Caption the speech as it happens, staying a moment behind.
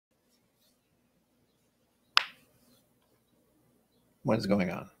What is going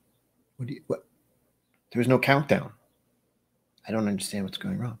on? What? There's no countdown. I don't understand what's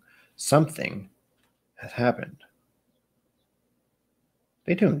going wrong. Something has happened.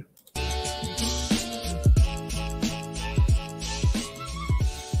 Stay tuned.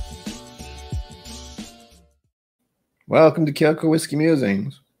 Welcome to KIllco Whiskey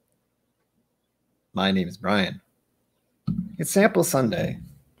Musings. My name is Brian. It's Sample Sunday.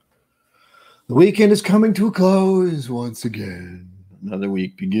 The weekend is coming to a close once again. Another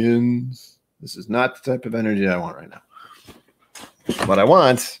week begins. This is not the type of energy I want right now. What I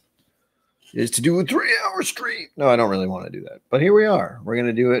want is to do a 3-hour stream. No, I don't really want to do that. But here we are. We're going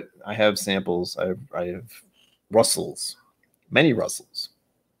to do it. I have samples. I have Russels. Many Russels.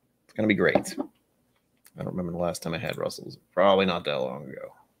 It's going to be great. I don't remember the last time I had Russels. Probably not that long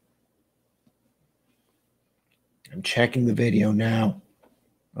ago. I'm checking the video now.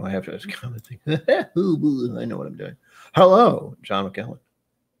 Oh, I have to comment. I know what I'm doing. Hello, John McKellen.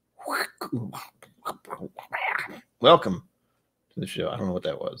 Welcome to the show. I don't know what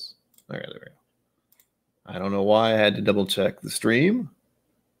that was. Okay, there we go. I don't know why I had to double check the stream.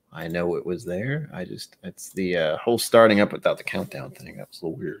 I know it was there. It's the whole starting up without the countdown thing. That was a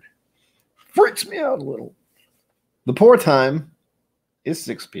little weird. Freaks me out a little. The pour time is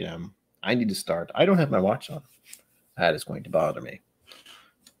 6 p.m. I need to start. I don't have my watch on. That is going to bother me.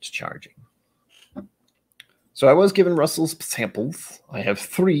 It's charging. So I was given Russell's samples. I have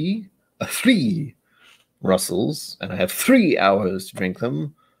three Russells, and I have 3 hours to drink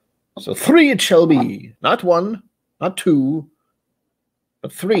them. So 3 it shall be. Not 1, not 2,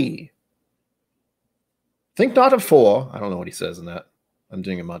 but 3. Think not of 4. I don't know what he says in that. I'm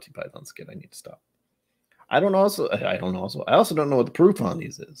doing a Monty Python skit. I need to stop. I also don't know what the proof on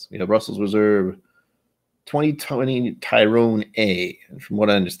these is. We have Russell's Reserve 2020 Tyrone A. And from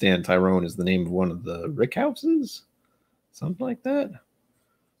what I understand, Tyrone is the name of one of the Rick houses. Something like that. I'm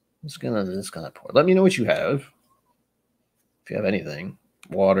just gonna pour. Let me know what you have. If you have anything.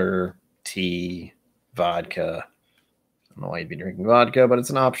 Water, tea, vodka. I don't know why you'd be drinking vodka, but it's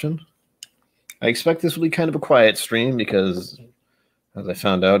an option. I expect this will be kind of a quiet stream because, as I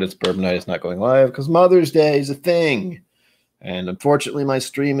found out, it's Bourbon Night is not going live because Mother's Day is a thing. And unfortunately, my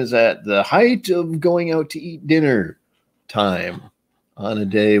stream is at the height of going out to eat dinner time on a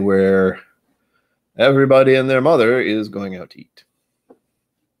day where everybody and their mother is going out to eat. What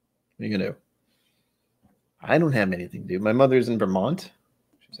are you going to do? I don't have anything to do. My mother's in Vermont.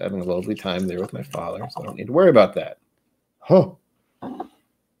 She's having a lovely time there with my father, so I don't need to worry about that. Huh.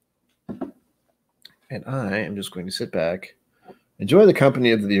 And I am just going to sit back, enjoy the company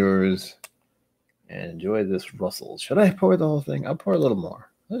of the viewers, and enjoy this Russell. Should I pour the whole thing? I'll pour a little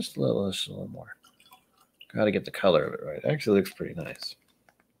more. Just a little more. Got to get the color of it right. It actually looks pretty nice.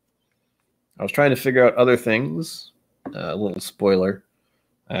 I was trying to figure out other things. A little spoiler.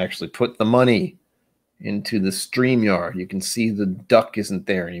 I actually put the money into the StreamYard. You can see the duck isn't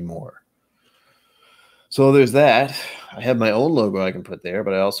there anymore. So there's that. I have my own logo I can put there,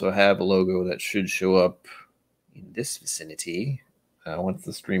 but I also have a logo that should show up in this vicinity once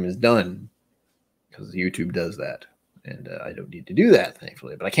the stream is done, because YouTube does that. And I don't need to do that,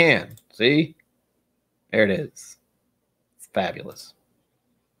 thankfully, but I can. See? There it is. It's fabulous.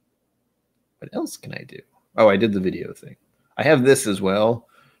 What else can I do? Oh, I did the video thing. I have this as well,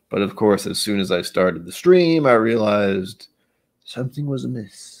 but of course, as soon as I started the stream, I realized something was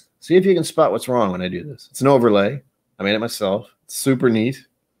amiss. See if you can spot what's wrong when I do this. It's an overlay. I made it myself. It's super neat.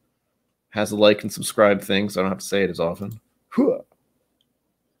 Has a like and subscribe thing, so I don't have to say it as often.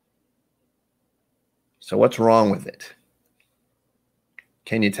 So what's wrong with it?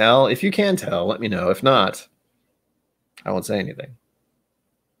 Can you tell? If you can tell, let me know. If not, I won't say anything.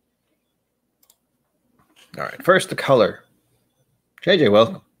 All right, first the color. JJ,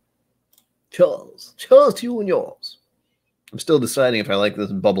 welcome. Cheers. Cheers to you and yours. I'm still deciding if I like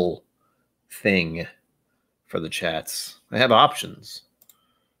this bubble thing for the chats. I have options.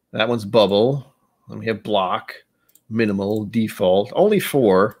 That one's bubble. Then we have block, minimal, default. Only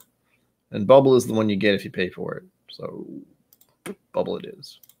 4. And bubble is the one you get if you pay for it. So bubble it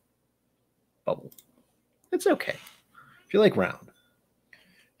is. Bubble. It's okay. If you like round.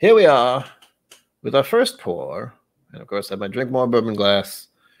 Here we are with our first pour. And of course, I have my Drink More Bourbon glass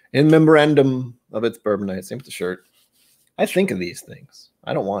in memorandum of its Bourbon Night. Same with the shirt. I think of these things.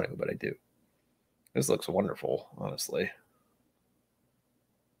 I don't want to, but I do. This looks wonderful, honestly.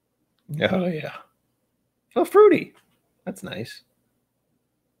 Oh, yeah. Oh, fruity. That's nice.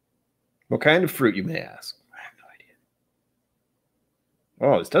 What kind of fruit, you may ask? I have no idea.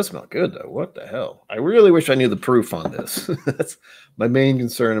 Oh, this does smell good, though. What the hell? I really wish I knew the proof on this. That's my main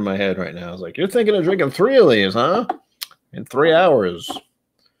concern in my head right now. I was like, you're thinking of drinking 3 of these, huh? In 3 hours.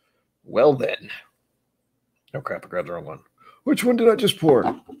 Well then. Oh crap, I grabbed the wrong one. Which one did I just pour?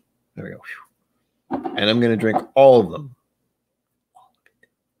 There we go. And I'm going to drink all of them.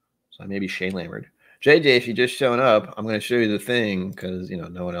 So I may be shame-lamered. JJ, if you're just showing up, I'm going to show you the thing because, you know,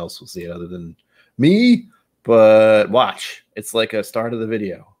 no one else will see it other than me. But watch. It's like a start of the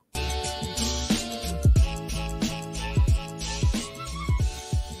video.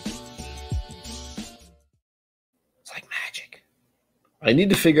 It's like magic. I need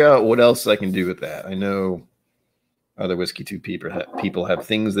to figure out what else I can do with that. I know other Whiskey 2 people have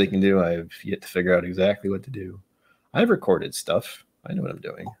things they can do. I have yet to figure out exactly what to do. I've recorded stuff. I know what I'm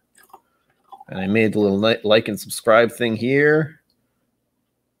doing. And I made the little like and subscribe thing here.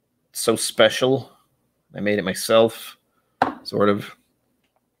 It's so special. I made it myself, sort of.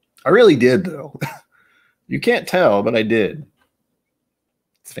 I really did, though. You can't tell, but I did.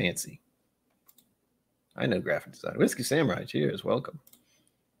 It's fancy. I know graphic design. Whiskey Samurai, cheers. Welcome.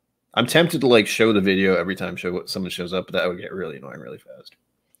 I'm tempted to like show the video every time someone shows up, but that would get really annoying really fast.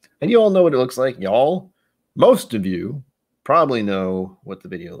 And you all know what it looks like. Y'all, most of you probably know what the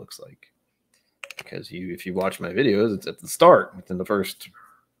video looks like. Because if you watch my videos, it's at the start, within the first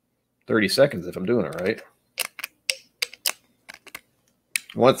 30 seconds if I'm doing it right.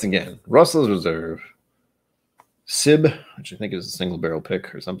 Once again, Russell's Reserve. Sib, which I think is a single barrel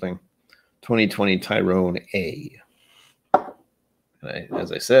pick or something. 2020 Tyrone A. And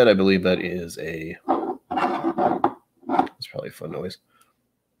as I said, I believe that is a... It's probably a fun noise.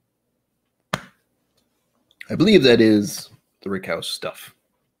 I believe that is the Rickhouse stuff.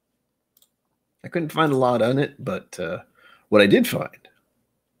 I couldn't find a lot on it, but what I did find,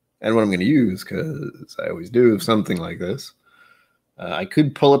 and what I'm going to use, because I always do something like this, I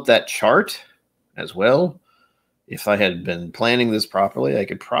could pull up that chart as well. If I had been planning this properly, I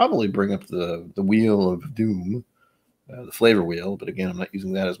could probably bring up the Wheel of Doom, the flavor wheel, but again, I'm not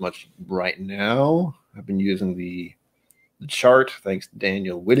using that as much right now. I've been using the chart, thanks to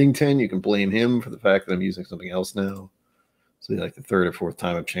Daniel Whittington. You can blame him for the fact that I'm using something else now. So like the third or fourth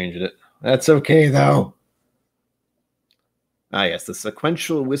time I've changed it. That's okay, though. Ah, yes, the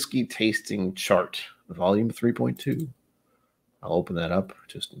Sequential Whiskey Tasting Chart, volume 3.2. I'll open that up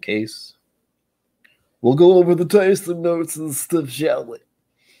just in case. We'll go over the tasting notes and stuff, shall we?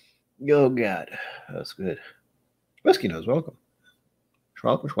 Oh, God. That's good. Whiskey Nose, welcome.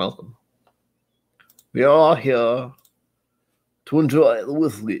 Welcome. We are here to enjoy the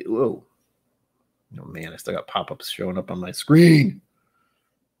whiskey. Whoa. Oh, man, I still got pop-ups showing up on my screen.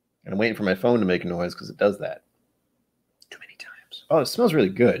 And I'm waiting for my phone to make a noise because it does that too many times. Oh, it smells really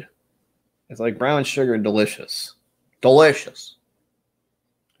good. It's like brown sugar and delicious. Delicious.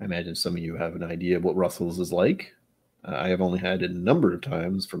 I imagine some of you have an idea of what Russel's is like. I have only had it a number of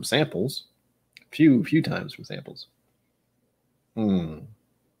times from samples. A few times from samples. I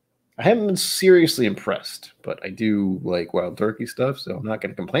haven't been seriously impressed, but I do like Wild Turkey stuff, so I'm not going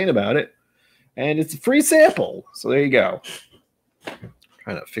to complain about it. And it's a free sample, so there you go.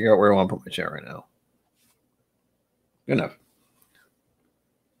 Trying to figure out where I want to put my chair right now. Good enough.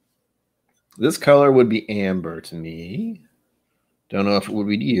 This color would be amber to me. Don't know if it would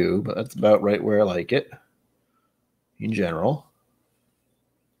be to you, but that's about right where I like it. In general.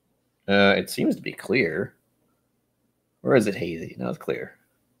 It seems to be clear. Or is it hazy? No, it's clear.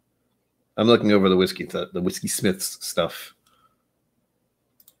 I'm looking over the Whiskey Smith's stuff.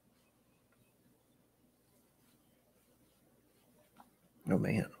 Oh,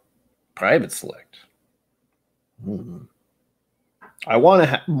 man. Private select. I want to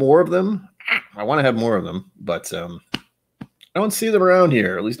have more of them. But I don't see them around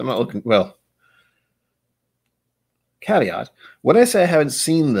here. At least I'm not looking. Well, caveat. When I say I haven't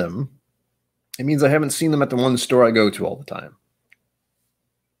seen them, it means I haven't seen them at the one store I go to all the time.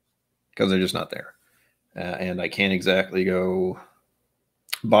 Because they're just not there. And I can't exactly go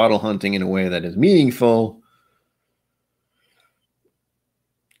bottle hunting in a way that is meaningful.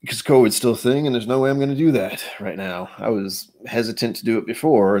 Because COVID's still a thing, and there's no way I'm going to do that right now. I was hesitant to do it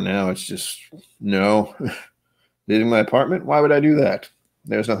before, and now it's just, no. Leaving my apartment? Why would I do that?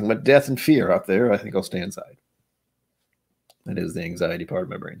 There's nothing but death and fear out there. I think I'll stay inside. That is the anxiety part of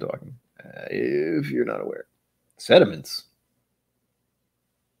my brain talking. If you're not aware. Sediments.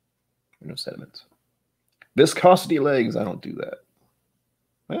 No sediments. Viscosity legs. I don't do that.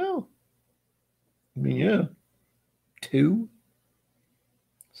 Well, I mean, yeah. 2.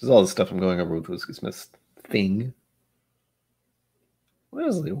 This is all the stuff I'm going over with Whiskey Smith's thing. What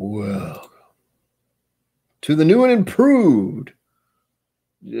is it? Welcome to the new and improved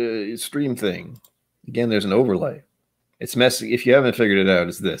stream thing. Again, there's an overlay. It's messy. If you haven't figured it out,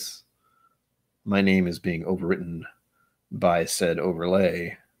 it's this. My name is being overwritten by said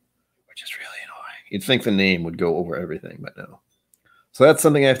overlay, which is really annoying. You'd think the name would go over everything, but no. So that's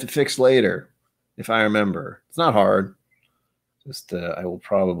something I have to fix later, if I remember. It's not hard. Just I will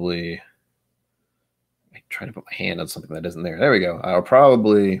probably try to put my hand on something that isn't there. There we go. I'll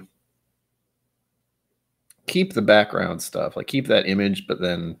probably keep the background stuff, like keep that image, but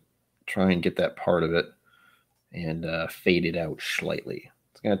then try and get that part of it and fade it out slightly.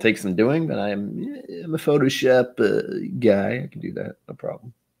 It's going to take some doing, but I'm a Photoshop guy. I can do that, no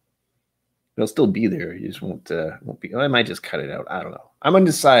problem. It'll still be there. You just won't be. I might just cut it out. I don't know. I'm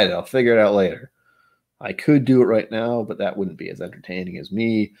undecided. I'll figure it out later. I could do it right now, but that wouldn't be as entertaining as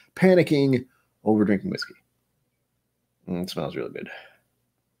me panicking over drinking whiskey. It smells really good.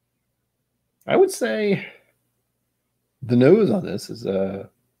 I would say the nose on this is well,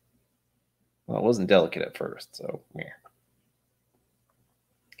 it wasn't delicate at first, so yeah.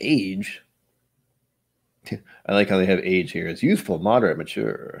 Age. I like how they have age here. It's youthful, moderate,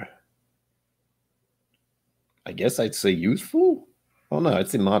 mature. I guess I'd say youthful? Oh no, I'd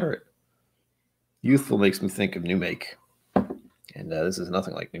say moderate. Youthful makes me think of new make. And this is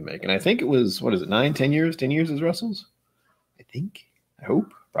nothing like new make. And I think it was, what is it, 9, 10 years? 10 years is Russel's? I think. I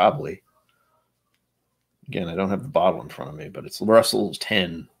hope. Probably. Again, I don't have the bottle in front of me, but it's Russell's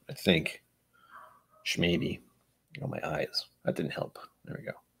 10, I think. Maybe. Oh, my eyes. That didn't help. There we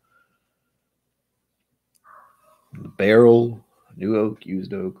go. The barrel, new oak,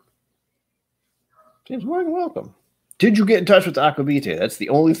 used oak. James, more than welcome. Did you get in touch with Aquavite? That's the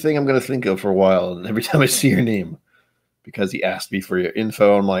only thing I'm going to think of for a while. And every time I see your name, because he asked me for your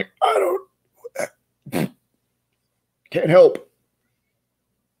info, I'm like, I don't, can't help.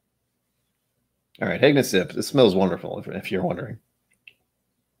 All right, take a sip. This smells wonderful, if you're wondering.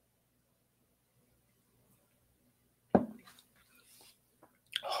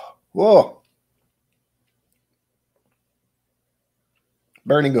 Whoa.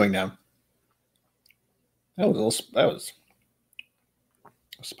 Burning going down. That was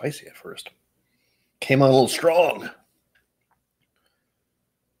spicy at first. Came on a little strong.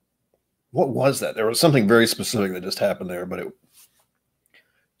 What was that? There was something very specific that just happened there, but it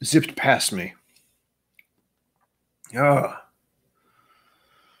zipped past me. Ah.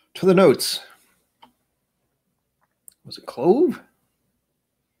 To the notes. Was it clove?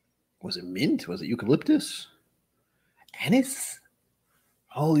 Was it mint? Was it eucalyptus? Anise?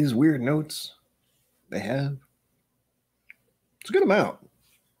 All these weird notes they have. It's a good amount.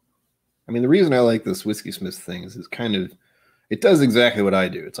 I mean, the reason I like this Whiskey Smith thing is kind of, it does exactly what I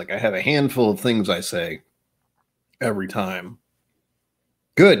do. It's like I have a handful of things I say every time.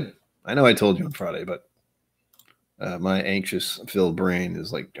 Good. I know I told you on Friday, but my anxious-filled brain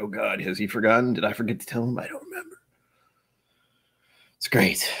is like, oh God, has he forgotten? Did I forget to tell him? I don't remember. It's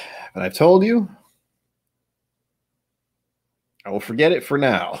great. But I've told you. I will forget it for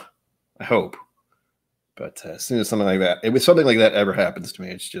now. I hope. But as soon as something like that, if something like that ever happens to me,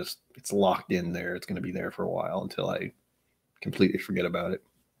 it's just, it's locked in there. It's going to be there for a while until I completely forget about it.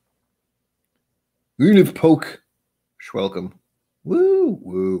 Univ poke. Welcome. Woo,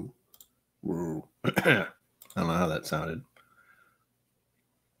 woo, woo. I don't know how that sounded.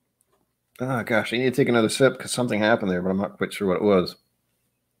 Oh, gosh, I need to take another sip because something happened there, but I'm not quite sure what it was.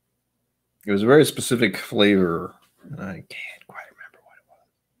 It was a very specific flavor, and I can't quite remember what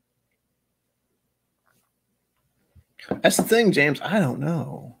it was. That's the thing, James. I don't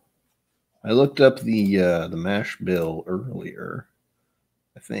know. I looked up the mash bill earlier,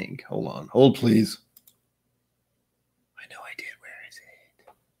 I think. Hold on. Hold, please. I know I did. Where is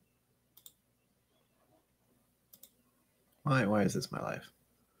it? Why is this my life?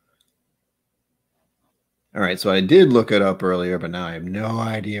 All right, so I did look it up earlier, but now I have no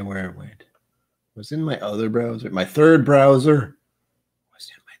idea where it went. It was in my other browser, my third browser. It was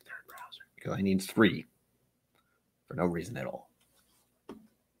in my third browser because I need 3 for no reason at all.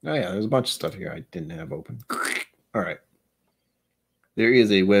 Oh yeah, there's a bunch of stuff here I didn't have open. All right. There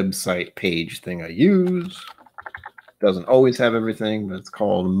is a website page thing I use. Doesn't always have everything, but it's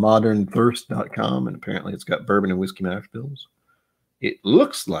called modernthirst.com, and apparently it's got bourbon and whiskey mash bills. It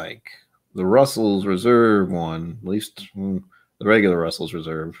looks like the Russell's Reserve one, at least the regular Russell's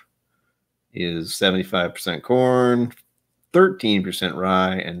Reserve, is 75% corn, 13%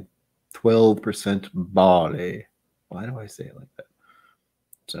 rye, and 12% barley. Why do I say it like that?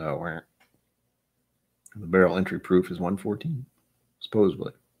 So the barrel entry proof is 114,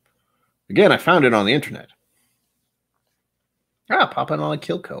 supposedly. Again, I found it on the internet. Papa and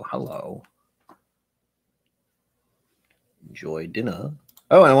KIllco. Hello. Enjoy dinner.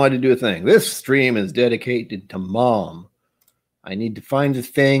 Oh, and I wanted to do a thing. This stream is dedicated to Mom. I need to find the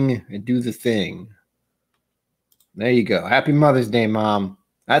thing and do the thing. There you go. Happy Mother's Day, Mom.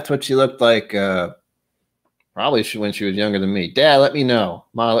 That's what she looked like probably when she was younger than me. Dad, let me know.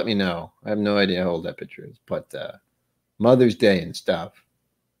 Ma, let me know. I have no idea how old that picture is. But Mother's Day and stuff.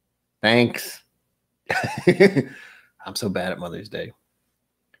 Thanks. I'm so bad at Mother's Day.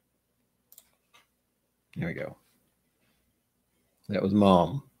 Here we go. That was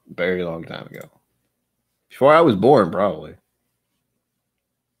Mom a very long time ago. Before I was born, probably.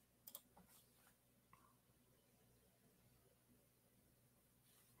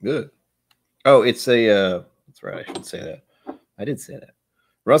 Good. Oh, it's a, that's right. I should say that. I did say that.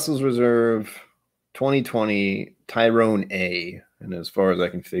 Russell's Reserve 2020 Tyrone A. And as far as I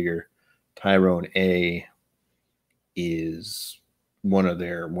can figure, Tyrone A is one of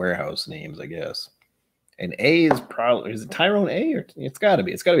their warehouse names, I guess. And A is probably, is it Tyrone A? Or it's got to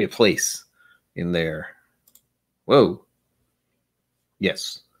be. It's got to be a place in there. Whoa.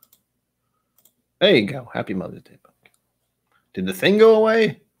 Yes. There you go. Happy Mother's Day. Did the thing go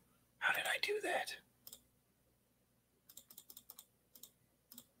away? How did I do that?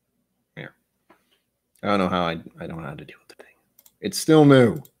 Here. I don't know how I don't know how to deal with the thing. It's still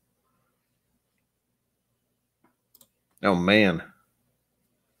new. Oh, man.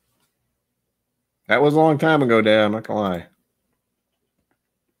 That was a long time ago, Dad. I'm not going to lie.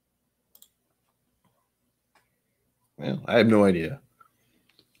 Well, I have no idea.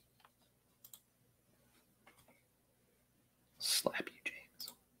 Slap you, James.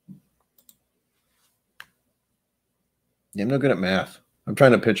 Yeah, I'm no good at math. I'm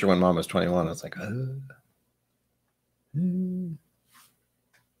trying to picture when Mom was 21. I was like,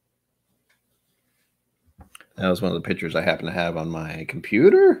 That was one of the pictures I happen to have on my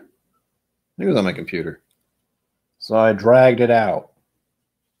computer. I think it was on my computer. So I dragged it out.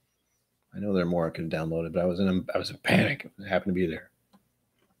 I know there are more I could have downloaded, but I was in panic. It happened to be there.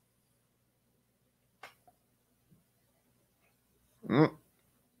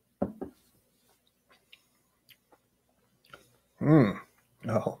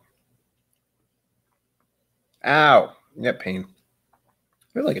 Oh. Ow. That pain.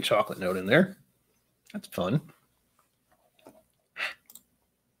 There's like a chocolate note in there. That's fun. Gotta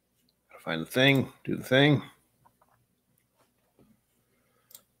find the thing, do the thing.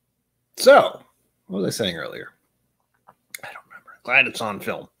 So, what was I saying earlier? I don't remember. Glad it's on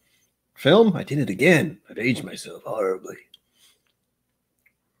film. Film? I did it again. I've aged myself horribly.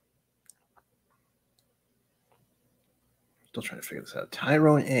 Still trying to figure this out.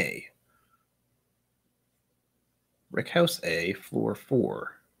 Tyrone A. Brick House A, floor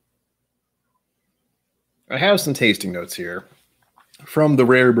 4. I have some tasting notes here from the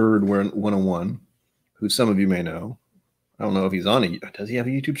Rare Bird 101, who some of you may know. I don't know if he's on a, does he have a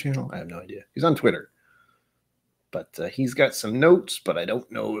YouTube channel? I have no idea. He's on Twitter. But he's got some notes, but I don't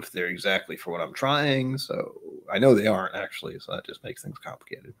know if they're exactly for what I'm trying. So I know they aren't actually, so that just makes things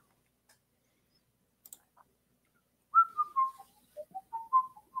complicated.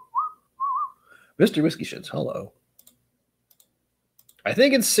 Mr. Whiskey Shits, hello. I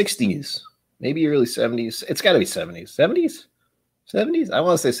think it's 60s, maybe early 70s. It's got to be 70s. 70s? 70s? I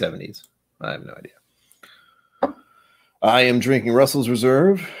want to say 70s. I have no idea. I am drinking Russell's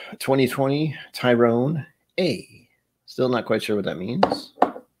Reserve 2020 Tyrone A. Still not quite sure what that means.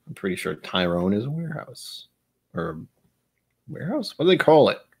 I'm pretty sure Tyrone is a warehouse. Or warehouse? What do they call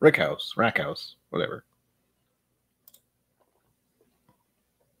it? Rick house, rack house, whatever.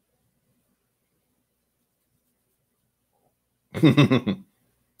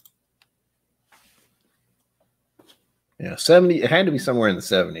 Yeah, 70. It had to be somewhere in the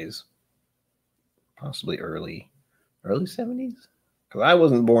 70s. Possibly early 70s? Because I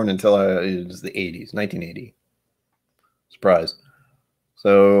wasn't born until it was the 80s, 1980. Surprise.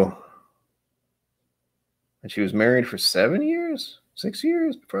 So, and she was married for 7 years? 6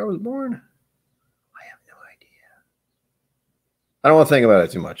 years before I was born? I have no idea. I don't want to think about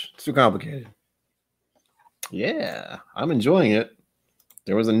it too much. It's too complicated. Yeah, I'm enjoying it.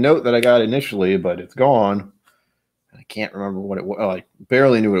 There was a note that I got initially, but it's gone. I can't remember what it was. Oh, I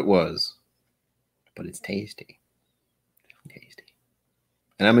barely knew what it was. But it's tasty. Tasty.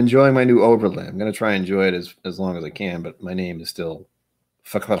 And I'm enjoying my new overlay. I'm going to try and enjoy it as long as I can, but my name is still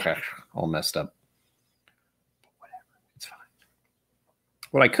all messed up. But whatever. It's fine.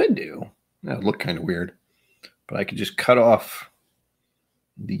 What I could do, that would look kind of weird, but I could just cut off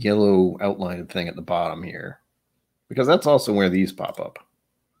the yellow outline thing at the bottom here, because that's also where these pop up.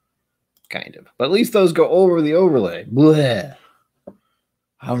 Kind of. But at least those go over the overlay. Blech.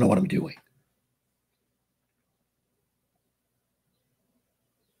 I don't know what I'm doing.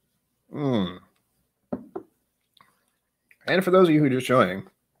 And for those of you who are just joining,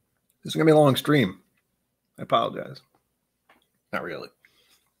 this is going to be a long stream. I apologize. Not really.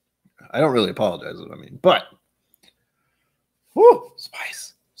 I don't really apologize, I mean, but whoo,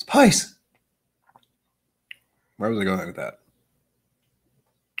 spice. Spice. Where was I going with that?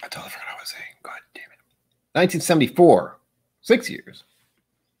 I totally forgot what I was saying. God damn it. 1974. 6 years.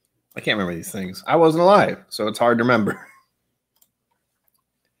 I can't remember these things. I wasn't alive, so it's hard to remember.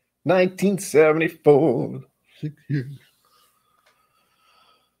 1974. 6 years.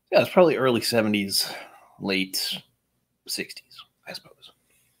 Yeah, it's probably early 70s, late 60s, I suppose.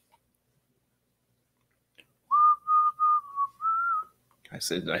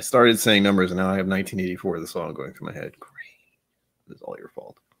 I started saying numbers, and now I have 1984, the song going through my head. Great. This is all your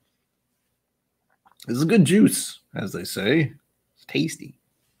fault. This is good juice, as they say. It's tasty.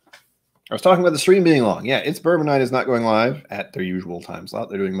 I was talking about the stream being long. Yeah, It's Bourbon Night is not going live at their usual time slot.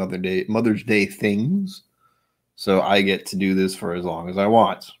 They're doing Mother's Day things. So I get to do this for as long as I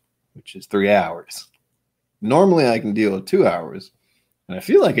want, which is 3 hours. Normally I can deal with 2 hours. And I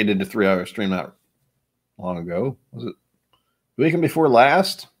feel like I did a 3-hour stream not long ago. Was it the weekend before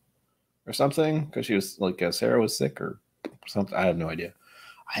last or something? Because she was like, Sarah was sick or something. I have no idea.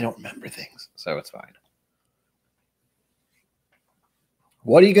 I don't remember things, so it's fine.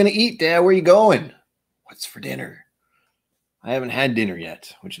 What are you going to eat, Dad? Where are you going? What's for dinner? I haven't had dinner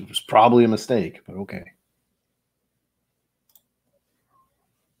yet, which was probably a mistake, but okay.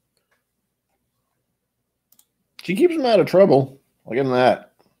 She keeps him out of trouble. I'll give him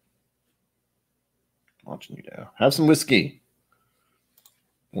that. Watching you now. Have some whiskey.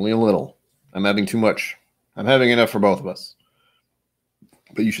 Only a little. I'm having too much. I'm having enough for both of us.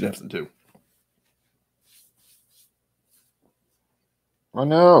 But you should have some too. Oh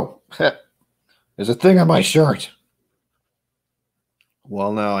no. There's a thing on my shirt.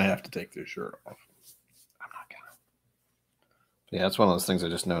 Well, now I have to take this shirt off. I'm not gonna. Yeah, that's one of those things I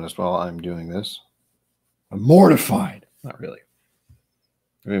just noticed while I'm doing this. I'm mortified. Not really.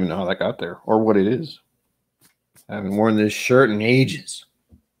 I don't even know how that got there or what it is. I haven't worn this shirt in ages.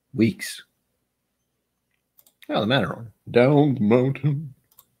 Weeks. Oh, the Matterhorn. Down the mountain.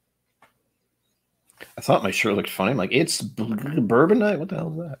 I thought my shirt looked funny. I'm like, it's Bourbon Night? What the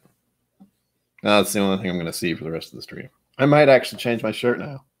hell is that? No, that's the only thing I'm going to see for the rest of the stream. I might actually change my shirt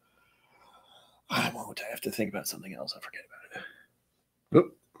now. I won't. I have to think about something else. I forget about it.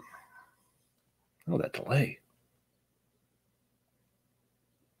 Oop. Oh, that delay.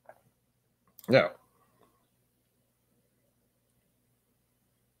 No.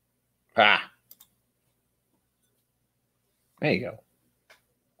 Ah. There you go.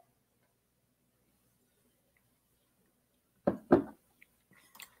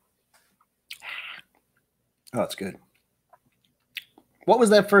 Oh, that's good. What was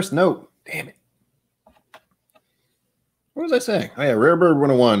that first note? Damn it. What was I saying? Oh, yeah, Rare Bird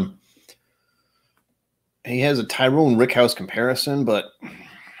 101. He has a Tyrone Rickhouse comparison, but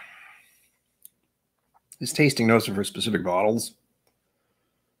his tasting notes are for specific bottles.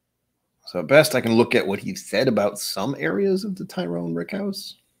 So at best, I can look at what he said about some areas of the Tyrone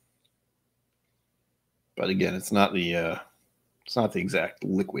Rickhouse. But again, it's not the exact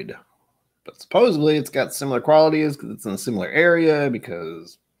liquid. But supposedly it's got similar qualities because it's in a similar area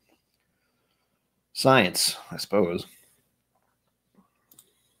because science, I suppose.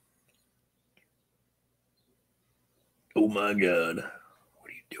 Oh my God. What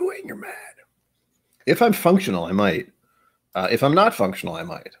are you doing? You're mad. If I'm functional, I might. If I'm not functional, I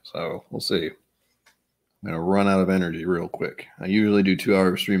might. So we'll see. I'm going to run out of energy real quick. I usually do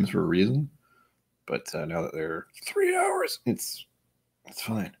 2-hour streams for a reason. But now that they're 3 hours, it's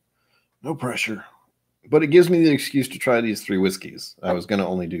fine. No pressure. But it gives me the excuse to try these 3 whiskeys. I was going to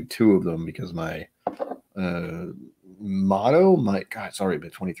only do 2 of them because my motto, God, it's already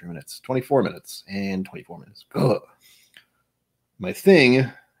been 23 minutes. 24 minutes and 24 minutes. Ugh. My thing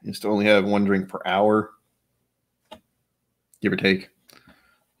is to only have 1 drink per hour, give or take.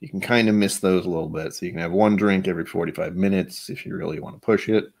 You can kind of miss those a little bit. So you can have 1 drink every 45 minutes if you really want to push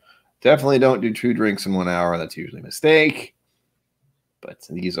it. Definitely don't do 2 drinks in 1 hour. That's usually a mistake. But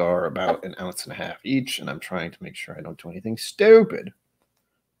these are about 1.5 ounces each, and I'm trying to make sure I don't do anything stupid.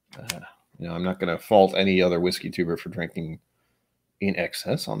 I'm not going to fault any other whiskey tuber for drinking in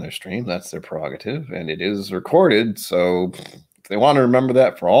excess on their stream. That's their prerogative, and it is recorded. So if they want to remember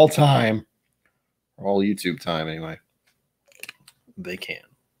that for all time, or all YouTube time anyway, they can.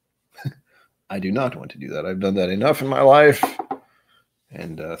 I do not want to do that. I've done that enough in my life,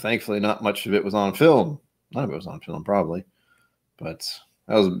 and thankfully not much of it was on film. None of it was on film, probably. But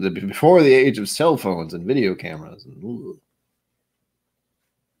that was before the age of cell phones and video cameras.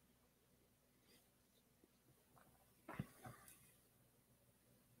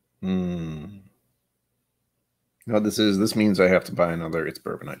 You know what this is? This means I have to buy another It's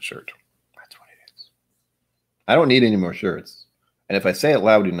Bourbon Night shirt. That's what it is. I don't need any more shirts. And if I say it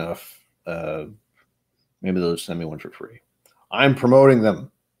loud enough, maybe they'll just send me one for free. I'm promoting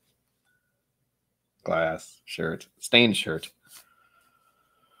them. Glass, shirt, stained shirt.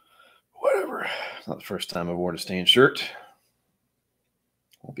 Whatever. It's not the first time I've worn a stained shirt.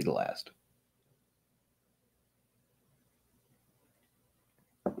 Won't be the last.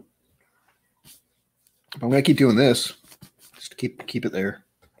 I'm gonna keep doing this. Just keep it there.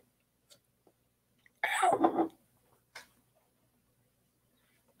 Ow.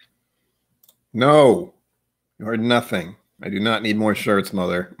 No, you heard nothing. I do not need more shirts,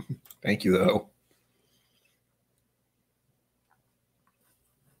 Mother. Thank you, though.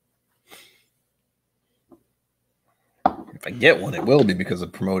 If I get one, it will be because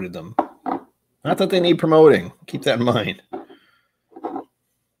I've promoted them. Not that they need promoting. Keep that in mind.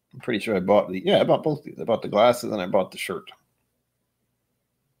 I'm pretty sure I bought I bought both these. I bought the glasses and I bought the shirt.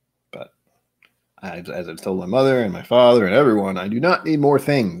 But as I've told my mother and my father and everyone, I do not need more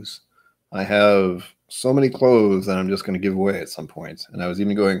things. I have so many clothes that I'm just going to give away at some point. And I was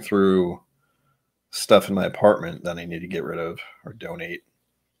even going through stuff in my apartment that I need to get rid of or donate.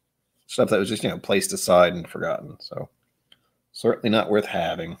 Stuff that was just, placed aside and forgotten. So certainly not worth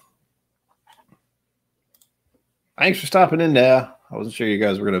having. Thanks for stopping in there. I wasn't sure you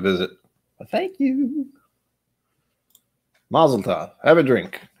guys were going to visit. But thank you. Mazel tov. Have a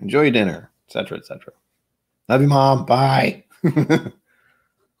drink. Enjoy your dinner, etc., etc. Love you, Mom. Bye.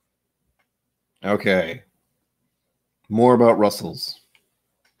 Okay. More about Russell's.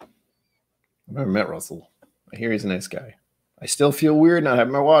 I've never met Russell. I hear he's a nice guy. I still feel weird not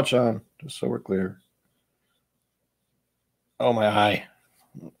having my watch on, just so we're clear. Oh, my eye.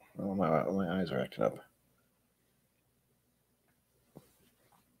 Oh, my eyes are acting up.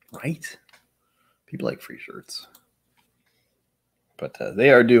 Right? People like free shirts. But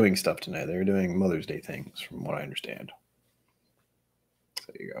they are doing stuff tonight. They're doing Mother's Day things, from what I understand.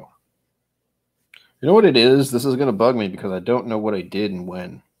 So there you go. You know what it is? This is going to bug me because I don't know what I did and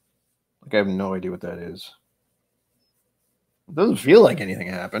when. Like, I have no idea what that is. It doesn't feel like anything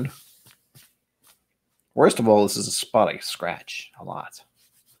happened. Worst of all, this is a spot I scratch a lot.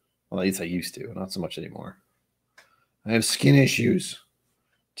 Well, at least I used to. Not so much anymore. I have skin issues.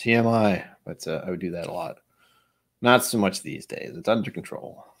 TMI. But I would do that a lot. Not so much these days. It's under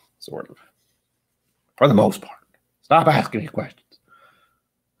control. Sort of. For the most part. Stop asking me questions.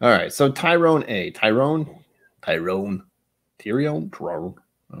 All right, so Tyrone A. Tyrone? I don't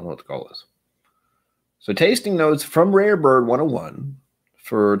know what to call this. So tasting notes from Rare Bird 101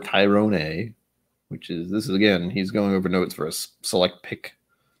 for Tyrone A, which is, this is again, he's going over notes for a select pick.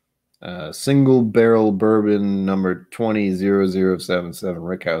 Single barrel bourbon number 200077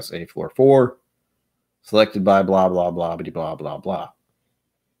 Rickhouse A44. Selected by blah, blah, blah, blah, blah, blah.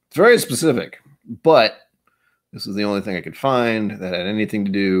 It's very specific, but this is the only thing I could find that had anything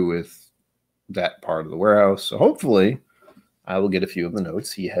to do with that part of the warehouse. So hopefully I will get a few of the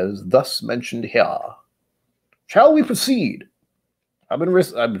notes he has thus mentioned here. Shall we proceed? I've been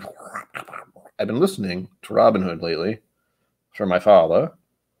listening to Robin Hood lately from my father.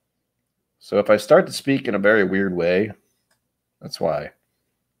 So if I start to speak in a very weird way, that's why.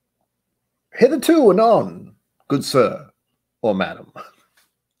 Hitherto and on, good sir or madam.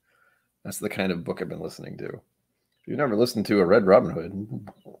 That's the kind of book I've been listening to. If you've never listened to a Red Robin Hood,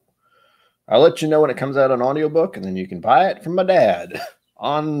 I'll let you know when it comes out on audiobook, and then you can buy it from my dad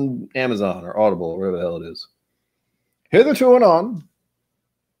on Amazon or Audible, or wherever the hell it is. Hitherto and on,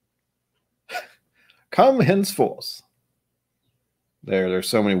 come henceforth. There's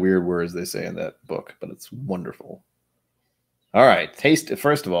so many weird words they say in that book, but it's wonderful. All right,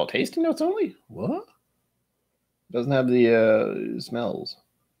 first of all, tasting notes only? What? Doesn't have the smells.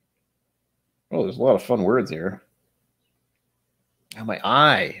 Oh, there's a lot of fun words here. Oh, my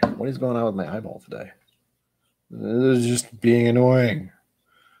eye. What is going on with my eyeball today? This is just being annoying.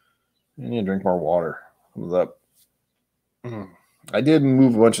 I need to drink more water. Thumbs up. I did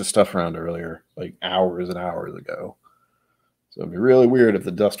move a bunch of stuff around earlier, like hours and hours ago. So it'd be really weird if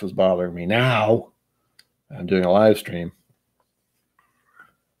the dust was bothering me now. I'm doing a live stream.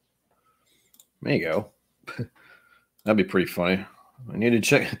 There you go. That'd be pretty funny. I need to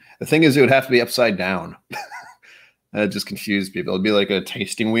check. The thing is, it would have to be upside down. That just confused people. It'd be like a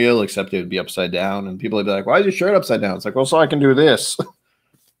tasting wheel, except it would be upside down. And people would be like, why is your shirt upside down? It's like, well, so I can do this.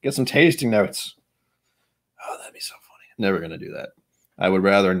 Get some tasting notes. Oh, that'd be so funny. Never going to do that. I would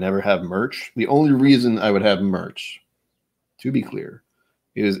rather never have merch. The only reason I would have merch, to be clear,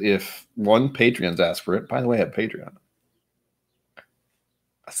 is if one, Patreons ask for it. By the way, I have Patreon.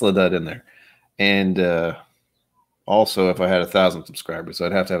 I slid that in there. And Also, if I had 1,000 subscribers, so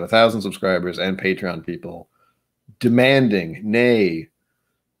I'd have to have 1,000 subscribers and Patreon people demanding, nay,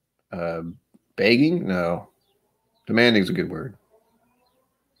 begging? No. Demanding is a good word.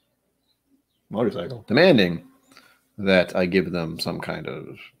 Motorcycle. Demanding that I give them some kind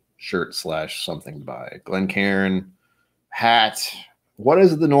of shirt / something to buy. Glencairn, hat. What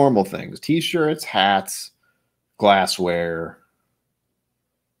is the normal things? T-shirts, hats, glassware.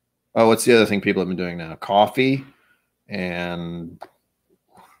 Oh, what's the other thing people have been doing now? Coffee and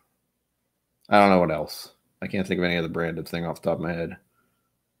I don't know what else. I can't think of any other branded thing off the top of my head.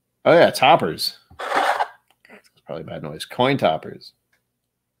 Oh, yeah, toppers. It's probably bad noise. Coin toppers.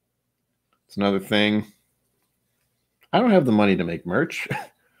 It's another thing. I don't have the money to make merch.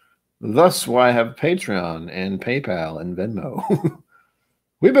 Thus why I have Patreon and PayPal and Venmo.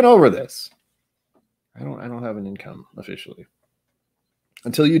 We've been over this. I don't have an income officially.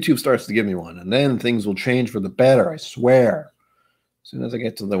 Until YouTube starts to give me one. And then things will change for the better, I swear. As soon as I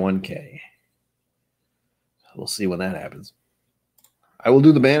get to the 1K. We'll see when that happens. I will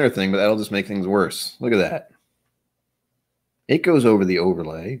do the banner thing, but that'll just make things worse. Look at that. It goes over the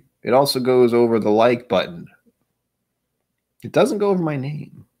overlay. It also goes over the like button. It doesn't go over my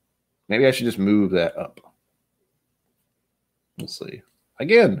name. Maybe I should just move that up. We'll see.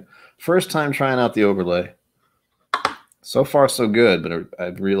 Again, first time trying out the overlay. So far, so good, but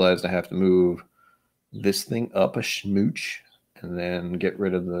I've realized I have to move this thing up a schmooch and then get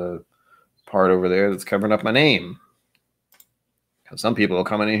rid of the part over there that's covering up my name. Because some people will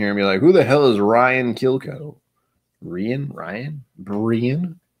come in here and be like, who the hell is Ryan KIllco? Ryan?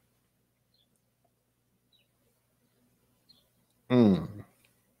 Brian? God,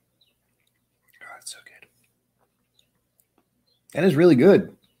 it's so good. That is really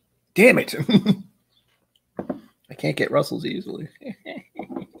good. Damn it. I can't get Russells easily.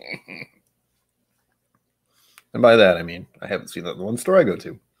 And by that, I mean, I haven't seen that in the one store I go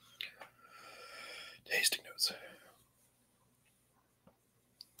to. Tasting notes.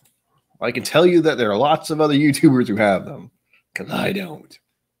 I can tell you that there are lots of other YouTubers who have them, because I don't.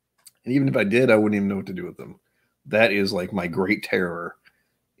 And even if I did, I wouldn't even know what to do with them. That is like my great terror,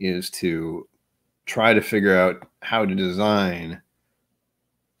 is to try to figure out how to design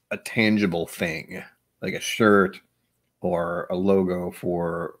a tangible thing, like a shirt or a logo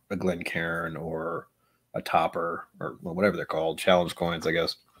for a Glencairn or a topper or whatever they're called, challenge coins, I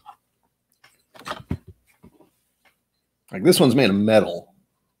guess. Like this one's made of metal.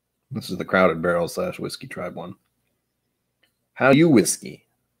 This is the Crowded Barrel / Whiskey Tribe one. How you whiskey?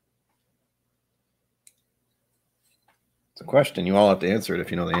 It's a question. You all have to answer it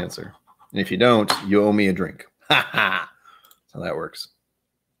if you know the answer. And if you don't, you owe me a drink. Ha ha! That's how that works.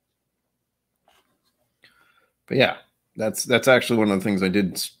 But yeah, that's actually one of the things I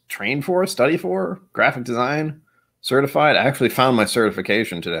did train for, study for, graphic design, certified. I actually found my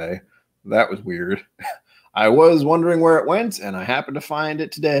certification today. That was weird. I was wondering where it went, and I happened to find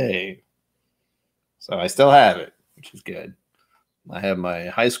it today. So I still have it, which is good. I have my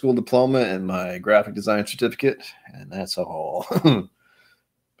high school diploma and my graphic design certificate, and that's all.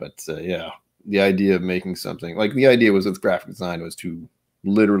 But yeah, the idea of making something, like the idea was with graphic design was to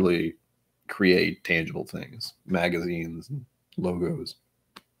literally create tangible things, magazines, and logos,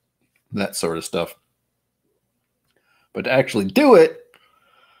 that sort of stuff. But to actually do it,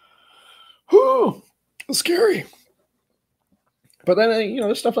 whew, it's scary. But then, you know,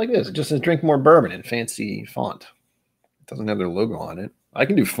 there's stuff like this. It just says drink more bourbon in fancy font. It doesn't have their logo on it. I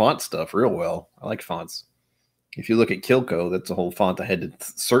can do font stuff real well. I like fonts. If you look at KIllco, that's a whole font I had to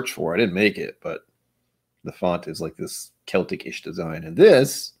search for. I didn't make it, but the font is like this Celtic-ish design. And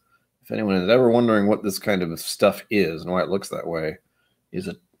this, if anyone is ever wondering what this kind of stuff is and why it looks that way, it's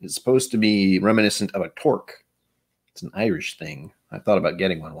supposed to be reminiscent of a torque. It's an Irish thing. I thought about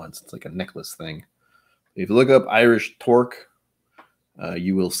getting one once. It's like a necklace thing. If you look up Irish torque,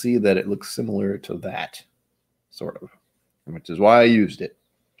 you will see that it looks similar to that, sort of, which is why I used it.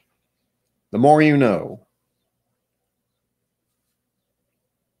 The more you know.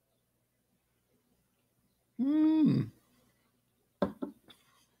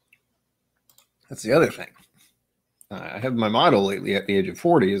 That's the other thing. I have my motto lately at the age of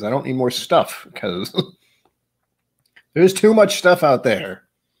 40 is I don't need more stuff because there's too much stuff out there.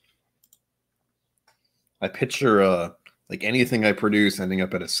 I picture like anything I produce ending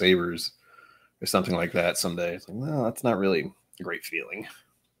up at a Savers or something like that someday. It's like, no, that's not really a great feeling.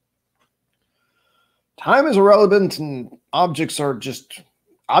 Time is irrelevant and objects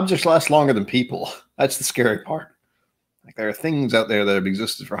last longer than people. That's the scary part. Like there are things out there that have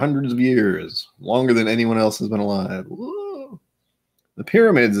existed for hundreds of years, longer than anyone else has been alive. Whoa. The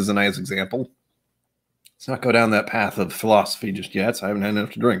pyramids is a nice example. Let's not go down that path of philosophy just yet. So I haven't had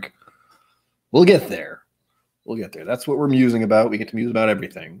enough to drink. We'll get there. We'll get there. That's what we're musing about. We get to muse about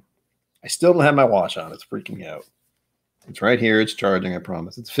everything. I still don't have my watch on. It's freaking me out. It's right here. It's charging, I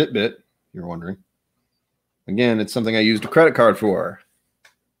promise. It's Fitbit, if you're wondering. Again, it's something I used a credit card for.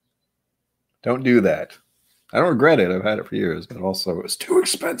 Don't do that. I don't regret it. I've had it for years, but also it was too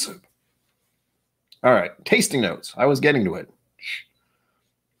expensive. All right, tasting notes. I was getting to it.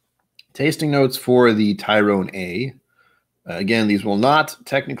 Tasting notes for the Tyrone A. Again, these will not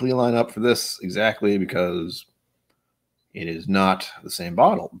technically line up for this exactly because it is not the same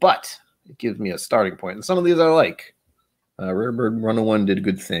bottle, but it gives me a starting point. And some of these I like. Rarebird 101 did a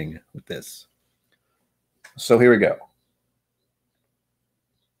good thing with this. So here we go.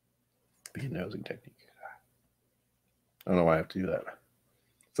 Be a nosing technique. I don't know why I have to do that.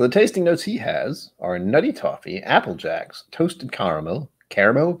 So the tasting notes he has are nutty toffee, apple jacks, toasted caramel,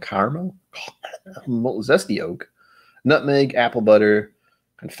 zesty oak, nutmeg, apple butter,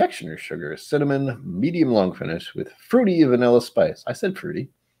 confectioner's sugar, cinnamon, medium long finish with fruity vanilla spice. I said fruity.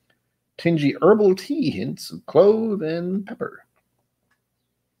 Tingy herbal tea hints of clove and pepper.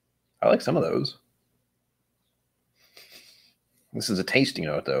 I like some of those. This is a tasting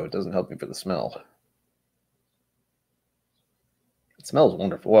note, though. It doesn't help me for the smell. It smells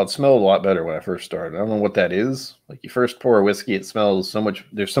wonderful. Well, it smelled a lot better when I first started. I don't know what that is. Like, you first pour a whiskey, it smells so much.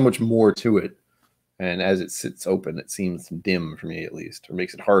 There's so much more to it. And as it sits open, it seems dim for me, at least, or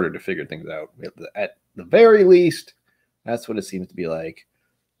makes it harder to figure things out. At the very least, that's what it seems to be like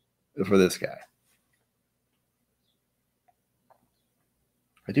for this guy.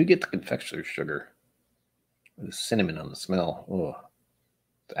 I do get the confectioner's sugar. The cinnamon on the smell. Oh,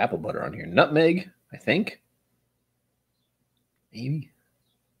 the apple butter on here. Nutmeg, I think. Maybe.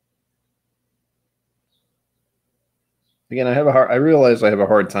 Again, I realize I have a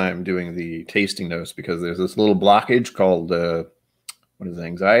hard time doing the tasting notes because there's this little blockage called what is it,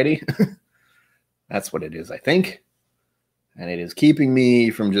 anxiety? That's what it is, I think. And it is keeping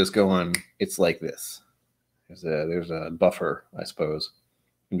me from just going, it's like this. There's a buffer, I suppose,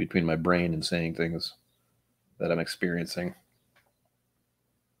 in between my brain and saying things that I'm experiencing.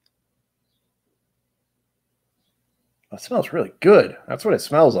 It smells really good. That's what it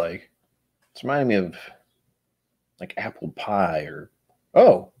smells like. It's reminding me of like apple pie or,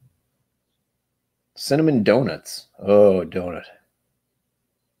 oh, cinnamon donuts. Oh, donut.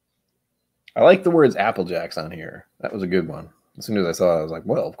 I like the words Apple Jacks on here. That was a good one. As soon as I saw it, I was like,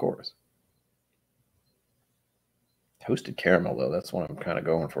 well, of course. Toasted caramel, though. That's what I'm kind of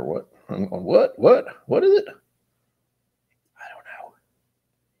going for. What? What is it? I don't know.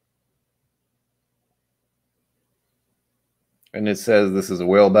 And it says this is a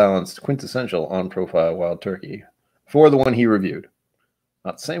well-balanced, quintessential on-profile wild turkey for the one he reviewed.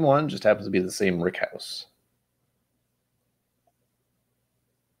 Not the same one, just happens to be the same rickhouse.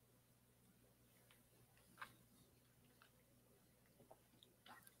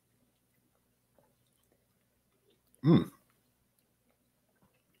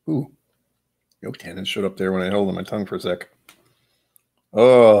 Ooh. Yolk tannins showed up there when I held on my tongue for a sec.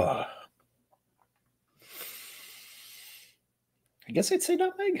 Oh. I guess I'd say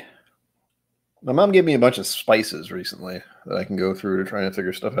nutmeg. My mom gave me a bunch of spices recently that I can go through to try and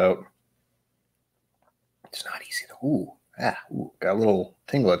figure stuff out. It's not easy though. Ooh, got a little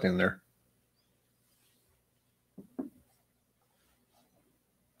tinglet in there.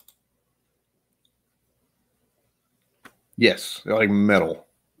 Yes, they're like metal.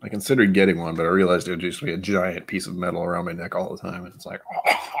 I considered getting one, but I realized it would just be a giant piece of metal around my neck all the time. And it's like,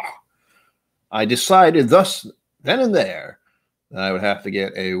 oh. I decided thus, then and there, that I would have to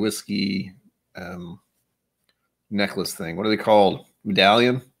get a whiskey necklace thing. What are they called?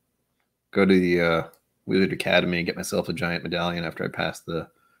 Medallion? Go to the Wizard Academy and get myself a giant medallion after I pass the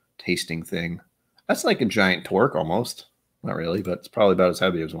tasting thing. That's like a giant torque almost. Not really, but it's probably about as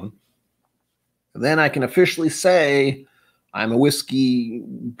heavy as one. And then I can officially say I'm a whiskey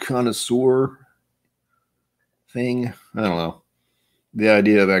connoisseur thing. I don't know. The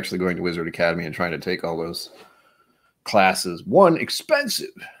idea of actually going to Wizard Academy and trying to take all those classes. One, expensive.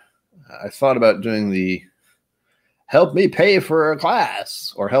 I thought about doing the help me pay for a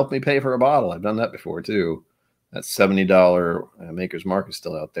class or help me pay for a bottle. I've done that before too. That $70 Maker's Mark is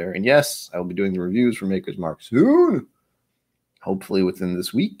still out there. And yes, I will be doing the reviews for Maker's Mark soon. Hopefully within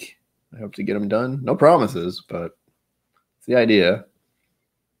this week. I hope to get them done. No promises, but it's the idea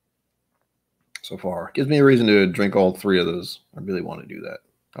so far. It gives me a reason to drink all three of those. I really want to do that.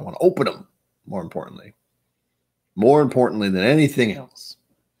 I want to open them, more importantly. More importantly than anything else.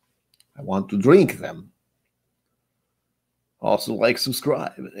 I want to drink them. Also, like,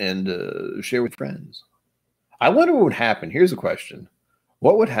 subscribe, and share with friends. I wonder what would happen. Here's a question.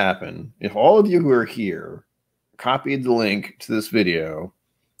 What would happen if all of you who are here copied the link to this video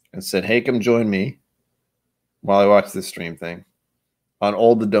and said, hey, come join me while I watch this stream thing on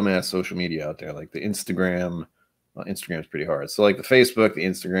all the dumbass social media out there, like the Instagram. Well, Instagram's pretty hard. So like the Facebook, the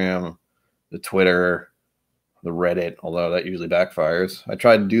Instagram, the Twitter, the Reddit, although that usually backfires. I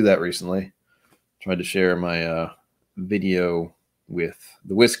tried to do that recently. Tried to share my video with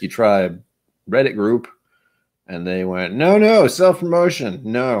the Whiskey Tribe Reddit group, and they went, no, self-promotion.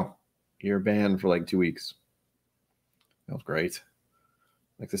 No, you're banned for like 2 weeks. That was great.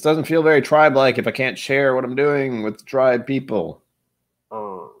 Like, this doesn't feel very tribe-like if I can't share what I'm doing with tribe people.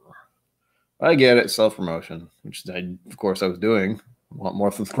 I get it, self-promotion, which of course I was doing. I want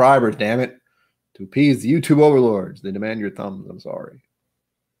more subscribers, damn it. To appease the YouTube overlords. They demand your thumbs. I'm sorry.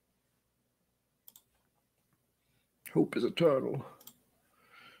 Hope is eternal.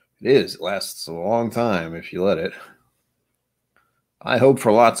 It is. It lasts a long time if you let it. I hope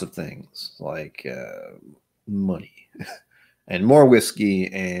for lots of things, like money and more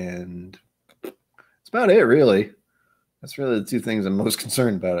whiskey, and that's about it, really. That's really the two things I'm most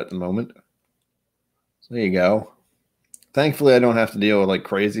concerned about at the moment. So there you go. Thankfully, I don't have to deal with like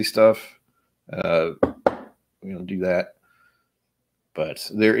crazy stuff. We don't do that.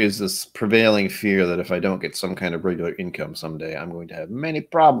 But there is this prevailing fear that if I don't get some kind of regular income someday, I'm going to have many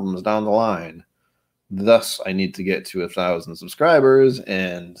problems down the line. Thus, I need to get to 1,000 subscribers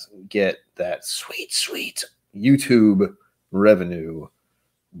and get that sweet, sweet YouTube revenue,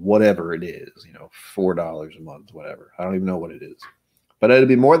 whatever it is, you know, $4 a month, whatever. I don't even know what it is. But it'll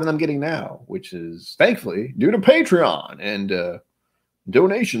be more than I'm getting now, which is thankfully due to Patreon and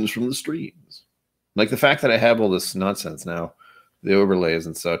donations from the streams. Like the fact that I have all this nonsense now, the overlays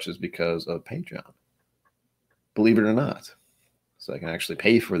and such, is because of Patreon. Believe it or not. So I can actually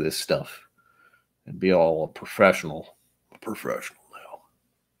pay for this stuff and be all professional. Professional now.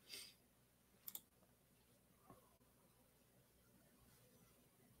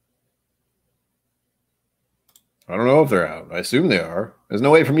 I don't know if they're out. I assume they are. There's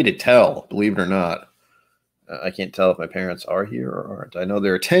no way for me to tell, believe it or not. I can't tell if my parents are here or aren't. I know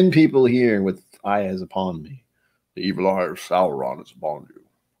there are 10 people here with eyes upon me. The evil eye of Sauron is upon you.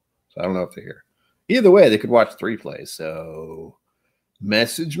 So I don't know if they're here. Either way, they could watch the replay. So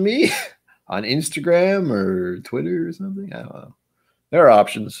message me on Instagram or Twitter or something. I don't know. There are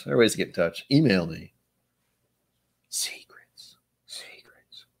options. There are ways to get in touch. Email me. Secrets.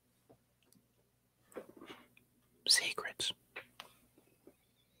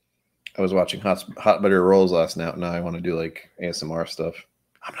 I was watching hot butter rolls last night. Now I want to do like ASMR stuff.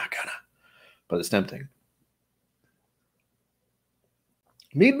 I'm not gonna, but it's tempting.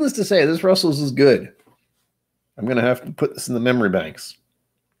 Needless to say, this Russel's is good. I'm going to have to put this in the memory banks.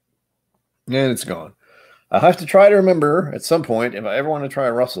 And it's gone. I'll have to try to remember at some point, if I ever want to try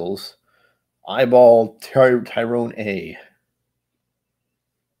Russel's, eyeball Tyrone A.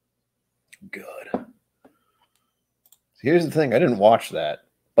 Good. Here's the thing. I didn't watch that,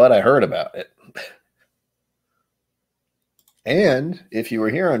 but I heard about it. And if you were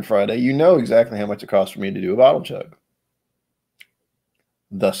here on Friday, you know exactly how much it cost for me to do a bottle chug.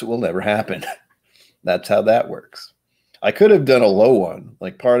 Thus, it will never happen. That's how that works. I could have done a low one.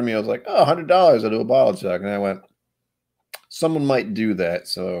 Like, part of me was like, oh, $100, I'll do a bottle chug. And I went, someone might do that,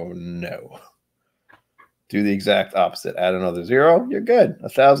 so no. Do the exact opposite. Add another zero, you're good.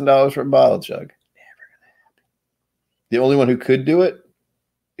 $1,000 for a bottle chug. Never gonna happen. The only one who could do it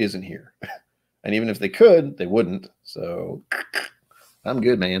isn't here. And even if they could, they wouldn't. So I'm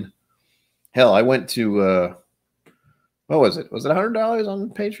good, man. Hell, I went to... what was it? Was it $100 on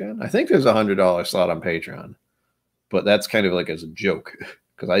Patreon? I think there's a $100 slot on Patreon, but that's kind of like as a joke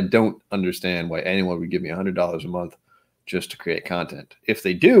because I don't understand why anyone would give me $100 a month just to create content. If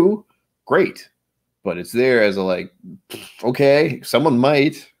they do, great, but it's there as a like, okay, someone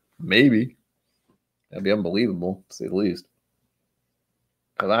might, maybe. That'd be unbelievable, to say the least.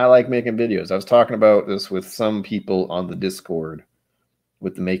 Because I like making videos. I was talking about this with some people on the Discord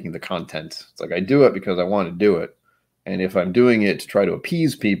with the making the content. It's like I do it because I want to do it. And if I'm doing it to try to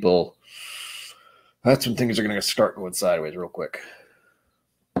appease people, that's when things are going to start going sideways real quick.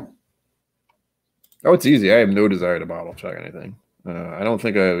 Oh, it's easy. I have no desire to bottle chug anything. I don't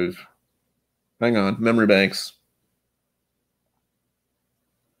think I've... Hang on. Memory banks.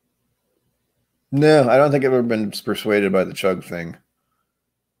 No, I don't think I've ever been persuaded by the chug thing.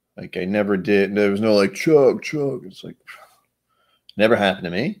 Like, I never did. There was no, like, chug. It's like... Never happened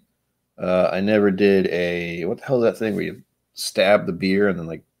to me. I never did a, what the hell is that thing where you stab the beer and then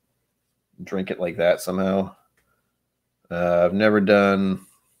like drink it like that somehow? I've never done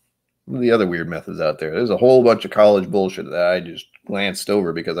What are the other weird methods out there? There's a whole bunch of college bullshit that I just glanced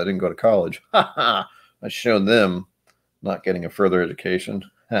over because I didn't go to college. Ha ha! I showed them not getting a further education.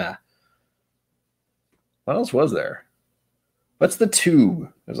 Ha. What else was there? What's the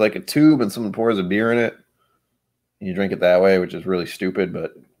tube? There's like a tube and someone pours a beer in it. And you drink it that way, which is really stupid,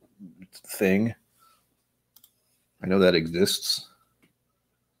 but it's a thing. I know that exists.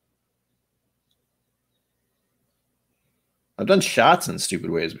 I've done shots in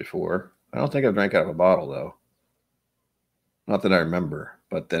stupid ways before. I don't think I've drank out of a bottle, though. Not that I remember.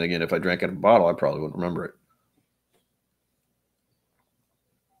 But then again, if I drank out of a bottle, I probably wouldn't remember it.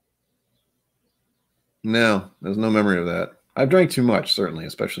 No, there's no memory of that. I've drank too much, certainly,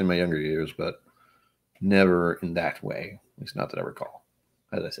 especially in my younger years, but never in that way. At least not that I recall,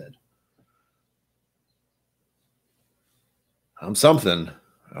 as I said. I'm something.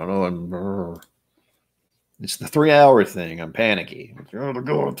 I don't know. It's the 3-hour thing. I'm panicky. It's going to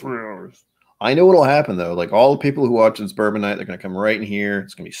go in 3 hours. I know what'll happen, though. Like, all the people who watch this bourbon night, they're going to come right in here.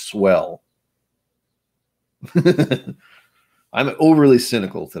 It's going to be swell. I'm overly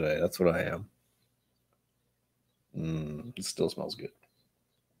cynical today. That's what I am. It still smells good.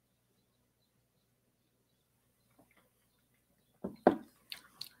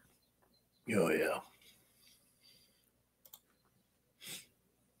 Oh, yeah.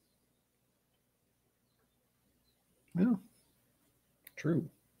 Yeah. True.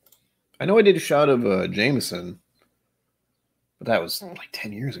 I know I did a shot of Jameson, but that was like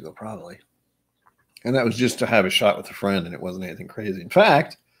 10 years ago, probably. And that was just to have a shot with a friend, and it wasn't anything crazy. In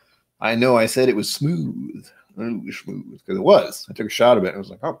fact, I know I said it was smooth. Smooth, because it was. I took a shot of it, and I was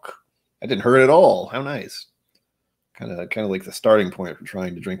like, oh, I didn't hurt at all. How nice. Kind of like the starting point for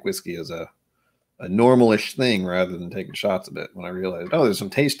trying to drink whiskey as a normal-ish thing rather than taking shots of it when I realized, oh, there's some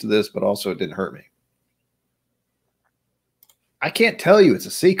taste to this, but also it didn't hurt me. I can't tell you. It's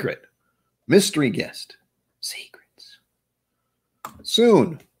a secret. Mystery guest. Secrets.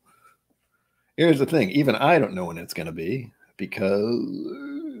 Soon. Here's the thing. Even I don't know when it's going to be because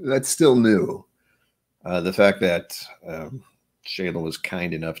that's still new. The fact that Shayla was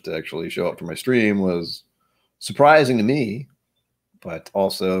kind enough to actually show up for my stream was surprising to me, but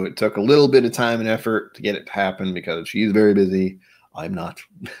also it took a little bit of time and effort to get it to happen because she's very busy. I'm not.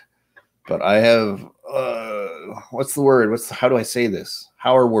 But I have, what's the word? How do I say this?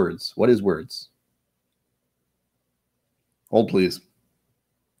 How are words? What is words? Hold, please.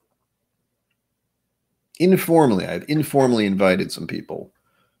 Informally, I've informally invited some people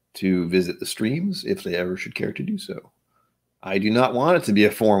to visit the streams if they ever should care to do so. I do not want it to be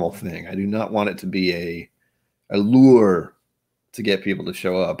a formal thing. I do not want it to be a lure to get people to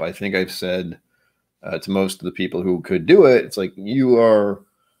show up. I think I've said to most of the people who could do it, it's like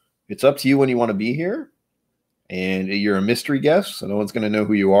it's up to you when you want to be here. And you're a mystery guest, so no one's going to know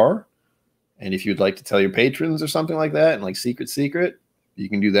who you are. And if you'd like to tell your patrons or something like that, and like secret, you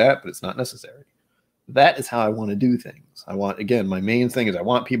can do that, but it's not necessary. That is how I want to do things. Again, my main thing is I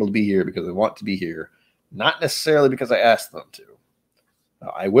want people to be here because they want to be here, not necessarily because I asked them to.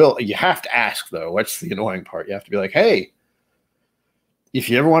 You have to ask, though. That's the annoying part. You have to be like, hey, if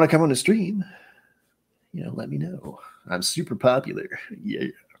you ever want to come on the stream, let me know. I'm super popular. Yeah.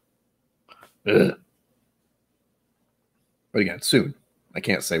 But again, soon. I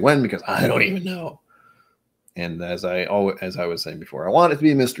can't say when because I don't even know. And as I was saying before, I want it to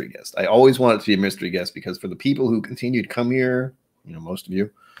be a mystery guest. I always want it to be a mystery guest because for the people who continue to come here, most of you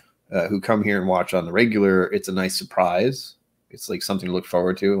who come here and watch on the regular, it's a nice surprise. It's like something to look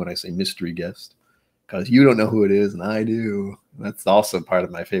forward to when I say mystery guest because you don't know who it is and I do. That's also part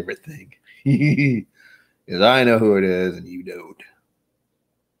of my favorite thing is I know who it is and you don't.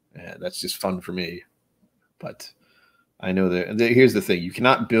 And that's just fun for me. But I know that here's the thing. You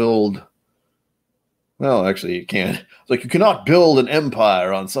cannot build. Well, actually, you can. It's like you cannot build an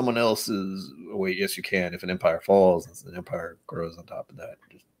empire on someone else's. Wait, yes, you can. If an empire falls, an empire grows on top of that.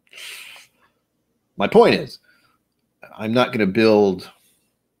 My point is, I'm not going to build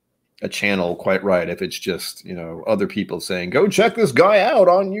a channel quite right if it's just, other people saying, go check this guy out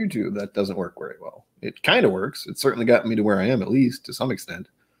on YouTube. That doesn't work very well. It kind of works. It certainly got me to where I am, at least to some extent.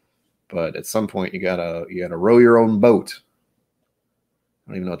 But at some point, you gotta row your own boat.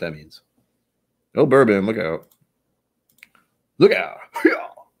 I don't even know what that means. Oh, bourbon, look out. Look out. I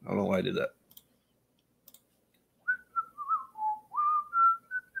don't know why I did that.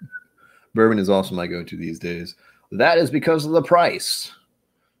 Bourbon is also my go-to these days. That is because of the price.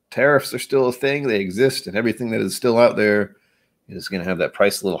 Tariffs are still a thing. They exist, and everything that is still out there is going to have that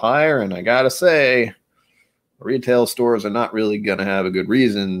price a little higher. And I got to say, retail stores are not really going to have a good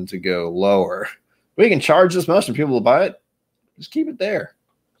reason to go lower. We can charge this much and people will buy it. Just keep it there.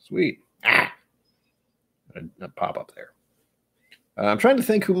 Sweet. A pop up there. I'm trying to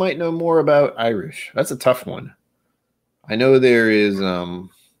think who might know more about Irish. That's a tough one. I know there is,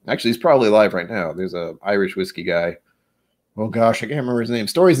 actually, he's probably alive right now. There's a Irish whiskey guy. Oh, gosh, I can't remember his name.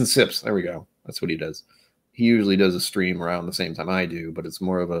 Stories and Sips. There we go. That's what he does. He usually does a stream around the same time I do, but it's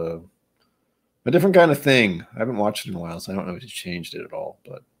more of a different kind of thing. I haven't watched it in a while, so I don't know if it's changed it at all.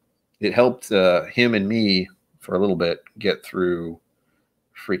 But it helped him and me for a little bit get through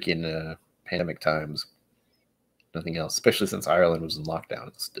freaking pandemic times. Nothing else, especially since Ireland was in lockdown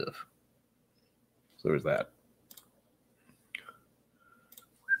and stuff. So there's that.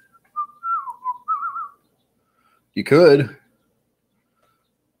 You could.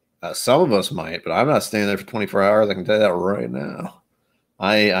 Some of us might, but I'm not staying there for 24 hours. I can tell you that right now.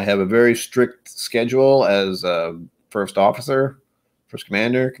 I have a very strict schedule as first officer, first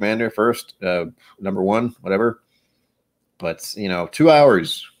commander, first, number one, whatever. But, 2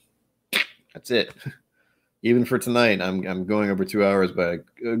 hours. That's it. Even for tonight, I'm going over 2 hours by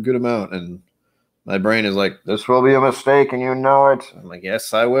a good amount, and my brain is like, this will be a mistake, and you know it. I'm like,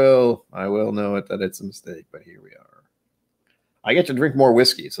 yes, I will. I will know it that it's a mistake, but here we are. I get to drink more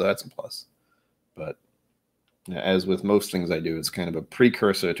whiskey, so that's a plus. But as with most things I do, it's kind of a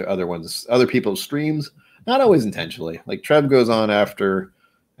precursor to other people's streams, not always intentionally. Like Trev goes on after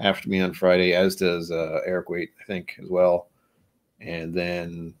me on Friday, as does Eric Waite, I think, as well. And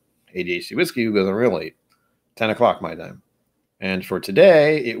then ADHD Whiskey, who goes on real late. 10 o'clock my time. And for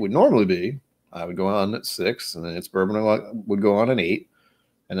today, it would normally be, I would go on at 6, and then It's Bourbon would go on at 8.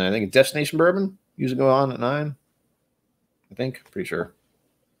 And then I think Destination Bourbon usually go on at 9. I think, pretty sure.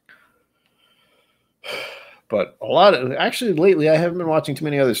 But actually lately, I haven't been watching too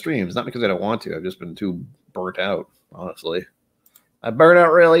many other streams. Not because I don't want to. I've just been too burnt out, honestly. I burn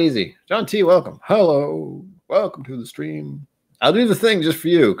out real easy. John T, welcome. Hello. Welcome to the stream. I'll do the thing just for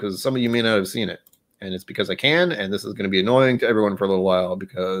you, because some of you may not have seen it. And it's because I can, and this is going to be annoying to everyone for a little while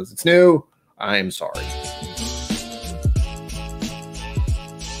because it's new. I'm sorry.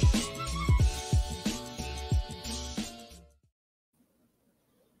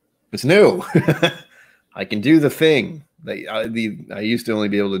 It's new. I can do the thing. I used to only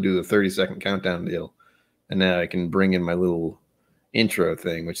be able to do the 30-second countdown deal, and now I can bring in my little intro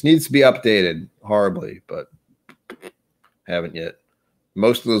thing, which needs to be updated horribly, but haven't yet.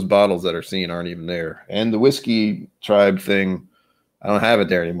 Most of those bottles that are seen aren't even there. And the whiskey tribe thing, I don't have it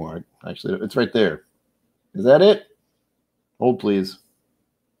there anymore. Actually, it's right there. Is that it? Hold, please.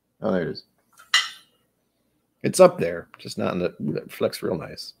 Oh, there it is. It's up there, just not in the, that reflects real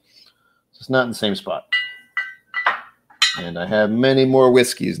nice. Just not in the same spot. And I have many more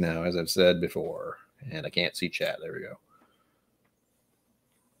whiskeys now, as I've said before. And I can't see chat. There we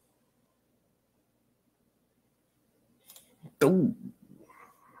go. Ooh.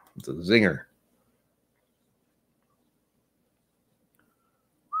 It's a zinger.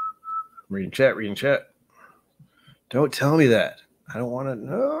 Reading chat. Don't tell me that. I don't want to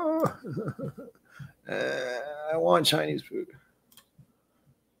know. I want Chinese food.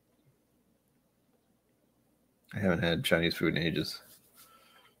 I haven't had Chinese food in ages.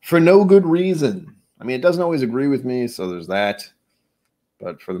 For no good reason. I mean, it doesn't always agree with me, so there's that.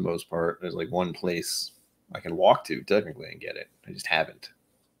 But for the most part, there's like one place I can walk to, technically, and get it. I just haven't.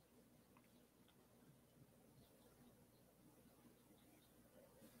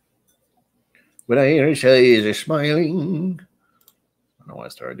 What I hear say is smiling. I don't know why I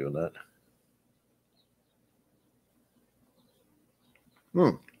started doing that.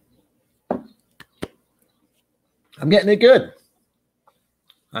 I'm getting it good.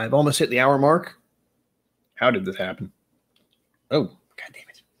 I've almost hit the hour mark. How did this happen? Oh, God damn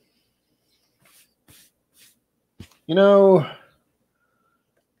it. You know,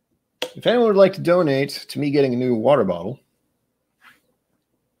 if anyone would like to donate to me getting a new water bottle,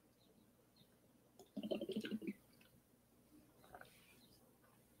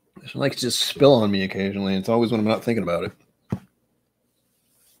 it likes to just spill on me occasionally. It's always when I'm not thinking about it.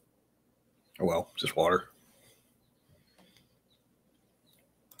 Oh, well, just water.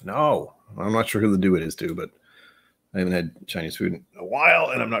 No, I'm not sure who the do it is to, but I haven't had Chinese food in a while,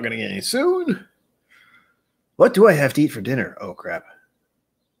 and I'm not going to get any soon. What do I have to eat for dinner? Oh, crap.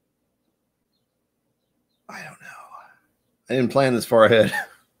 I don't know. I didn't plan this far ahead.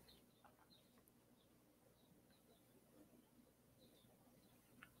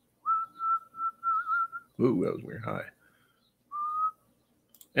 Ooh, that was weird. Hi.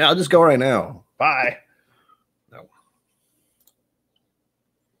 Yeah, I'll just go right now. Bye. No.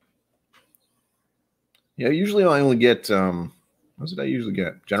 Yeah, usually I only get, what did I usually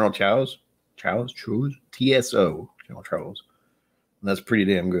get? General Chow's? TSO. General Chow's. And that's pretty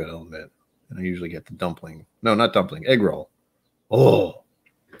damn good, I'll admit. And I usually get the dumpling. No, not dumpling. Egg roll. Oh,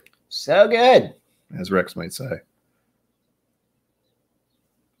 so good, as Rex might say.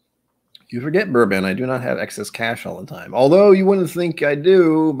 You forget, Bourbon, I do not have excess cash all the time. Although you wouldn't think I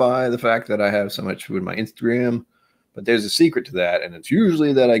do by the fact that I have so much food on my Instagram. But there's a secret to that, and it's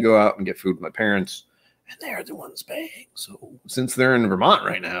usually that I go out and get food with my parents, and they're the ones paying. So since they're in Vermont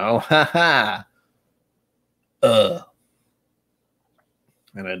right now, haha. And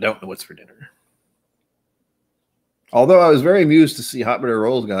I don't know what's for dinner. Although I was very amused to see Hot Butter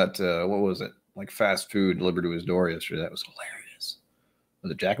Rolls got, what was it? Like fast food delivered to his door yesterday. That was hilarious.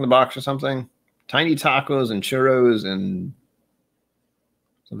 Was it Jack in the Box or something? Tiny tacos and churros and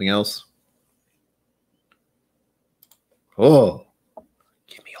something else. Oh,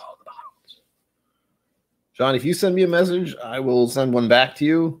 give me all the bottles. John, if you send me a message, I will send one back to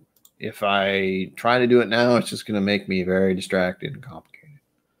you. If I try to do it now, it's just going to make me very distracted and complicated.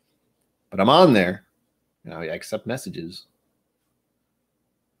 But I'm on there. You know, I accept messages.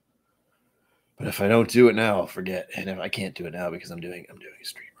 But if I don't do it now, I'll forget. And if I can't do it now because I'm doing a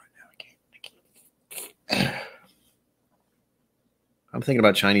stream right now, I can't. I'm thinking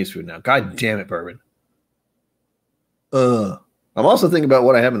about Chinese food now. God damn it, Bourbon. I'm also thinking about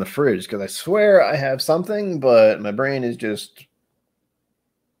what I have in the fridge because I swear I have something, but my brain is just.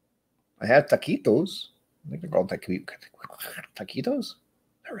 I have taquitos. I think they're called taquitos.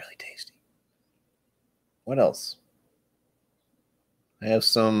 They're really tasty. What else? I have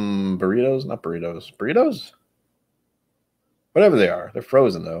some burritos, not burritos. Burritos? Whatever they are. They're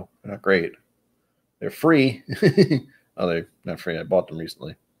frozen, though. They're not great. They're free. Oh, they're not free. I bought them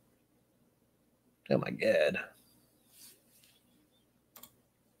recently. Oh, my God.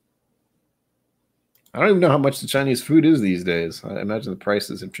 I don't even know how much the Chinese food is these days. I imagine the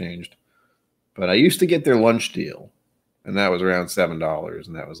prices have changed. But I used to get their lunch deal, and that was around $7.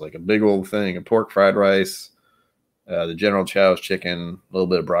 And that was like a big old thing of pork fried rice, the General Chow's chicken, a little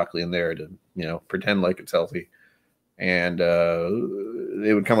bit of broccoli in there to, you know, pretend like it's healthy. And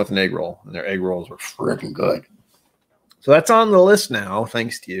they would come with an egg roll, and their egg rolls were freaking good. So that's on the list now,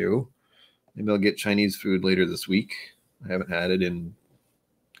 thanks to you. Maybe I'll get Chinese food later this week. I haven't had it in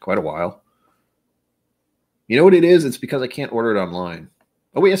quite a while. You know what it is? It's because I can't order it online.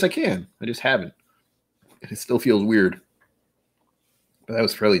 Oh, wait, yes, I can. I just haven't. And it still feels weird. But that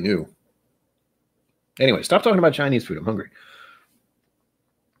was fairly new. Anyway, stop talking about Chinese food. I'm hungry.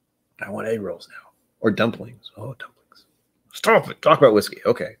 I want egg rolls now. Or dumplings. Oh, dumplings. Stop it. Talk about whiskey.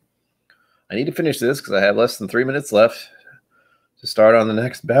 Okay. I need to finish this because I have less than 3 minutes left to start on the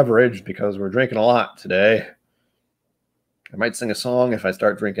next beverage because we're drinking a lot today. I might sing a song if I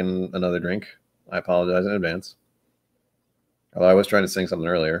start drinking another drink. I apologize in advance. Although I was trying to sing something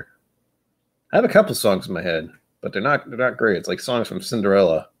earlier. I have a couple songs in my head, but they're not great. It's like songs from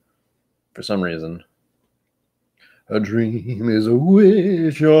Cinderella for some reason. A dream is a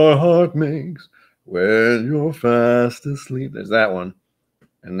wish your heart makes when you're fast asleep. There's that one.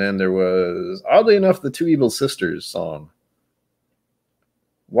 And then there was, oddly enough, the Two Evil Sisters song.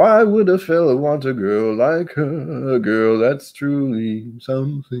 Why would a fella want a girl like her? A girl that's truly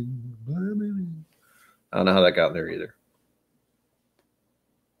something. I don't know how that got there either.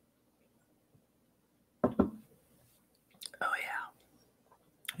 Oh, yeah.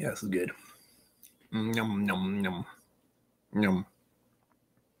 Yeah, this is good. Yum, yum, yum. Yum.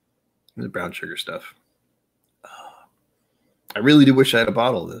 The brown sugar stuff. I really do wish I had a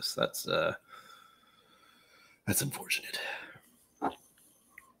bottle of this. That's unfortunate.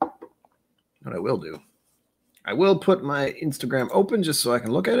 What I will do, I will put my Instagram open just so I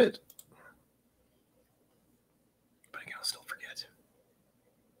can look at it. But I'll still forget.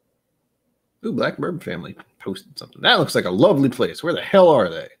 Ooh, Black Bourbon Family posted something. That looks like a lovely place. Where the hell are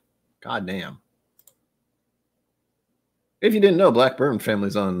they? God damn. If you didn't know, Black Bourbon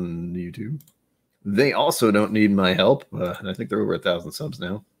Family's on YouTube. They also don't need my help. I think they're over 1,000 subs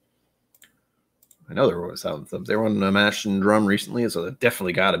now. I know they're over 1,000 subs. They were on Mash and Drum recently, so they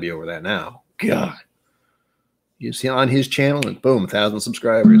definitely got to be over that now. God. You see on his channel, and boom, 1,000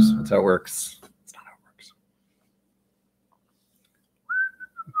 subscribers. That's how it works. That's not how it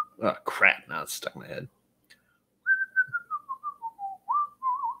works. Oh, crap. Now it's stuck in my head.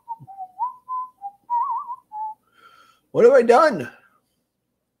 What have I done?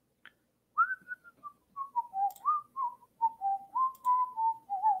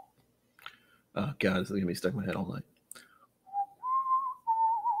 Oh, God, this is going to be stuck in my head all night.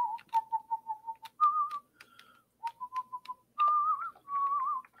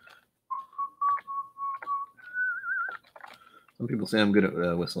 Some people say I'm good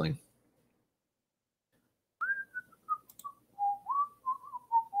at whistling.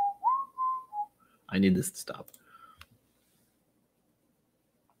 I need this to stop.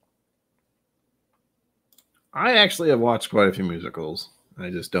 I actually have watched quite a few musicals. I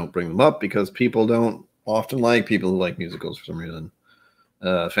just don't bring them up because people don't often like people who like musicals for some reason.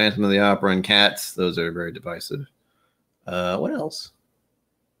 Phantom of the Opera and Cats, those are very divisive. What else?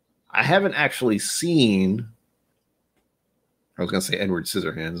 I haven't actually seen. I was going to say Edward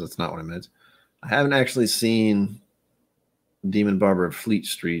Scissorhands. That's not what I meant. I haven't actually seen Demon Barber of Fleet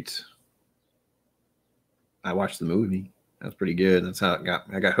Street. I watched the movie. That was pretty good. That's how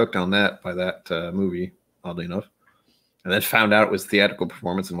I got hooked on that by that movie, oddly enough. And then found out it was theatrical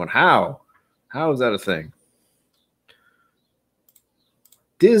performance and went, how? How is that a thing?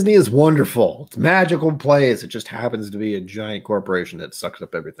 Disney is wonderful. It's a magical place. It just happens to be a giant corporation that sucks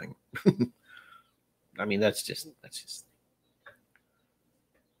up everything. I mean, that's just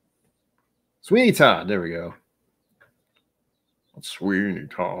Sweeney Todd. There we go. Sweeney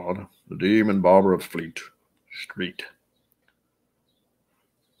Todd, the Demon Barber of Fleet Street.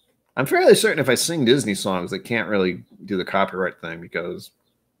 I'm fairly certain if I sing Disney songs, they can't really do the copyright thing because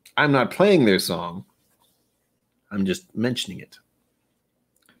I'm not playing their song. I'm just mentioning it.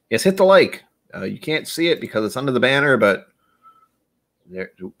 Yes, hit the like. You can't see it because it's under the banner, but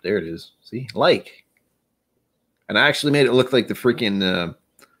there it is. See? Like. And I actually made it look like the freaking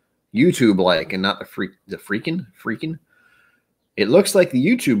YouTube like and not the freaking. It looks like the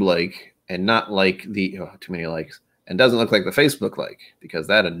YouTube like and not like the too many likes. And doesn't look like the Facebook like because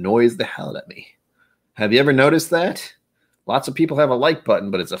that annoys the hell out of me. Have you ever noticed that? Lots of people have a like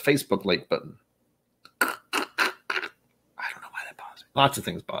button, but it's a Facebook like button. I don't know why that bothers me. Lots of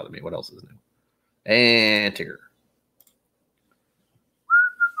things bother me. What else is new? And Tigger.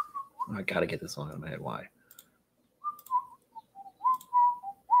 I gotta get this song out of my head. Why?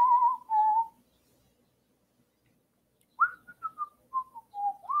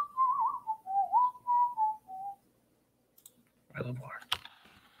 I love water.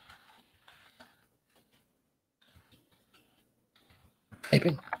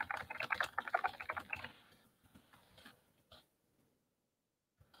 Typing.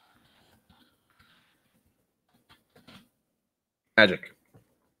 Magic.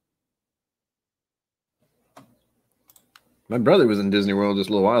 My brother was in Disney World just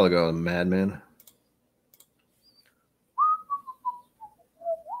a little while ago, a madman.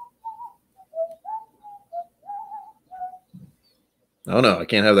 Oh, no, I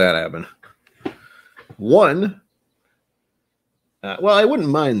can't have that happen. One, well, I wouldn't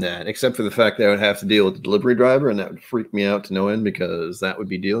mind that, except for the fact that I would have to deal with the delivery driver, and that would freak me out to no end because that would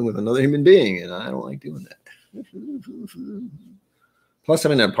be dealing with another human being, and I don't like doing that. Plus,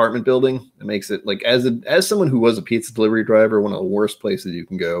 I'm in an apartment building. It makes it, like, as someone who was a pizza delivery driver, one of the worst places you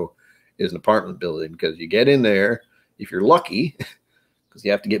can go is an apartment building because you get in there, if you're lucky, because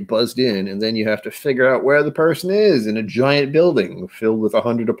you have to get buzzed in, and then you have to figure out where the person is in a giant building filled with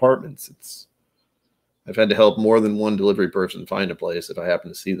 100 apartments. I've had to help more than one delivery person find a place if I happen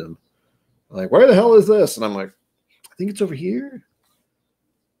to see them. Like, where the hell is this? And I'm like, I think it's over here.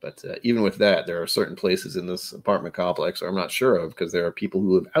 But even with that, there are certain places in this apartment complex I'm not sure of because there are people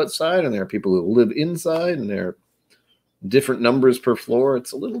who live outside and there are people who live inside and there are different numbers per floor.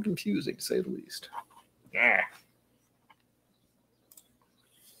 It's a little confusing, to say the least. Yeah.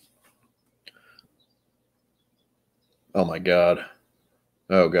 Oh, my God.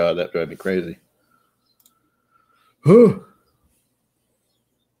 Oh, God, that drives me crazy. Oh,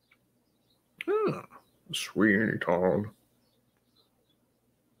 Sweeney Todd.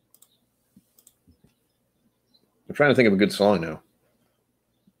 I'm trying to think of a good song now.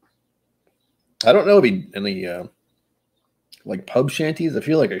 I don't know if any like pub shanties. I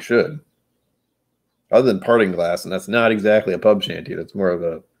feel like I should. Other than Parting Glass, and that's not exactly a pub shanty. That's more of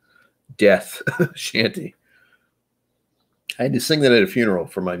a death shanty. I had to sing that at a funeral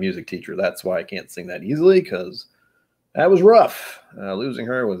for my music teacher. That's why I can't sing that easily, because that was rough. Losing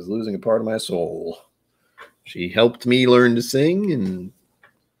her was losing a part of my soul. She helped me learn to sing and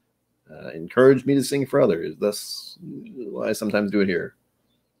encouraged me to sing for others. That's why I sometimes do it here.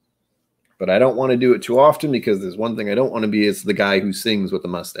 But I don't want to do it too often because there's one thing I don't want to be. It's the guy who sings with the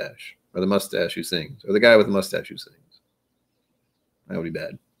mustache, or the mustache who sings, or the guy with the mustache who sings. That would be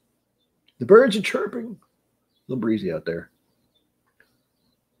bad. The birds are chirping. A little breezy out there.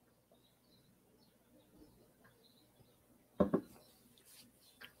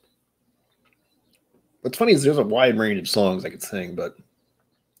 What's funny is there's a wide range of songs I could sing, but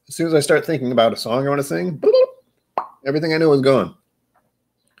as soon as I start thinking about a song I want to sing, bloop, everything I know is gone.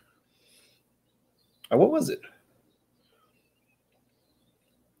 What was it?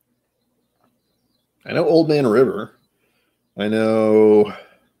 I know Old Man River. I know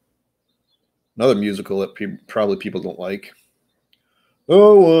Another musical that probably people don't like.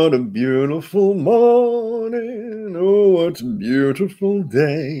 Oh, what a beautiful morning. Oh, what a beautiful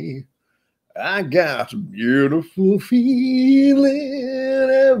day. I got a beautiful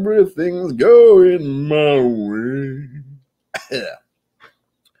feeling. Everything's going my way. Yeah,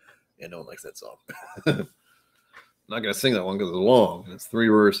 no one likes that song. I'm not going to sing that one because it's long. It's 3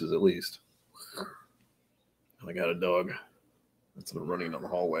 verses at least. I got a dog that's been running down the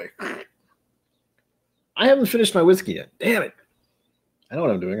hallway. I haven't finished my whiskey yet. Damn it. I know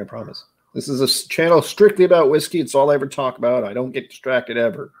what I'm doing, I promise. This is a channel strictly about whiskey. It's all I ever talk about. I don't get distracted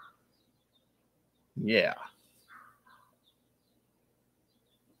ever. Yeah.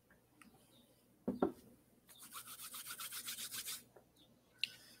 That's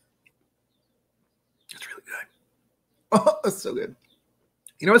really good. Oh, that's so good.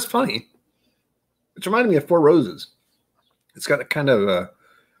 You know, it's funny. It's reminding me of Four Roses. It's got a kind of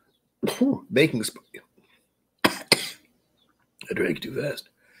baking spice. I drank too fast.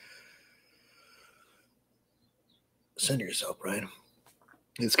 Center yourself, Brian.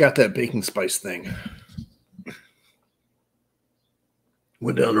 It's got that baking spice thing.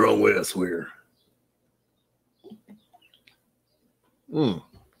 Went down the wrong way, I swear.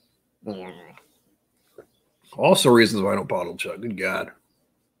 Also reasons why I don't bottle chug. Good God.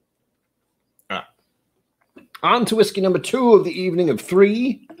 On to whiskey number 2 of the evening of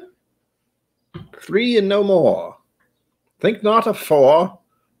 3. 3 and no more. Think not of 4.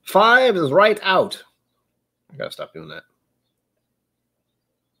 5 is right out. I gotta stop doing that.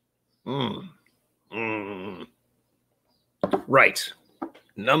 Right.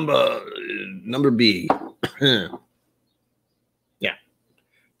 Number B. Yeah.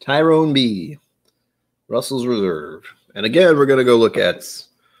 Tyrone B. Russell's Reserve. And again, we're gonna go look at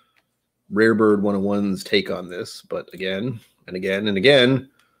Rare Bird 101's take on this, but again and again and again,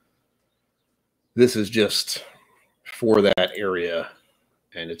 this is just for that area,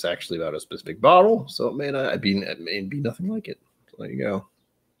 and it's actually about a specific bottle, so it may be nothing like it. So there you go.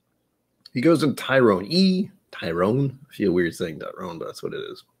 He goes in Tyrone E, Tyrone. I feel weird saying Tyrone, but that's what it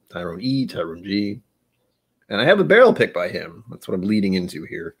is. Tyrone E, Tyrone G, and I have a barrel pick by him. That's what I'm leading into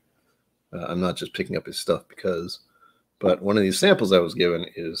here. I'm not just picking up his stuff because. But one of these samples I was given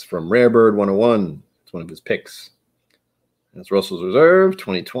is from Rare Bird 101. It's one of his picks. And it's Russell's Reserve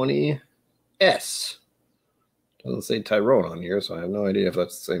 2020 S. Doesn't say Tyrone on here, so I have no idea if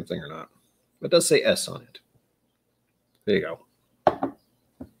that's the same thing or not. But it does say S on it. There you go.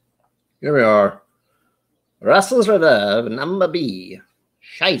 Here we are. Russell's Reserve, number B.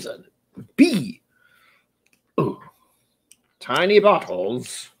 Scheiße. B. Ooh. Tiny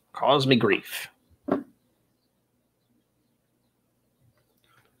bottles cause me grief.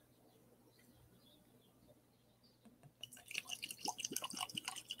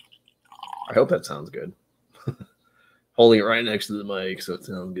 I hope that sounds good. Holding it right next to the mic so it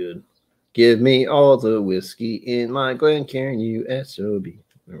sounds good. Give me all the whiskey in my Glencairn USOB.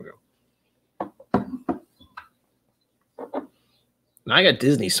 There we go. Now I got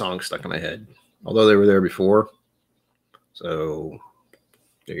Disney songs stuck in my head, although they were there before. So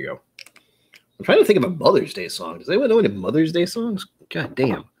there you go. I'm trying to think of a Mother's Day song. Does anyone know any Mother's Day songs? God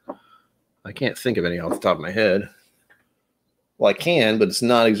damn. I can't think of any off the top of my head. Well, I can, but it's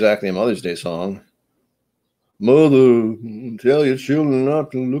not exactly a Mother's Day song. Mother, tell your children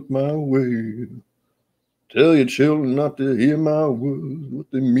not to look my way. Tell your children not to hear my words, what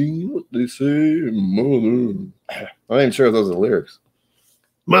they mean, what they say, mother. I'm not even sure if those are the lyrics.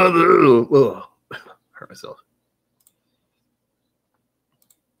 Mother, oh, hurt myself.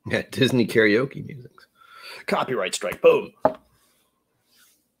 Yeah, Disney karaoke music. Copyright strike, boom.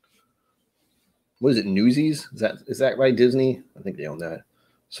 What is it, Newsies? Is that right, Disney? I think they own that.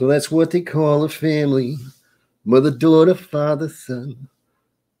 So that's what they call a family. Mother, daughter, father, son.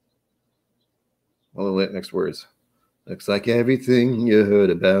 Oh, the next words. Looks like everything you heard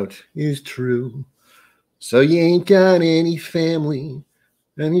about is true. So you ain't got any family,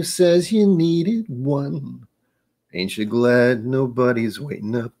 and who says you needed one? Ain't you glad nobody's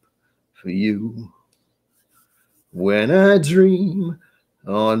waiting up for you? When I dream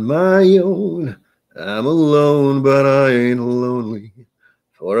on my own, I'm alone, but I ain't lonely.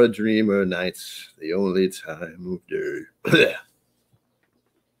 For a dreamer, night's the only time of day.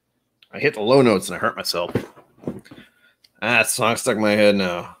 I hit the low notes and I hurt myself. That song stuck in my head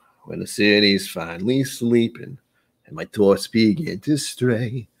now. When the city's finally sleeping and my thoughts begin to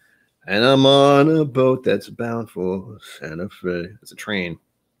stray, and I'm on a boat that's bound for Santa Fe. It's a train.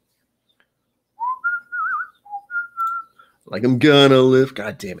 Like I'm gonna live.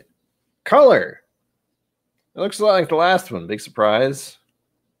 God damn it. Color. It looks a lot like the last one. Big surprise.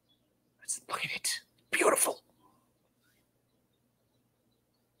 Look at it. Beautiful.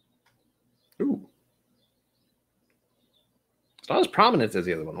 Ooh. It's not as prominent as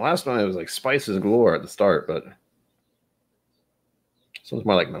the other one. The last one, it was like spices galore at the start, but this one's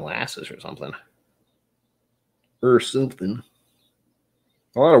more like molasses or something. Or something.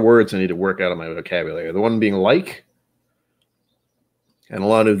 A lot of words I need to work out of my vocabulary. The one being like, and a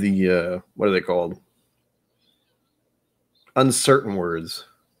lot of the, what are they called? Uncertain words.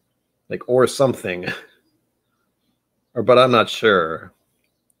 Like, or something. Or, but I'm not sure.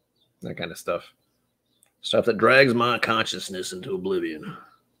 That kind of stuff. Stuff that drags my consciousness into oblivion.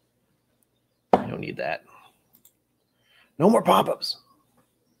 I don't need that. No more pop-ups.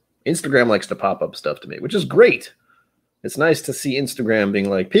 Instagram likes to pop up stuff to me, which is great. It's nice to see Instagram being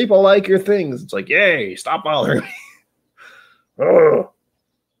like, people like your things. It's like, yay, stop bothering me. Oh.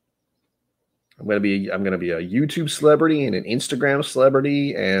 I'm gonna be a YouTube celebrity and an Instagram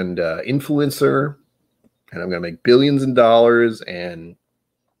celebrity and influencer, and I'm gonna make billions in dollars, and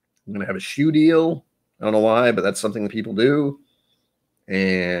I'm gonna have a shoe deal. I don't know why, but that's something that people do.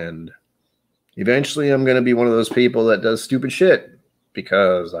 And eventually I'm gonna be one of those people that does stupid shit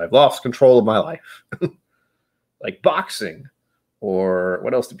because I've lost control of my life. Like boxing, or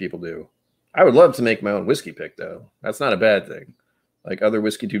what else do people do? I would love to make my own whiskey pick, though. That's not a bad thing. Like other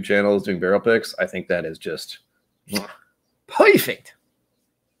whiskey tube channels doing barrel picks, I think that is just perfect.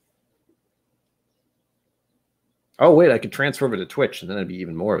 Oh, wait, I could transfer over to Twitch, and then I'd be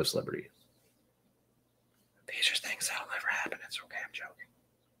even more of a celebrity. These are things that'll never happen. It's okay, I'm joking.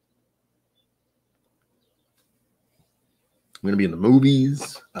 I'm going to be in the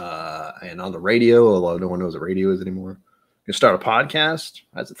movies and on the radio, although no one knows what radio is anymore. I'm going to start a podcast.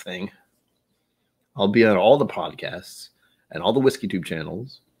 That's a thing. I'll be on all the podcasts and all the whiskey tube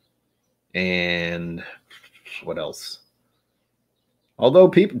channels. And what else? Although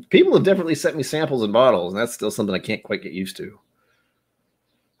people have definitely sent me samples and bottles, and that's still something I can't quite get used to.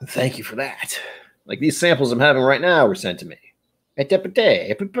 Thank you for that. Like these samples I'm having right now were sent to me. I don't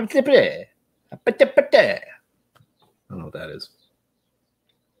know what that is.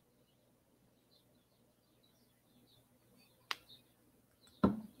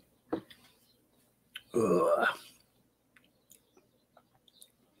 Ugh.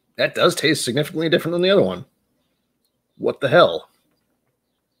 That does taste significantly different than the other one. What the hell?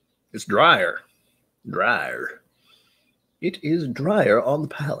 It's drier. Drier. It is drier on the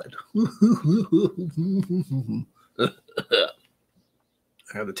palate.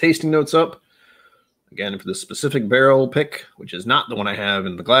 I have the tasting notes up. Again, for the specific barrel pick, which is not the one I have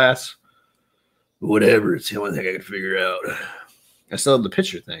in the glass. Whatever, it's the only thing I can figure out. I still have the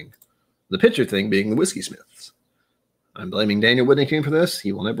picture thing. The picture thing being the Whiskey Smiths. I'm blaming Daniel Whittington for this.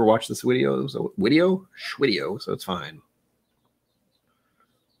 He will never watch this video, so it's fine.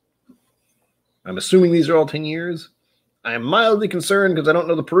 I'm assuming these are all 10 years. I am mildly concerned because I don't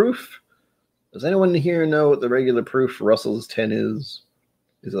know the proof. Does anyone here know what the regular proof for Russell's 10 is?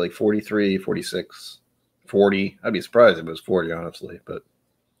 Is it like 43, 46, 40? I'd be surprised if it was 40, honestly. But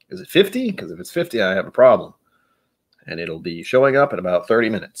is it 50? Because if it's 50, I have a problem. And it'll be showing up in about 30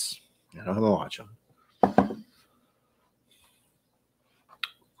 minutes. I don't have a watch on.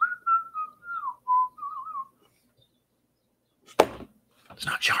 It's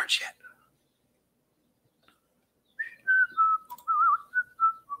not charged yet.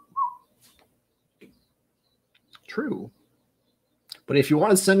 True. But if you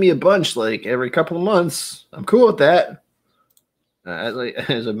want to send me a bunch like every couple of months, I'm cool with that.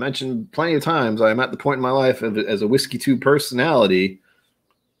 As I've mentioned plenty of times, I'm at the point in my life as a whiskey tube personality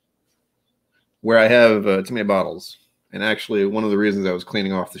where I have too many bottles. And actually, one of the reasons I was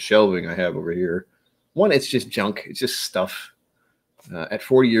cleaning off the shelving I have over here, one, it's just junk. It's just stuff. At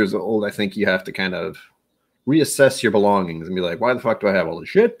 40 years old, I think you have to kind of reassess your belongings and be like, why the fuck do I have all this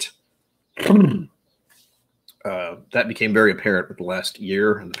shit? That became very apparent with the last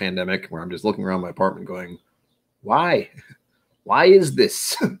year in the pandemic, where I'm just looking around my apartment going, why? Why is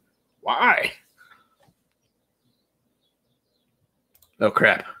this? Why? Oh,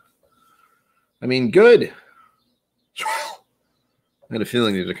 crap. I mean, good. I had a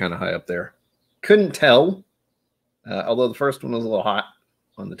feeling these are kind of high up there. Couldn't tell. Although the first one was a little hot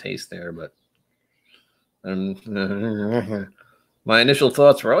on the taste there, but my initial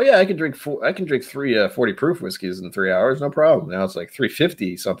thoughts were, oh yeah, I can drink three 40 proof whiskeys in 3 hours, no problem. Now it's like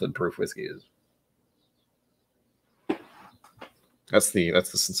 350 something proof whiskeys. That's the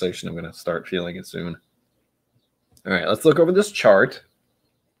sensation I'm going to start feeling it soon. All right, let's look over this chart.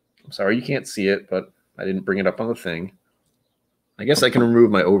 I'm sorry you can't see it, but I didn't bring it up on the thing. I guess I can remove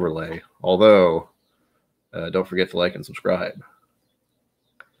my overlay, although don't forget to like and subscribe.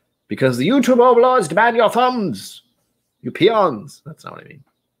 Because the YouTube overlords demand your thumbs. You peons. That's not what I mean.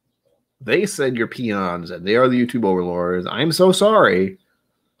 They said you're peons, and they are the YouTube overlords. I'm so sorry.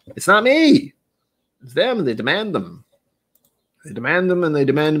 It's not me. It's them, and they demand them. They demand them, and they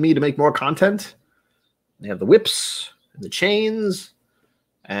demand me to make more content. They have the whips, and the chains,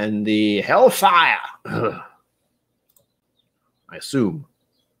 and the hellfire. Ugh. I assume.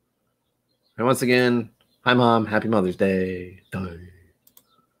 And once again, hi, Mom. Happy Mother's Day. I'd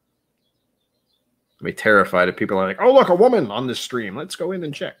be terrified if people are like, oh, look, a woman on this stream. Let's go in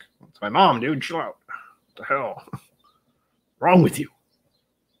and check. It's my mom, dude. Chill out. What the hell? Wrong with you?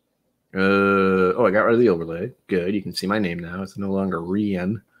 Oh, I got rid of the overlay. Good. You can see my name now. It's no longer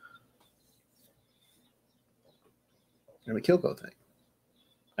Rian. And the KIllco thing.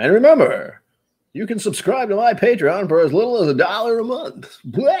 And remember, you can subscribe to my Patreon for as little as $1 a month.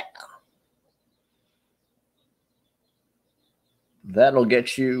 Blah. That'll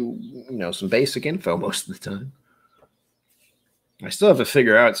get you, some basic info most of the time. I still have to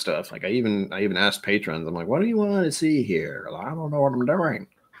figure out stuff. Like I even asked patrons, I'm like, what do you want to see here? Well, I don't know what I'm doing.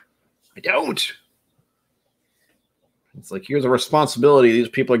 I don't. It's like, here's a responsibility. These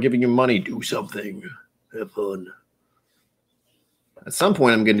people are giving you money. Do something. Have fun. At some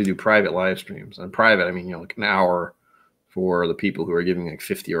point, I'm going to do private live streams. On private, I mean, like an hour for the people who are giving like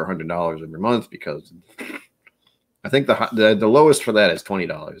 $50 or $100 every month, because I think the lowest for that is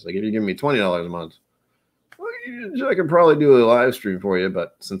 $20. Like if you give me $20 a month, I could probably do a live stream for you.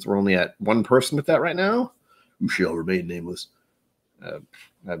 But since we're only at one person with that right now, who shall remain nameless,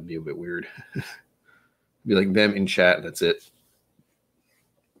 that'd be a bit weird. Be like them in chat. That's it.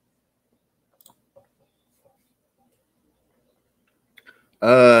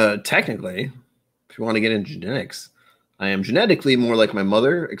 Technically, if you want to get into genetics, I am genetically more like my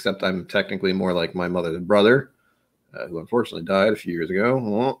mother, except I'm technically more like my mother's brother, who unfortunately died a few years ago.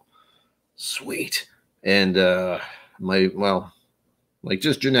 Oh, sweet. And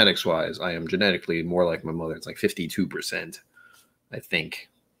just genetics wise, I am genetically more like my mother. It's like 52%, I think.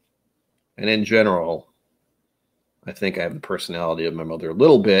 And in general, I think I have the personality of my mother a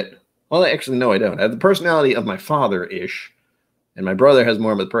little bit. Well, actually, no, I don't. I have the personality of my father-ish. And my brother has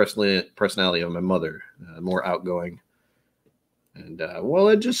more of the personality of my mother, more outgoing. And, well,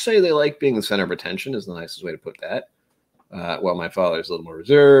 I'd just say they like being the center of attention is the nicest way to put that. While my father is a little more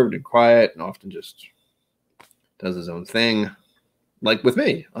reserved and quiet and often just does his own thing. Like with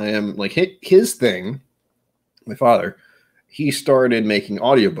me, I am like his thing, my father, he started making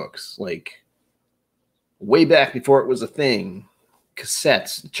audiobooks like way back before it was a thing.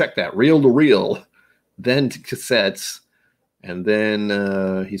 Cassettes, check that, reel to reel, then to cassettes. And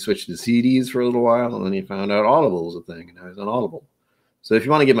then he switched to CDs for a little while, and then he found out Audible was a thing, and now he's on Audible. So if you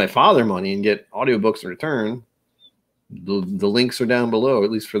want to give my father money and get audiobooks in return, the links are down below,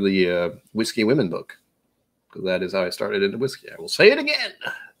 at least for the Whiskey Women book, because that is how I started into whiskey. I will say it again.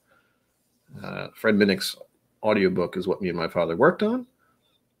 Fred Minnick's audiobook is what me and my father worked on.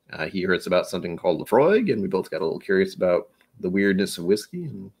 He heard about something called Lefroy, and we both got a little curious about the weirdness of whiskey,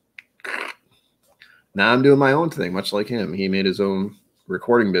 and now I'm doing my own thing, much like him. He made his own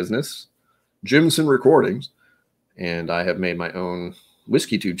recording business, Jimson Recordings, and I have made my own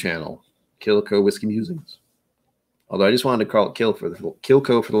whiskey tube channel, KIllco Whiskey Musings. Although I just wanted to call it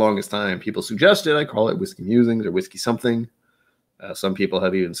KIllco for the longest time. People suggested I call it Whiskey Musings or Whiskey something. Some people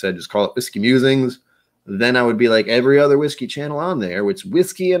have even said just call it Whiskey Musings. Then I would be like every other whiskey channel on there, which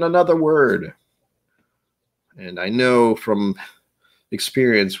whiskey and another word. And I know from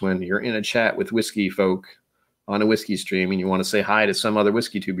experience when you're in a chat with whiskey folk on a whiskey stream and you want to say hi to some other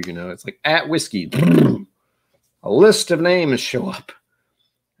whiskey tuber, it's like at whiskey, a list of names show up,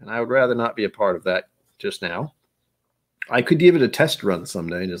 and I would rather not be a part of that just now. I could give it a test run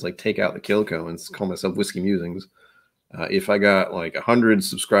someday, just like take out the KIllco and call myself Whiskey Musings. If I got like 100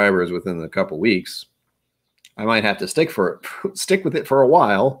 subscribers within a couple weeks, I might have to stick with it for a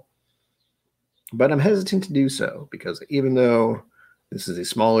while, but I'm hesitant to do so because even though this is a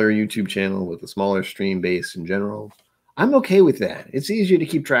smaller YouTube channel with a smaller stream base in general, I'm okay with that. It's easier to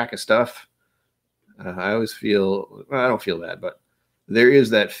keep track of stuff. I always feel, well, I don't feel bad, but there is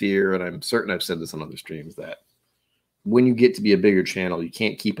that fear, and I'm certain I've said this on other streams, that when you get to be a bigger channel, you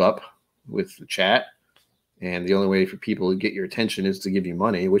can't keep up with the chat. And the only way for people to get your attention is to give you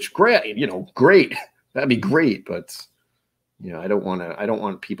money, which great, great. That'd be great. But, I don't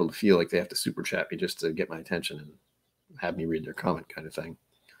want people to feel like they have to super chat me just to get my attention and have me read their comment kind of thing.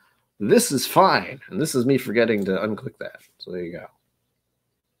 This is fine. And this is me forgetting to unclick that. So there you go.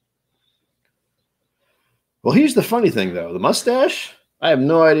 Well, here's the funny thing, though. The mustache, I have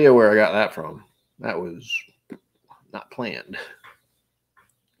no idea where I got that from. That was not planned.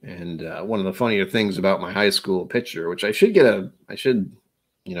 And one of the funnier things about my high school picture, which I should have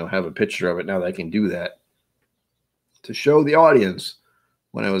a picture of it now that I can do that, to show the audience.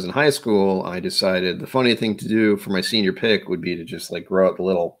 When I was in high school, I decided the funny thing to do for my senior pic would be to just like grow out the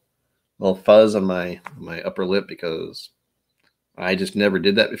little fuzz on my upper lip, because I just never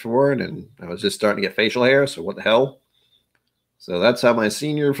did that before, and I was just starting to get facial hair, so what the hell? So that's how my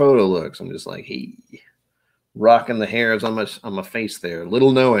senior photo looks. I'm just like, hey, rocking the hairs on my face there,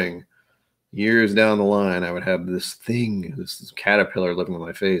 little knowing years down the line I would have this thing, this caterpillar living on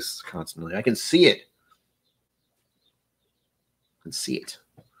my face constantly. I can see it. I can see it.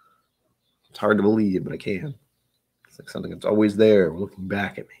 It's hard to believe, but I can. It's like something that's always there looking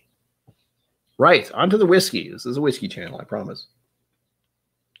back at me. Right, onto the whiskey. This is a whiskey channel, I promise.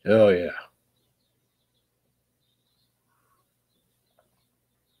 Oh, yeah.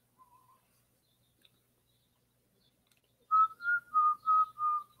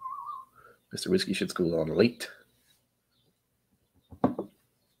 Mr. Whiskey Shit's cool on late.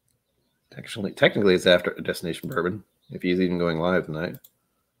 Technically, it's after Destination Bourbon, if he's even going live tonight.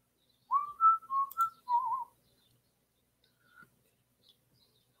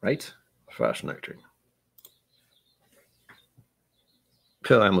 Right? Fashion acting.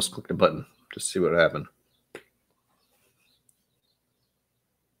 I almost clicked a button just to see what happened.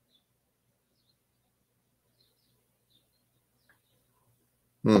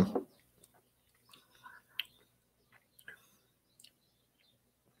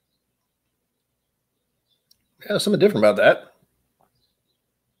 Yeah, something different about that.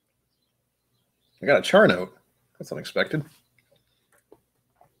 I got a char note. That's unexpected.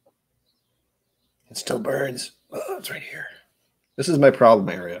 It still burns. Oh, it's right here. This is my problem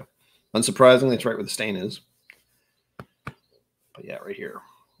area. Unsurprisingly, it's right where the stain is. But yeah, right here.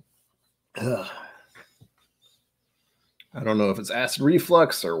 Ugh. I don't know if it's acid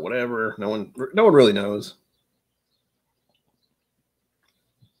reflux or whatever. No one really knows.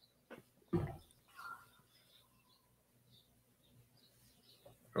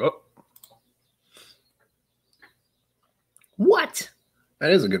 Oh. What?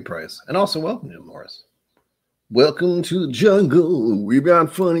 That is a good price. And also, welcome to Morris. Welcome to the jungle. We've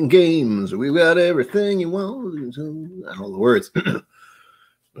got fun and games. We've got everything you want. I don't know the words. To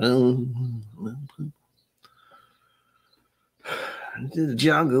the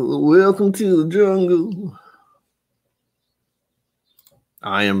jungle. Welcome to the jungle.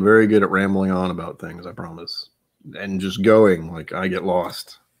 I am very good at rambling on about things, I promise. And just going, like I get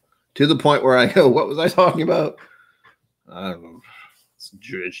lost. To the point where I go, what was I talking about? I don't know.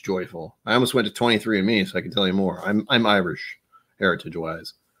 It's joyful. I almost went to 23andMe, so I can tell you more. I'm Irish,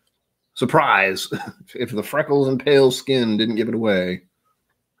 heritage-wise. Surprise! If the freckles and pale skin didn't give it away.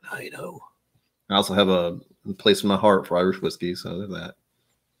 I know. I also have a place in my heart for Irish whiskey, so there's that.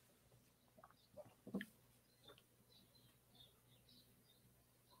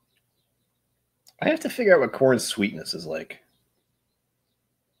 I have to figure out what corn sweetness is like.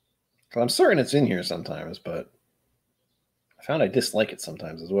 I'm certain it's in here sometimes, but I found I dislike it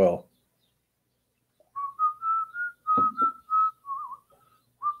sometimes as well.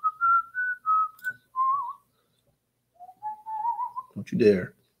 Don't you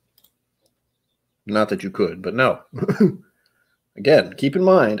dare. Not that you could, but no. Again, keep in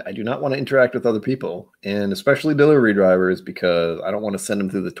mind, I do not want to interact with other people, and especially delivery drivers, because I don't want to send them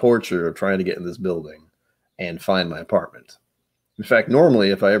through the torture of trying to get in this building and find my apartment. In fact, normally,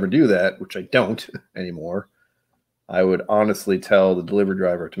 if I ever do that, which I don't anymore, I would honestly tell the delivery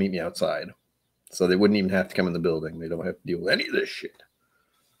driver to meet me outside, so they wouldn't even have to come in the building. They don't have to deal with any of this shit.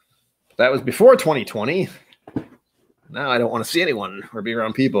 That was before 2020. Now I don't want to see anyone or be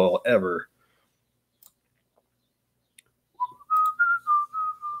around people ever.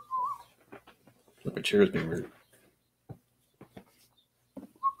 Look at chairs being weird.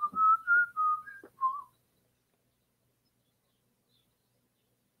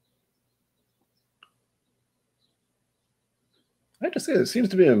 I have to say, there seems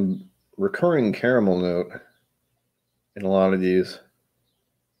to be a recurring caramel note in a lot of these.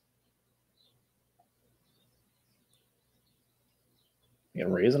 You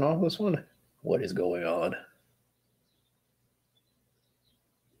got raisin off this one? What is going on?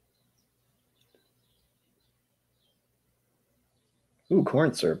 Ooh,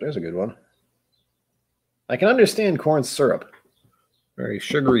 corn syrup. There's a good one. I can understand corn syrup. Very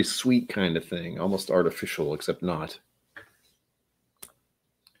sugary, sweet kind of thing. Almost artificial, except not.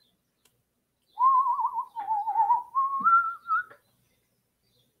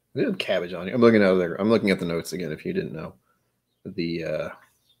 We have cabbage on here. I'm looking out there. I'm looking at the notes again, if you didn't know. The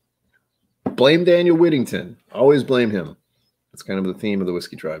blame Daniel Whittington. Always blame him. That's kind of the theme of the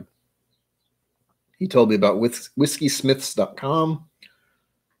Whiskey Tribe. He told me about whiskeysmiths.com.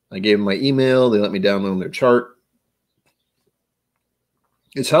 I gave him my email. They let me download their chart.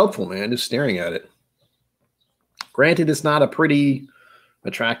 It's helpful, man, just staring at it. Granted, it's not a pretty,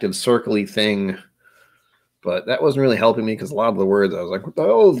 attractive, circly thing, but that wasn't really helping me because a lot of the words, I was like, what the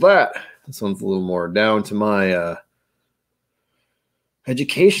hell is that? This one's a little more down to my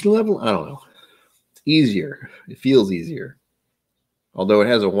education level. I don't know. It's easier. It feels easier. Although it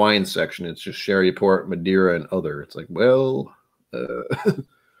has a wine section, it's just sherry, port, Madeira, and other. It's like, well, don't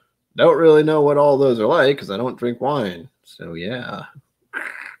really know what all those are like because I don't drink wine. So, yeah.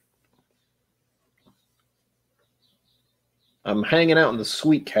 I'm hanging out in the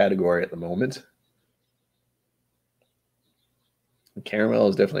sweet category at the moment. The caramel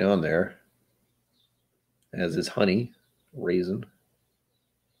is definitely on there, as is honey, raisin,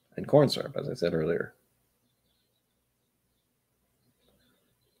 and corn syrup, as I said earlier.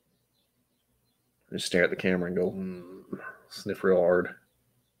 I just stare at the camera and go, sniff real hard.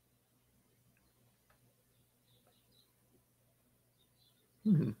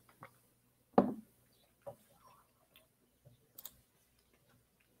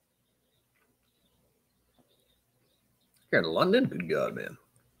 You're in London? Good God, man.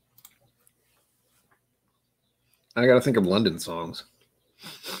 I got to think of London songs.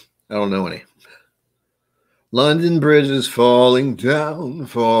 I don't know any. London Bridge is falling down,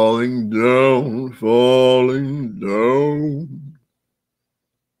 falling down, falling down.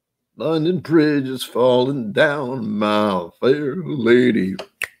 London Bridge is falling down, my fair lady.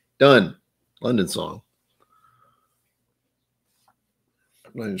 Done. London song.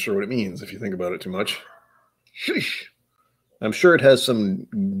 I'm not even sure what it means if you think about it too much. Sheesh. I'm sure it has some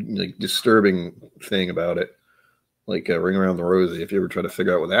like disturbing thing about it, like Ring Around the Rosie. If you ever try to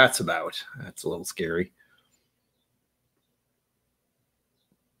figure out what that's about, that's a little scary.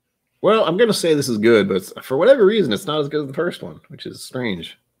 Well, I'm going to say this is good, but for whatever reason, it's not as good as the first one, which is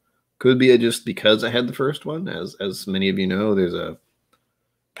strange. Could be just because I had the first one. As many of you know, there's a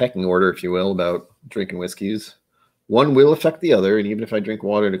pecking order, if you will, about drinking whiskeys. One will affect the other, and even if I drink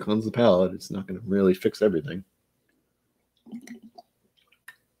water to cleanse the palate, it's not going to really fix everything.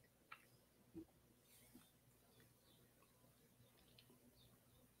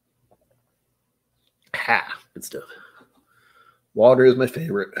 Ha! Good stuff. Water is my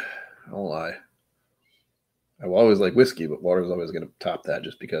favorite. I won't lie. I always like whiskey, but water is always going to top that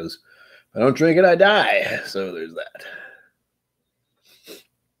just because if I don't drink it, I die. So there's that.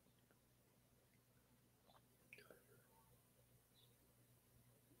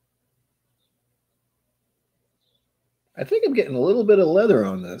 I think I'm getting a little bit of leather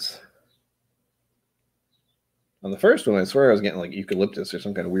on this. On the first one, I swear I was getting like eucalyptus or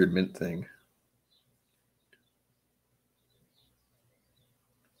some kind of weird mint thing.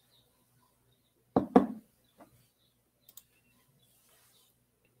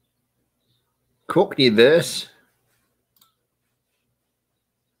 Cockney this.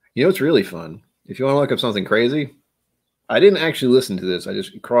 You know what's really fun? If you want to look up something crazy, I didn't actually listen to this. I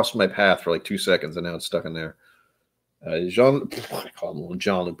just crossed my path for like 2 seconds and now it's stuck in there. I call him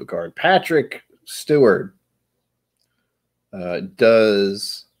Jean-Luc Picard. Patrick Stewart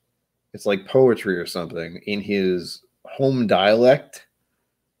does, it's like poetry or something in his home dialect.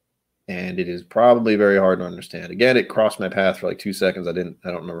 And it is probably very hard to understand. Again, it crossed my path for like 2 seconds. I don't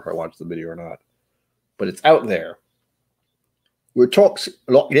remember if I watched the video or not. But it's out there. We talk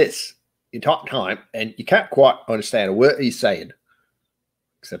like this. You talk time, and you can't quite understand a word he's saying.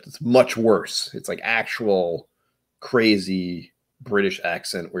 Except it's much worse. It's like actual crazy British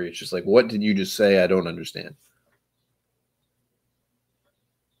accent where it's just like, what did you just say? I don't understand.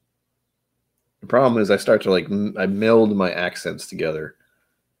 The problem is I start to I meld my accents together.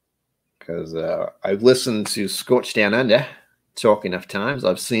 Because I've listened to Scotch Down Under talk enough times.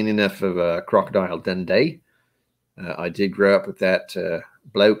 I've seen enough of Crocodile Dundee. I did grow up with that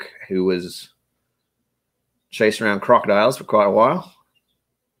bloke who was chasing around crocodiles for quite a while.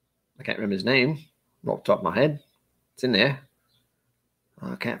 I can't remember his name off the top of my head. It's in there.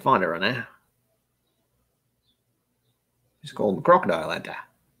 I can't find it right now. He's called the Crocodile Hunter.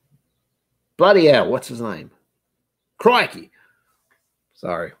 Bloody hell, what's his name? Crikey.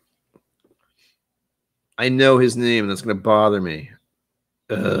 Sorry. I know his name, and that's going to bother me.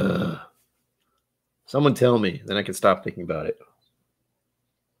 Someone tell me, then I can stop thinking about it.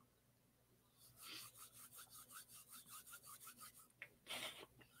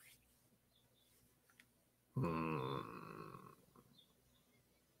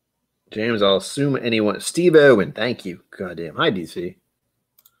 James, I'll assume anyone. Steve Owen, thank you. Goddamn. Hi, DC.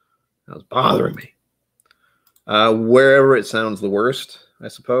 That was bothering me. Wherever it sounds the worst, I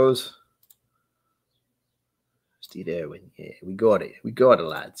suppose. Stay there. Yeah, we got it. We got it,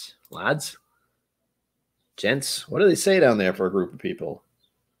 lads. Lads? Gents? What do they say down there for a group of people?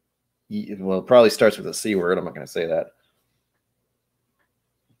 Well, it probably starts with a C word. I'm not going to say that.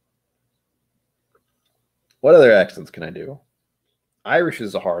 What other accents can I do? Irish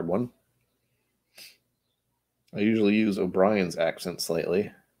is a hard one. I usually use O'Brien's accent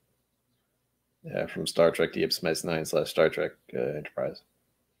slightly. Yeah, from Star Trek Deep Space Nine / Star Trek Enterprise.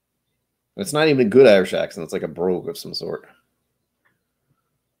 It's not even a good Irish accent. It's like a brogue of some sort.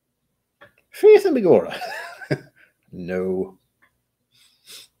 Faith and Begora. No.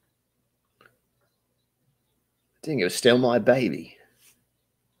 Didn't go steal my baby.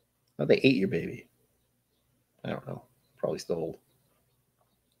 Oh, they ate your baby. I don't know. Probably stole.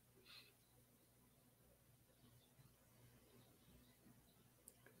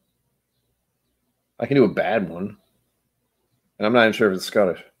 I can do a bad one. And I'm not even sure if it's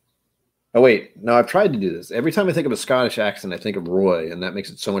Scottish. Oh, wait. No, I've tried to do this. Every time I think of a Scottish accent, I think of Roy, and that makes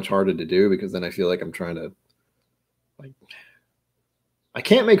it so much harder to do because then I feel like I'm trying to... like, I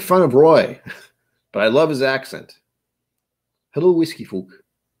can't make fun of Roy, but I love his accent. Hello, whiskey folk.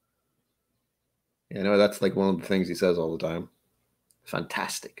 Yeah, I know that's like one of the things he says all the time.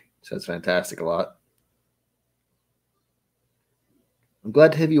 Fantastic. He says fantastic a lot. I'm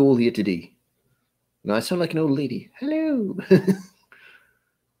glad to have you all here today. No, I sound like an old lady. Hello.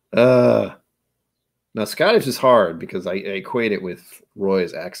 Now Scottish is hard because I equate it with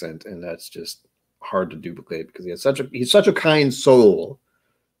Roy's accent, and that's just hard to duplicate because he's such a kind soul.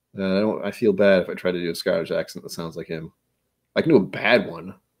 I feel bad if I try to do a Scottish accent that sounds like him. I can do a bad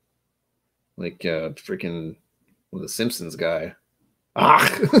one, like freaking the Simpsons guy. Ah,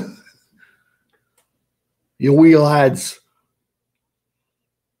 you wee lads,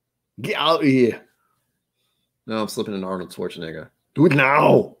 get out of here! No, I'm slipping in Arnold Schwarzenegger. Do it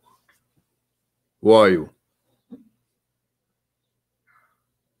now. Who are you?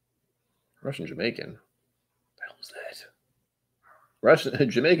 Russian Jamaican. What the hell was that? Russian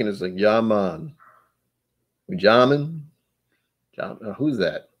Jamaican is like, yeah, man. We jamming. Who's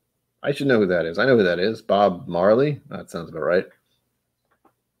that? I should know who that is. I know who that is. Bob Marley. That sounds about right.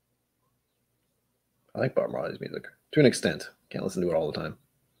 I like Bob Marley's music to an extent. Can't listen to it all the time.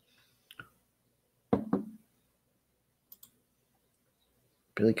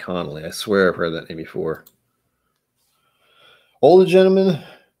 Billy Connolly. I swear I've heard that name before. Older gentleman,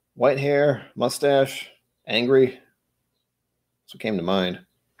 white hair, mustache, angry. That's what came to mind.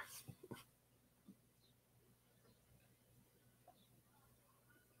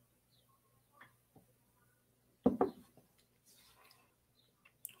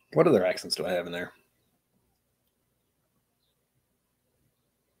 What other accents do I have in there?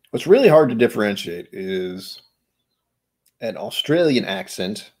 What's really hard to differentiate is an Australian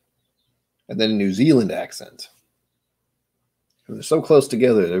accent and then a New Zealand accent. They're so close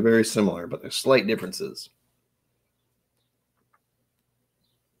together, they're very similar, but there's slight differences.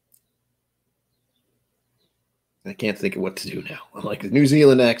 I can't think of what to do now. I'm like, the New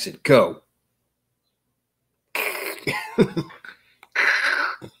Zealand accent, go.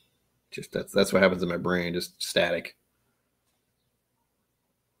 Just that's what happens in my brain, just static.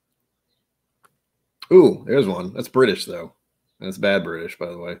 Ooh, there's one. That's British, though. That's bad British, by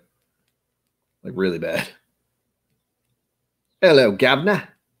the way. Like, really bad. Hello, Gavna.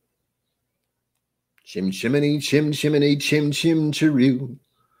 Chim chimney, chim chimney, chim chim chiroo.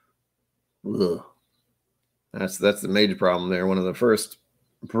 Ugh. That's the major problem there. One of the first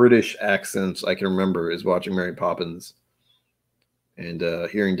British accents I can remember is watching Mary Poppins and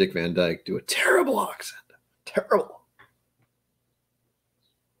hearing Dick Van Dyke do a terrible accent. Terrible.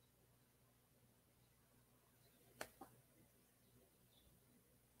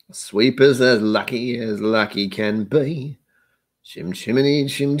 Sweepers as lucky can be. Chim chimney,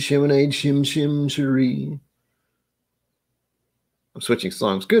 chim chimney, chim chim chiree. I'm switching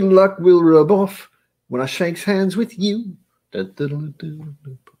songs. Good luck will rub off when I shakes hands with you. There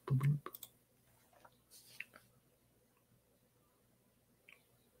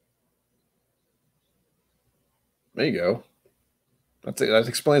you go. That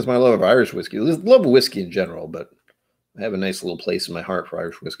explains my love of Irish whiskey. I love whiskey in general, but I have a nice little place in my heart for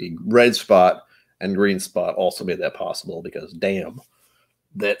Irish whiskey. Red Spot and Green Spot also made that possible because, damn,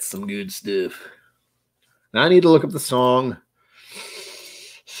 that's some good stuff. Now I need to look up the song.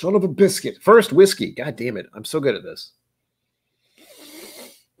 Son of a biscuit. First, whiskey. God damn it. I'm so good at this.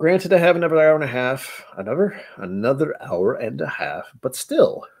 Granted, I have another hour and a half. Another hour and a half, but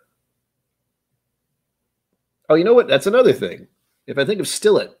still. Oh, you know what? That's another thing. If I think of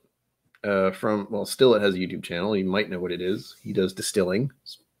Stillet, well, Still It has a YouTube channel. You might know what it is. He does distilling.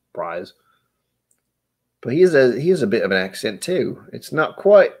 Surprise. But he has a bit of an accent too. It's not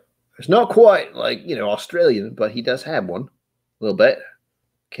quite like, Australian, but he does have one. A little bit.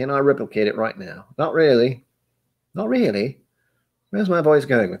 Can I replicate it right now? Not really. Not really. Where's my voice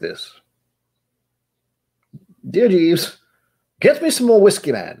going with this? Dear Jeeves, get me some more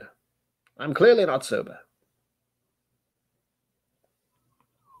whiskey, man. I'm clearly not sober.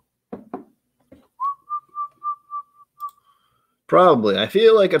 Probably. I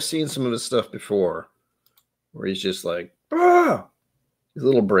feel like I've seen some of his stuff before where he's just like, ah! He's a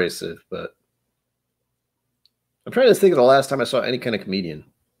little abrasive, but I'm trying to think of the last time I saw any kind of comedian.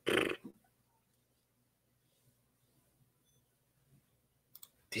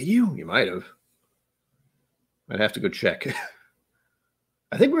 Did you? You might have. I'd have to go check.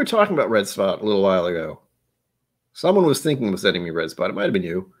 I think we were talking about Red Spot a little while ago. Someone was thinking of sending me Red Spot. It might have been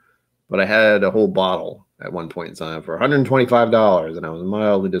you. But I had a whole bottle at one point in time for $125, and I was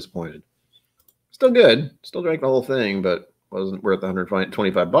mildly disappointed. Still good. Still drank the whole thing, but wasn't worth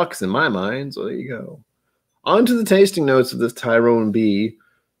 $125 in my mind, so there you go. On to the tasting notes of this Tyrone B,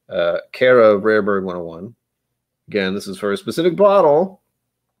 care of Rarebird 101. Again, this is for a specific bottle,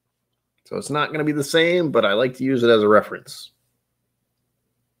 so it's not going to be the same, but I like to use it as a reference.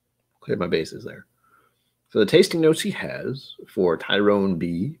 Clear my bases there. So the tasting notes he has for Tyrone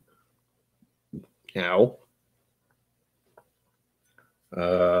B. Now,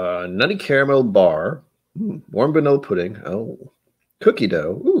 nutty caramel bar, warm vanilla pudding, cookie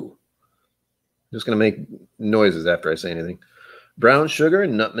dough, just going to make noises after I say anything, brown sugar,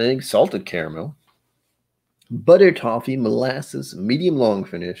 nutmeg, salted caramel, butter toffee, molasses, medium long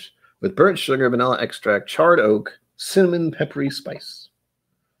finish, with burnt sugar, vanilla extract, charred oak, cinnamon, peppery spice.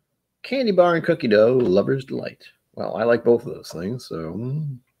 Candy bar and cookie dough, lover's delight. Well, I like both of those things, so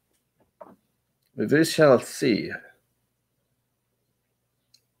we shall see.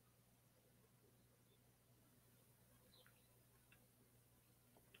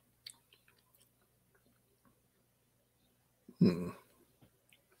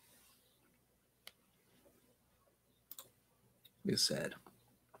 It's sad.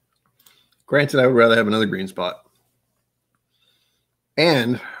 Granted, I would rather have another green spot.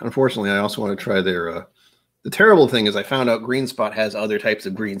 And, unfortunately, I also want to try their... the terrible thing is I found out Green Spot has other types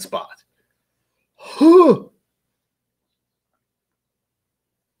of Green Spot.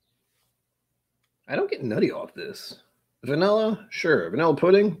 I don't get nutty off this. Vanilla? Sure. Vanilla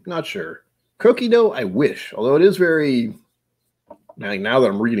pudding? Not sure. Cookie dough? I wish. Although it is very... Now that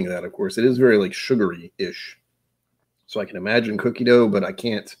I'm reading that, of course, it is very, like, sugary-ish. So I can imagine cookie dough, but I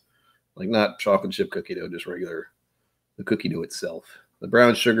can't... Like, not chocolate chip cookie dough, just regular... The cookie dough itself. The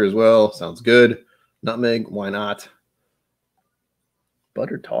brown sugar as well. Sounds good. Nutmeg, why not?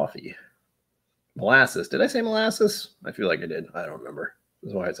 Butter toffee. Molasses. Did I say molasses? I feel like I did. I don't remember.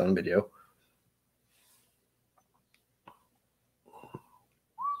 That's why it's on video.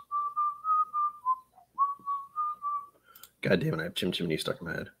 God damn it, I have Chim Chimney stuck in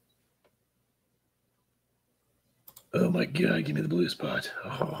my head. Oh my God, give me the blue spot.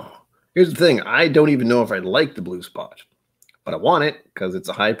 Oh. Here's the thing. I don't even know if I like the blue spot. But I want it because it's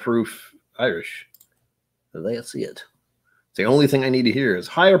a high proof Irish. That's it. It's the only thing I need to hear is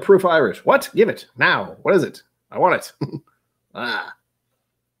higher proof Irish. What? Give it now. What is it? I want it.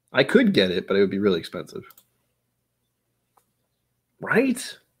 I could get it, but it would be really expensive.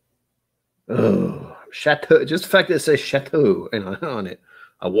 Right? Oh, Chateau. Just the fact that it says Chateau on it.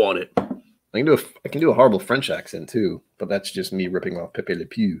 I want it. I can do a horrible French accent too, but that's just me ripping off Pepe Le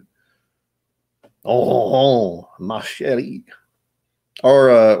Pew. Oh, ma chérie.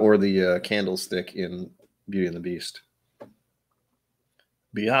 Or the candlestick in Beauty and the Beast.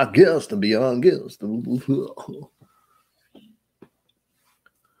 Beyond guest and beyond guest.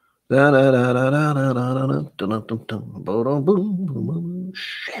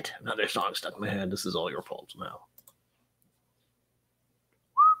 Shit, another song stuck in my head. This is all your fault now.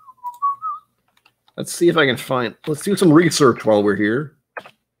 Let's see if I can find... Let's do some research while we're here.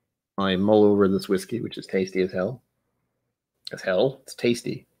 I mull over this whiskey, which is tasty as hell. As hell? It's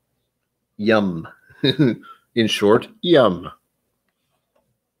tasty. Yum. In short, yum.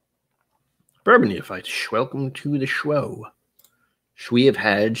 Bourbon neophytes, welcome to the show. We have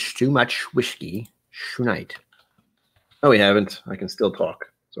had too much whiskey tonight. No, we haven't. I can still talk,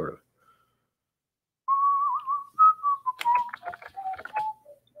 sort of.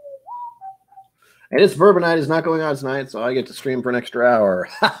 And this bourbon night is not going on tonight, so I get to stream for an extra hour.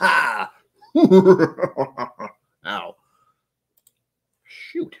 Ha ha! Ow.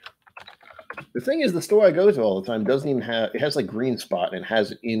 Shoot. The thing is, the store I go to all the time doesn't even have, it has like green spot and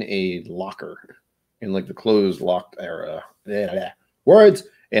has it in a locker, in like the closed locked era. Words,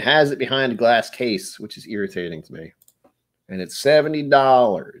 it has it behind a glass case, which is irritating to me. And it's $70.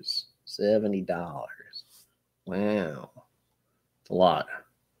 $70. Wow. It's a lot.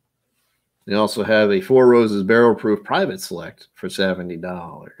 They also have a Four Roses Barrel Proof Private Select for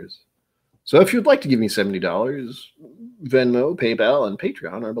 $70. So if you'd like to give me $70, Venmo, PayPal, and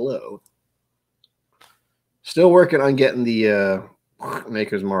Patreon are below. Still working on getting the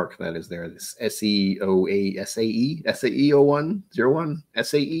Maker's Mark that is there. This SAE0101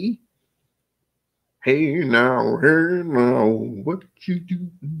 SAE. Hey now, what you do?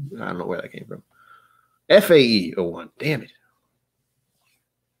 I don't know where that came from. FAE01. Damn it.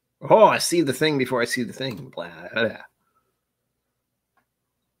 Oh, I see the thing before I see the thing. Blah, blah.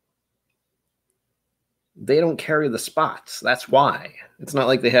 They don't carry the spots. That's why. It's not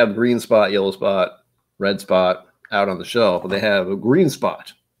like they have green spot, yellow spot, red spot out on the shelf. They have a green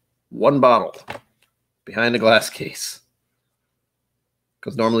spot, one bottle, behind a glass case.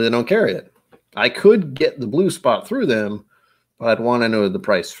 Because normally they don't carry it. I could get the blue spot through them, but I'd want to know the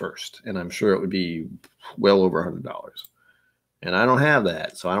price first. And I'm sure it would be well over $100. And I don't have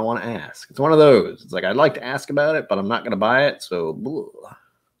that, so I don't want to ask. It's one of those. It's like, I'd like to ask about it, but I'm not going to buy it, so blah.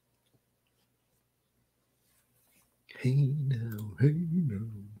 Hey now, hey now.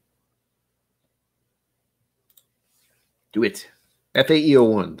 Do it.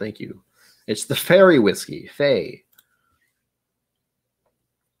 FAE01, thank you. It's the fairy whiskey, Faye.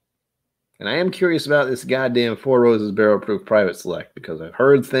 And I am curious about this goddamn Four Roses Barrel Proof Private Select because I've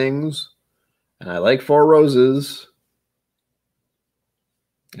heard things, and I like Four Roses.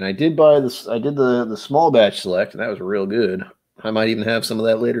 And I did buy this. I did the small batch select, and that was real good. I might even have some of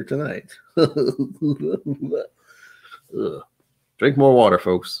that later tonight. Drink more water,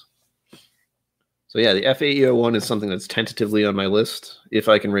 folks. So yeah, the FAE01 is something that's tentatively on my list. If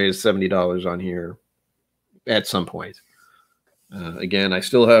I can raise $70 on here at some point. Again, I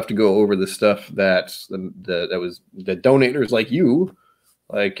still have to go over the stuff that was the donators like you,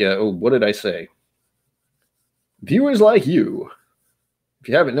 like what did I say? Viewers like you. If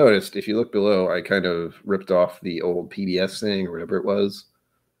you haven't noticed, if you look below, I kind of ripped off the old PBS thing or whatever it was.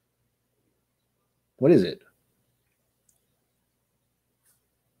 What is it?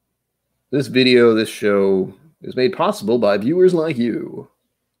 This video, this show is made possible by viewers like you.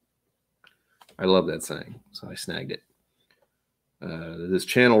 I love that saying, so I snagged it. This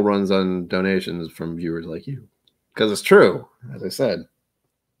channel runs on donations from viewers like you. Because it's true, as I said.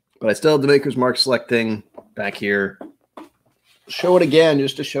 But I still have the Maker's Mark Select thing back here. Show it again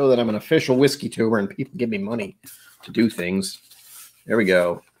just to show that I'm an official whiskey tuber and people give me money to do things. There we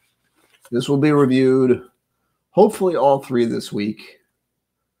go. This will be reviewed, hopefully all 3 this week.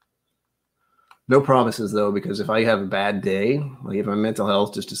 No promises, though, because if I have a bad day, like if my mental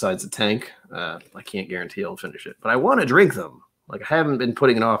health just decides to tank, I can't guarantee I'll finish it. But I want to drink them. Like, I haven't been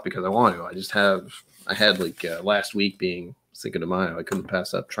putting it off because I want to. I had like last week being Cinco de Mayo. I couldn't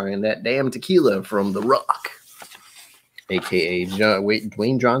pass up trying that damn tequila from The Rock. A.K.A.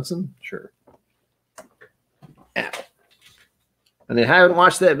 Dwayne Johnson? Sure. Yeah. And if you haven't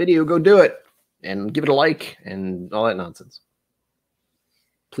watched that video, go do it. And give it a like and all that nonsense.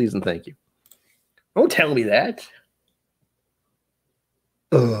 Please and thank you. Don't tell me that.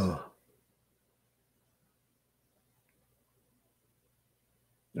 Ugh.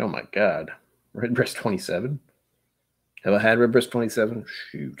 Oh my God. Redbreast 27? Have I had Redbreast 27?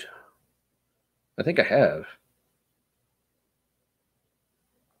 Shoot. I think I have.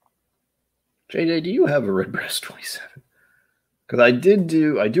 JJ, do you have a Redbreast 27? Because I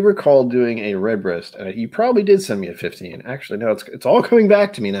do recall doing a Redbreast, and you probably did send me a 15. Actually, no, it's all coming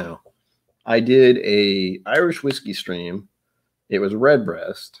back to me now. I did a Irish whiskey stream. It was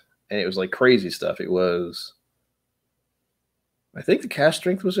Redbreast, and it was like crazy stuff. It was, I think the cask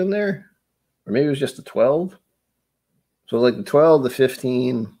strength was in there, or maybe it was just the 12. So like the 12, the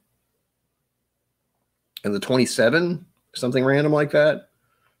 15, and the 27, something random like that.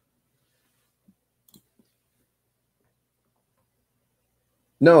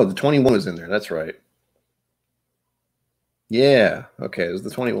 No, the 21 was in there. That's right. Yeah. Okay, it was the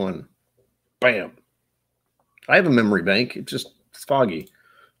 21. Bam. I have a memory bank. It's foggy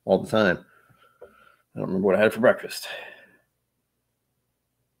all the time. I don't remember what I had for breakfast.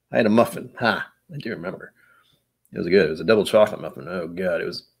 I had a muffin. Ha! I do remember. It was good. It was a double chocolate muffin. Oh God, it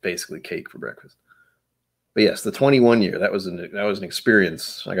was basically cake for breakfast. But yes, the 21 year, that was an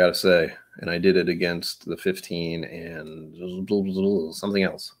experience, I gotta say. And I did it against the 15 and something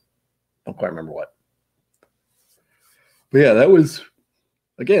else. Don't quite remember what. But yeah, that was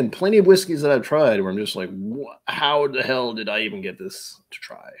again, plenty of whiskeys that I've tried where I'm just like, how the hell did I even get this to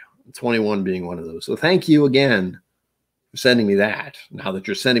try? 21 being one of those. So thank you again for sending me that. Now that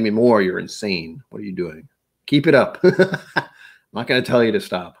you're sending me more, you're insane. What are you doing? Keep it up. I'm not going to tell you to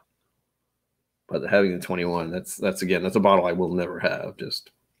stop. But having the 21, that's a bottle I will never have.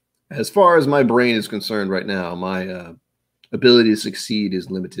 Just as far as my brain is concerned right now, my ability to succeed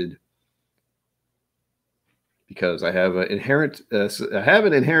is limited because I have an inherent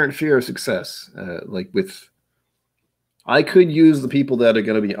fear of success. I could use the people that are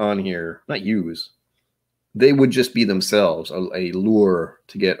going to be on here, not use. They would just be themselves, a lure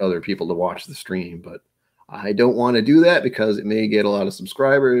to get other people to watch the stream. But I don't want to do that because it may get a lot of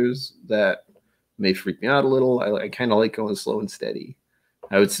subscribers that may freak me out a little. I kind of like going slow and steady.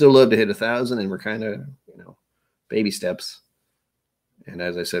 I would still love to hit 1,000, and we're kind of, baby steps. And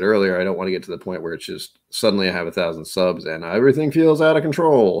as I said earlier, I don't want to get to the point where it's just suddenly I have 1,000 subs and everything feels out of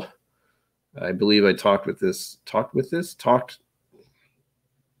control. I believe I talked with Shayla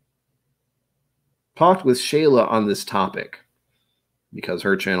on this topic because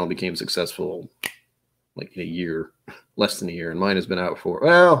her channel became successful like in a year, less than a year, and mine has been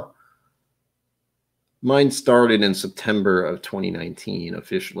out mine started in September of 2019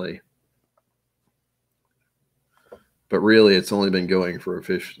 officially. But really, it's only been going for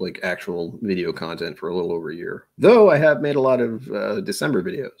actual video content for a little over a year. Though I have made a lot of December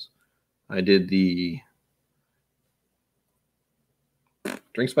videos. I did the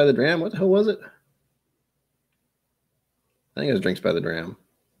Drinks by the Dram. What the hell was it? I think it was Drinks by the Dram.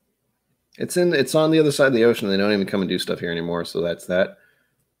 It's on the other side of the ocean. They don't even come and do stuff here anymore. So that's that.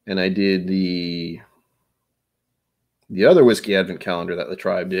 And I did the other whiskey advent calendar that the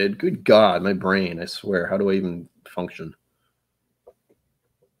tribe did. Good God, my brain, I swear. How do I even function? It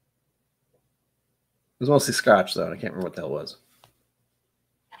was mostly scotch, though. I can't remember what the hell it was.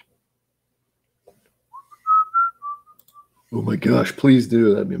 Oh my gosh, please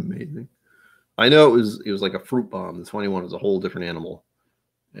do. That'd be amazing. I know it was like a fruit bomb. The 21 was a whole different animal.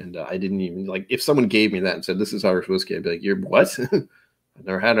 And I didn't even, if someone gave me that and said, this is Irish whiskey, I'd be like, you're what? I've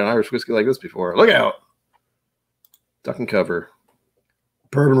never had an Irish whiskey like this before. Look out. Duck and cover.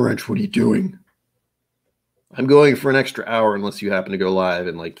 Bourbon Wrench, what are you doing? I'm going for an extra hour unless you happen to go live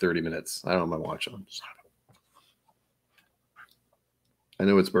in like 30 minutes. I don't have my watch on. I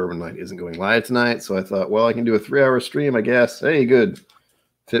know it's Bourbon Night isn't going live tonight, so I thought, well, I can do a 3-hour stream, I guess. Hey, good.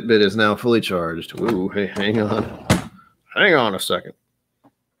 Fitbit is now fully charged. Ooh, hey, hang on. Hang on a second.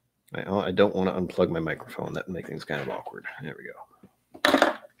 I don't want to unplug my microphone. That would make things kind of awkward. There we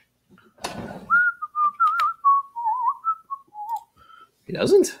go. He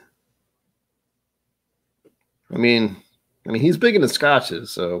doesn't? I mean, he's big into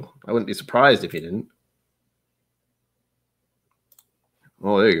scotches, so I wouldn't be surprised if he didn't.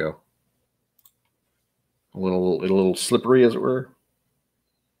 Oh, there you go. A little slippery, as it were.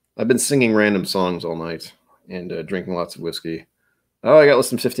 I've been singing random songs all night and drinking lots of whiskey. Oh, I got less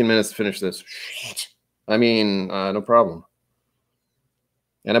than 15 minutes to finish this. No problem.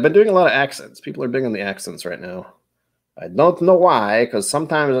 And I've been doing a lot of accents. People are big on the accents right now. I don't know why, because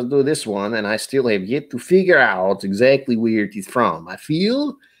sometimes I do this one and I still have yet to figure out exactly where it is from. I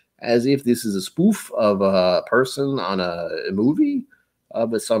feel as if this is a spoof of a person on a movie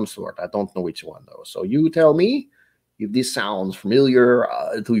of some sort. I don't know which one, though. So you tell me if this sounds familiar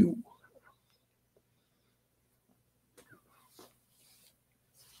to you.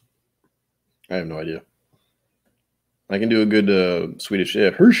 I have no idea. I can do a good Swedish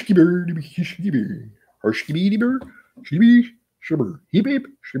chef. It's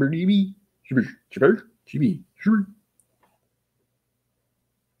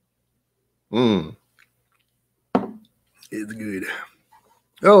good.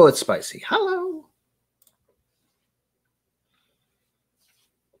 Oh, it's spicy. Hello.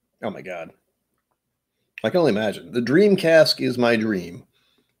 Oh my God. I can only imagine. The Dream Cask is my dream.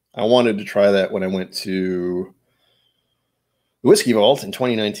 I wanted to try that when I went to the Whiskey Vault in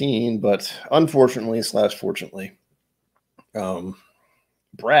 2019, but unfortunately / fortunately,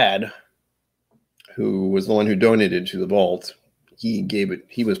 Brad, who was the one who donated to the vault,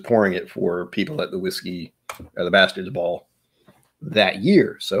 he was pouring it for people at the Bastards Ball that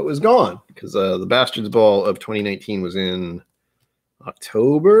year. So it was gone because the Bastards Ball of 2019 was in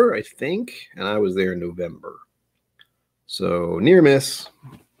October, I think, and I was there in November. So near miss.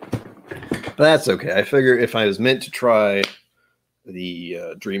 But that's okay. I figure if I was meant to try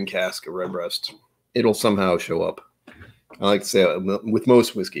the Dream Cask of Redbreast, it'll somehow show up. I like to say with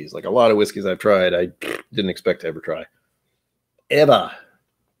most whiskeys, like a lot of whiskeys I've tried, I didn't expect to ever try. Ever.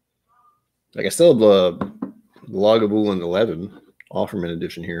 Like I still have the Lagavulin 11. Offerman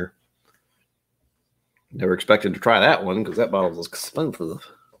edition here. Never expected to try that one because that bottle was expensive.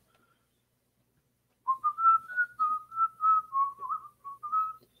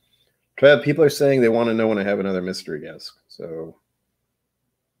 Trev, people are saying they want to know when I have another mystery guest. So,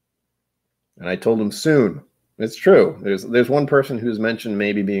 and I told them soon. It's true. There's one person who's mentioned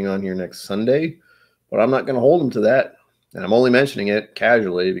maybe being on here next Sunday, but I'm not going to hold them to that. And I'm only mentioning it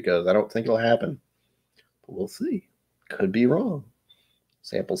casually because I don't think it'll happen. But we'll see. Could be wrong.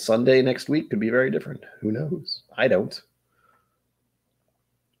 Sample Sunday next week could be very different. Who knows? I don't.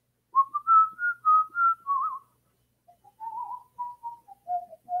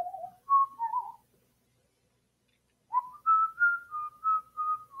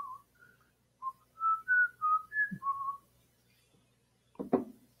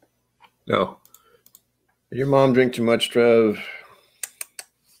 No. Did your mom drink too much, Trev?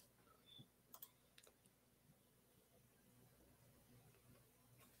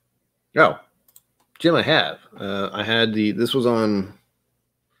 Oh, Jim, I have. I had this was on,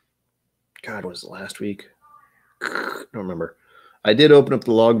 God, was it last week? I don't remember. I did open up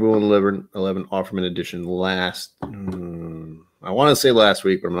the Logbook 11 Offerman edition last, I want to say last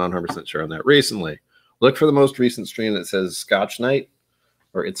week, but I'm not 100% sure on that. Recently. Look for the most recent stream that says Scotch Night,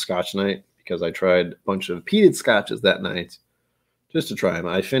 or It's Scotch Night, because I tried a bunch of peated scotches that night just to try them.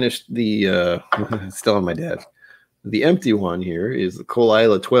 I finished the, still on my desk. The empty one here is the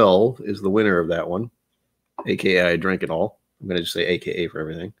Colila 12 is the winner of that one. AKA I drank it all. I'm going to just say AKA for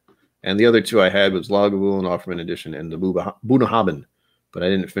everything. And the other two I had was Lagavulin Offerman Edition and the Bunahaben. But I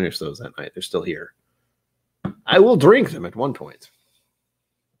didn't finish those that night. They're still here. I will drink them at one point.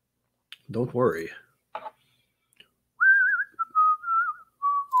 Don't worry.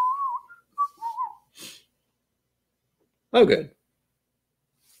 Oh, good.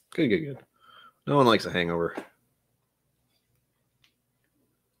 Good. No one likes a hangover.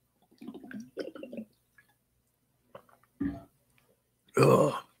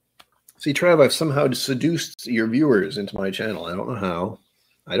 Ugh. See, Trav, I've somehow seduced your viewers into my channel. I don't know how.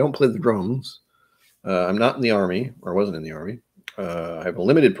 I don't play the drums. I'm not in the Army, or wasn't in the Army. I have a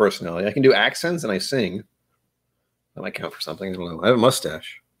limited personality. I can do accents and I sing. That might count for something. I don't know. I have a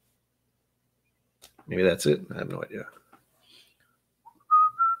mustache. Maybe that's it. I have no idea.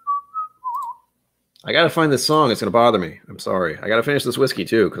 I got to find this song. It's going to bother me. I'm sorry. I got to finish this whiskey,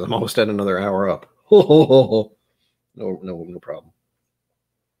 too, because I'm almost at another hour up. No problem.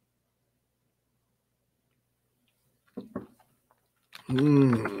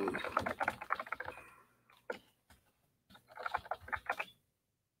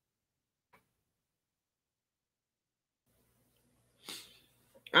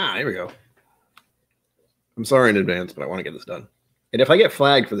 Here we go. I'm sorry in advance, but I want to get this done. And if I get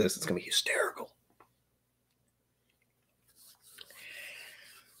flagged for this, it's going to be hysterical.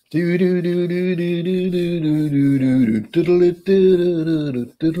 Chim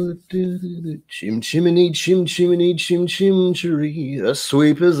chimney, chim chimney, chim chim cheree. A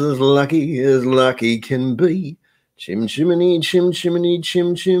sweeper's as lucky can be. Chim chimney, chim chimney,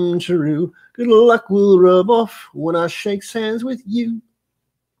 chim chim cheroo. Good luck will rub off when I shakes hands with you.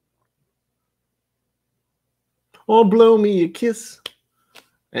 Or blow me a kiss,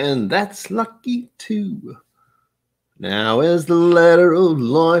 and that's lucky too. Now as the ladder of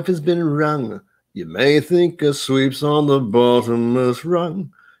life has been rung, you may think a sweep's on the bottomless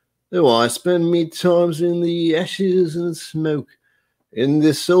rung. Though I spend me times in the ashes and smoke, in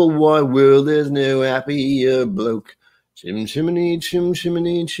this old wide world there's no happier bloke. Chim chimney, chim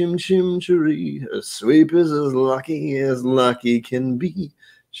chimney, chim chim cheree. A sweep is as lucky can be.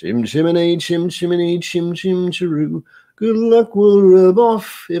 Chim chimney, chim chimney, chim chim cheroo. Good luck will rub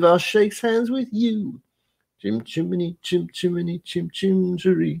off if I shakes hands with you. Chim chimney, chim chimney, chim chim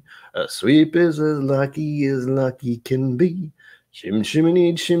cheree. A sweep is as lucky can be. Chim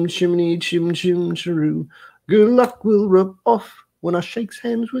chimney, chim chimney, chim chim cheroo. Good luck will rub off when I shakes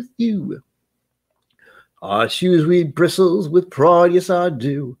hands with you. I choose weed bristles with pride, yes I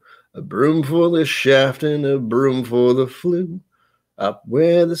do. A broom for the shaft and a broom for the flue. Up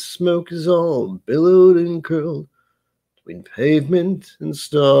where the smoke is all billowed and curled, between pavement and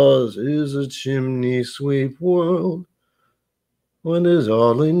stars is a chimney sweep world. When there's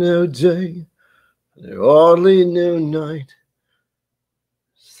hardly no day, there's hardly no night,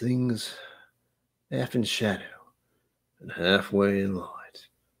 things half in shadow and halfway in light.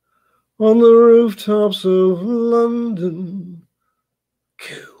 On the rooftops of London,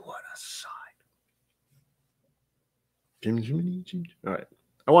 coo, what a sight. Jim, Jiminy, Jim. All right.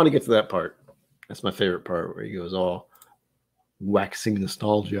 I want to get to that part. That's my favorite part where he goes all waxing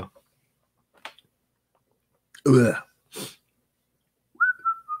nostalgia. Ugh.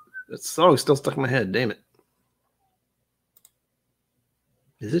 That song's still stuck in my head. Damn it.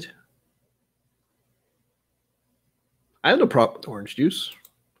 Is it? I have no problem with orange juice.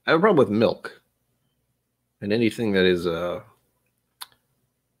 I have a problem with milk. And anything that is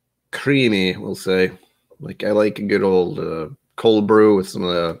creamy, we'll say. Like, I like a good old cold brew with some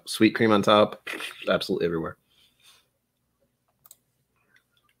of the sweet cream on top. Absolutely everywhere.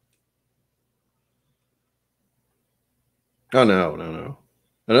 Oh, no.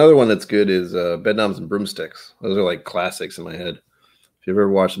 Another one that's good is Bedknobs and Broomsticks. Those are like classics in my head. If you've ever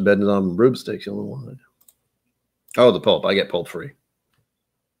watched Bedknobs and Broomsticks, you'll know why. Oh, the pulp. I get pulp free.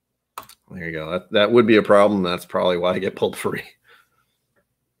 There you go. That would be a problem. That's probably why I get pulp free.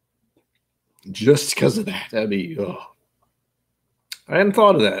 Just because of that. That'd be, oh. I hadn't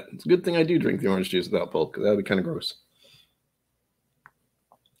thought of that. It's a good thing I do drink the orange juice without pulp, because that would be kind of gross.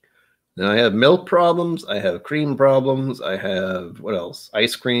 Now I have milk problems. I have cream problems. I have, what else?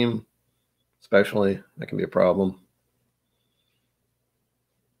 Ice cream, especially. That can be a problem.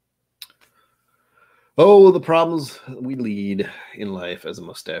 Oh, the problems we lead in life as a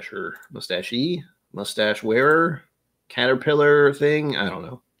mustacher. Mustachie? Mustache wearer? Caterpillar thing? I don't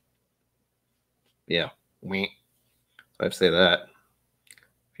know. Yeah. I have to say that.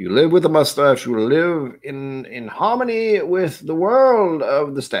 If you live with a mustache, you will live in harmony with the world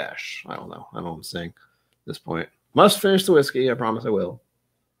of the stash. I don't know. I don't know what I'm saying at this point. Must finish the whiskey. I promise I will.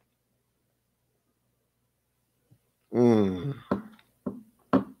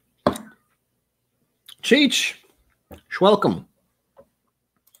 Cheech, welcome.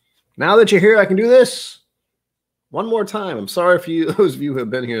 Now that you're here, I can do this one more time. I'm sorry for you, those of you who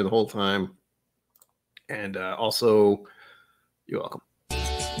have been here the whole time. And also, you're welcome.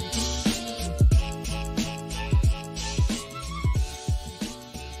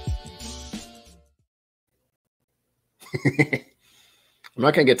 I'm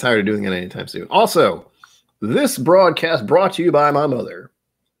not going to get tired of doing it anytime soon. Also, this broadcast brought to you by my mother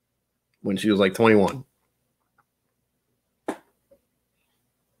when she was like 21.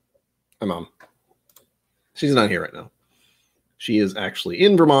 My mom. She's not here right now. She is actually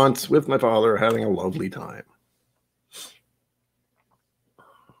in Vermont with my father having a lovely time.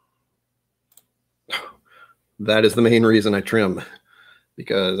 That is the main reason I trim.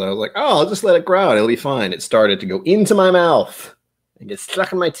 Because I was like, oh, I'll just let it grow out. It'll be fine. It started to go into my mouth and get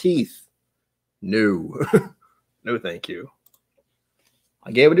stuck in my teeth. No. No, thank you.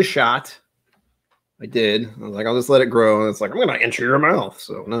 I gave it a shot. I did. I was like, I'll just let it grow. And it's like, I'm going to enter your mouth.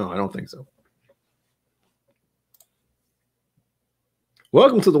 So, no, I don't think so.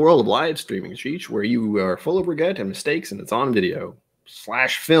 Welcome to the world of live streaming, Cheech, where you are full of regret and mistakes, and it's on video.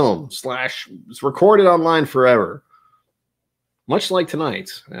 /film. It's recorded online forever. Much like tonight,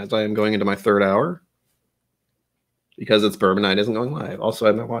 as I am going into my third hour, because it's Bourbon Night isn't going live. Also, I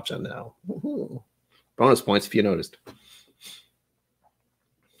have my watch on now. Woohoo. Bonus points if you noticed.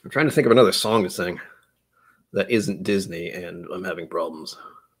 I'm trying to think of another song to sing that isn't Disney, and I'm having problems.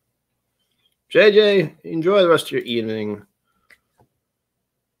 JJ, enjoy the rest of your evening.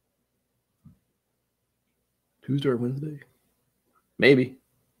 Tuesday or Wednesday? Maybe.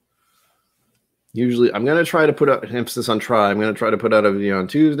 Usually, I'm going to try to put an emphasis on try. I'm going to try to put out a video on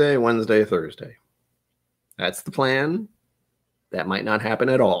Tuesday, Wednesday, Thursday. That's the plan. That might not happen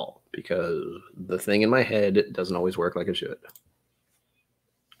at all because the thing in my head doesn't always work like it should.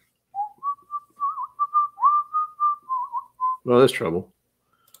 Well, there's trouble.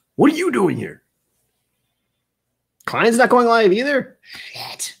 What are you doing here? Klein's not going live either?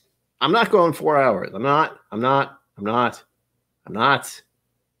 Shit. I'm not going 4 hours. I'm not.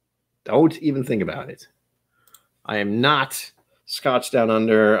 Don't even think about it. I am not Scotch Down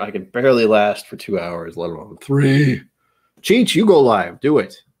Under. I can barely last for 2 hours, let alone 3. Cheech, you go live. Do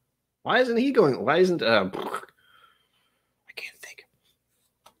it. Why isn't he going? Why isn't I can't think.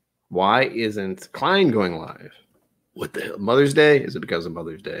 Why isn't Klein going live? What the hell? Mother's Day? Is it because of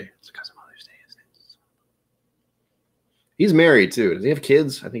Mother's Day? It's because of Mother's Day, isn't it? He's married too. Does he have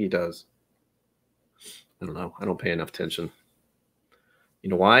kids? I think he does. I don't know. I don't pay enough attention. You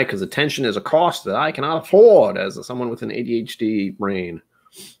know why? Because attention is a cost that I cannot afford as someone with an ADHD brain.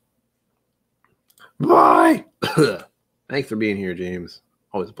 Bye. Thanks for being here, James.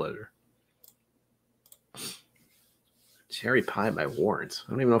 Always a pleasure. Cherry Pie by Warrant.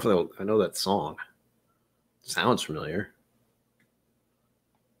 I don't even know if I know that song. Sounds familiar.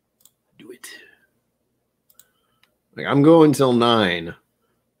 Do it. Like, I'm going till 9,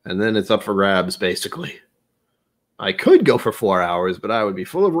 and then it's up for grabs, basically. I could go for 4 hours, but I would be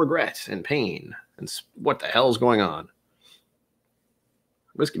full of regret and pain. And what the hell is going on?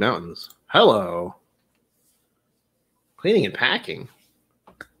 Whiskey Mountains. Hello. Cleaning and packing.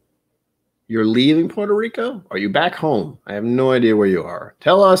 You're leaving Puerto Rico? Are you back home? I have no idea where you are.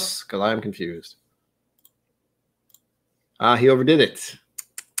 Tell us, because I'm confused. He overdid it.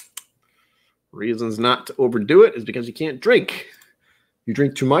 Reasons not to overdo it is because you can't drink. You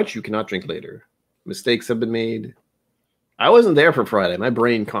drink too much, you cannot drink later. Mistakes have been made. I wasn't there for Friday. My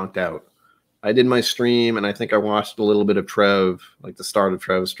brain conked out. I did my stream, and I think I watched a little bit of Trev, like the start of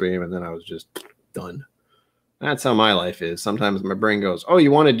Trev's stream, and then I was just done. That's how my life is. Sometimes my brain goes, oh,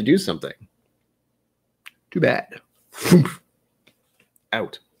 you wanted to do something. Too bad.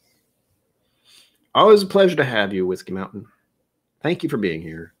 Out. Always a pleasure to have you, Whiskey Mountain. Thank you for being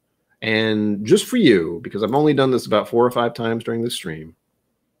here. And just for you, because I've only done this about 4 or 5 times during this stream,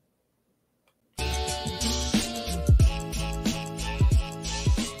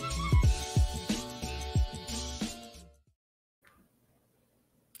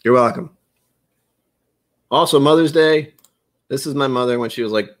 you're welcome. Also, Mother's Day. This is my mother when she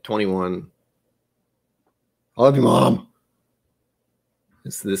was like 21. I love you, Mom.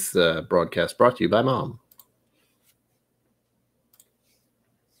 This broadcast brought to you by Mom.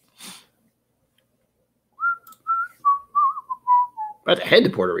 About to head to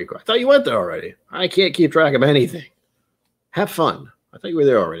Puerto Rico. I thought you went there already. I can't keep track of anything. Have fun. I thought you were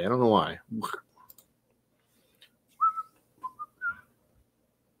there already. I don't know why.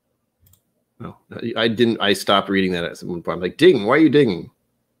 No, I didn't. I stopped reading that at some point. I'm like, digging. Why are you digging?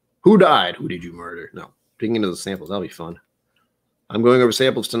 Who died? Who did you murder? No, digging into the samples. That'll be fun. I'm going over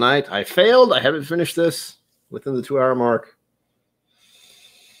samples tonight. I failed. I haven't finished this within the 2-hour mark.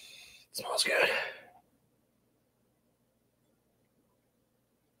 It smells good.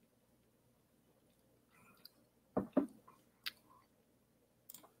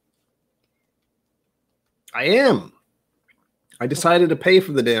 I am. I decided to pay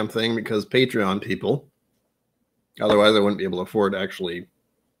for the damn thing because Patreon people. Otherwise, I wouldn't be able to afford actually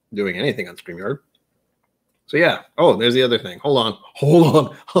doing anything on StreamYard. So yeah. Oh, there's the other thing. Hold on.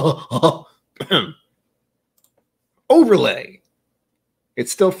 Hold on. Overlay.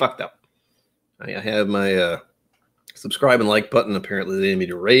 It's still fucked up. I have my subscribe and like button. Apparently, they need me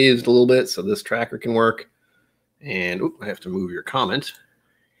to raise a little bit so this tracker can work. And I have to move your comment.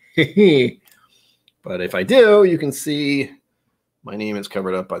 But if I do, you can see my name is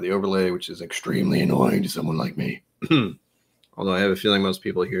covered up by the overlay, which is extremely annoying to someone like me. Although I have a feeling most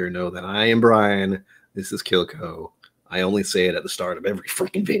people here know that I am Brian. This is KIllco. I only say it at the start of every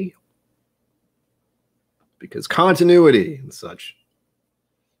freaking video. Because continuity and such.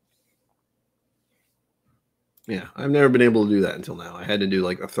 Yeah, I've never been able to do that until now. I had to do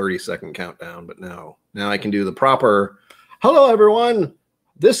like a 30-second countdown, but now I can do the proper, hello everyone,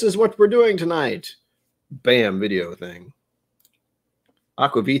 this is what we're doing tonight. Bam, video thing.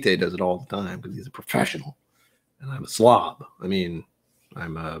 Aquavite does it all the time because he's a professional. And I'm a slob. I mean,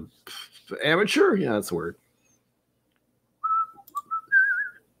 I'm a amateur. Yeah, that's the word.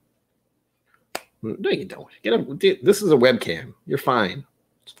 No, you don't. Get up. This is a webcam. You're fine.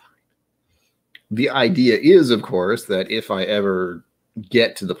 It's fine. The idea is, of course, that if I ever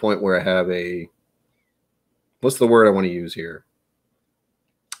get to the point where I have a, what's the word I want to use here?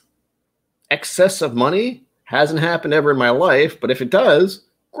 Excess of money. Hasn't happened ever in my life, but if it does,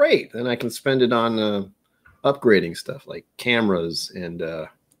 great. Then I can spend it on upgrading stuff like cameras and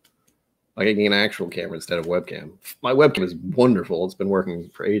like getting an actual camera instead of webcam. My webcam is wonderful. It's been working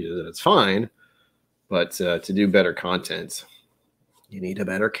for ages and it's fine. But to do better content, you need a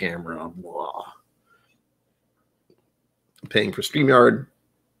better camera. Blah. Paying for StreamYard.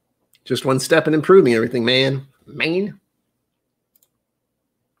 Just one step in improving everything, man.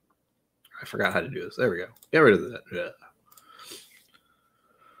 I forgot how to do this. There we go. Get rid of that. Yeah.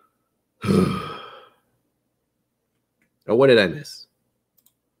 Oh, what did I miss?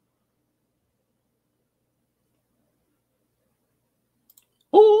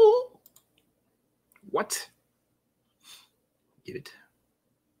 Oh, what? Give it.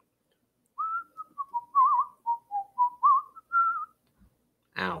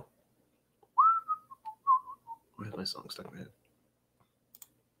 Ow. Where's my song stuck in my head?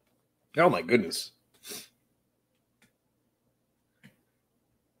 Oh my goodness.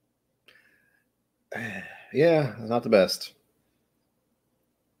 Yeah, not the best.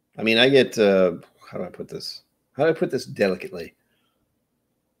 I mean, I get, how do I put this? How do I put this delicately?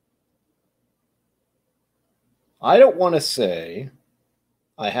 I don't want to say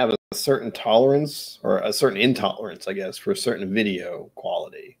I have a certain tolerance or a certain intolerance, I guess, for a certain video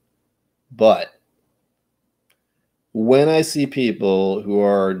quality. But when I see people who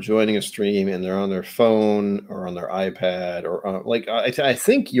are joining a stream and they're on their phone or on their iPad or like, I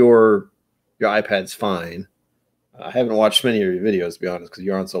think your iPad's fine. I haven't watched many of your videos, to be honest, because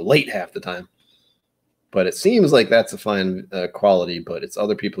you're on so late half the time. But it seems like that's a fine quality, but it's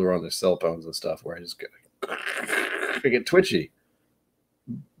other people who are on their cell phones and stuff where I get twitchy.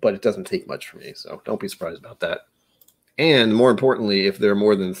 But it doesn't take much for me, so don't be surprised about that. And more importantly, if there are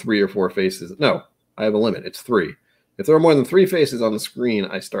more than 3 or 4 faces, no, I have a limit. It's 3. If there are more than 3 faces on the screen,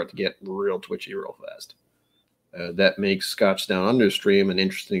 I start to get real twitchy real fast. That makes Scotch Down Under stream an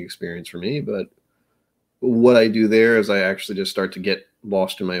interesting experience for me, but what I do there is I actually just start to get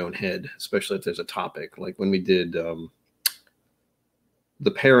lost in my own head, especially if there's a topic. Like when we did the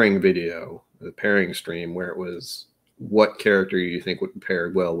pairing video, the pairing stream, where it was what character you think would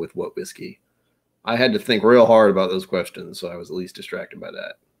pair well with what whiskey. I had to think real hard about those questions, so I was at least distracted by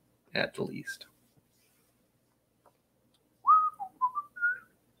that, at the least.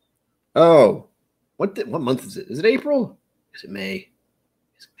 Oh, what month is it? Is it April? Is it May?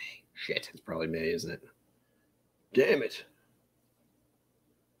 Is it May? Shit, it's probably May, isn't it? Damn it.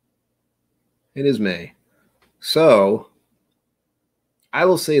 It is May. So, I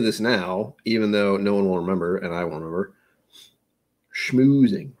will say this now, even though no one will remember, and I won't remember.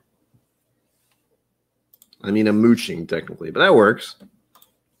 Schmoozing. I mean, I'm mooching, technically, but that works.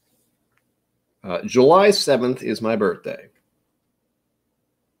 July 7th is my birthday.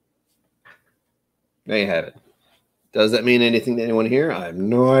 There you have it. Does that mean anything to anyone here? I have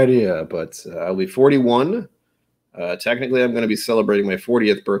no idea, but I'll be 41. Technically, I'm going to be celebrating my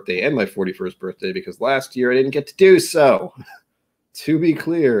 40th birthday and my 41st birthday because last year I didn't get to do so. To be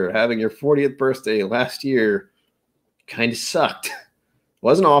clear, having your 40th birthday last year kind of sucked. It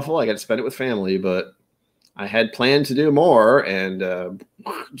wasn't awful. I got to spend it with family, but I had planned to do more, and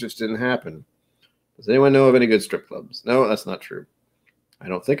just didn't happen. Does anyone know of any good strip clubs? No, that's not true. I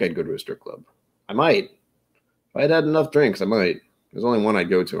don't think I'd go to a strip club. I might. If I'd had enough drinks, I might. There's only one I'd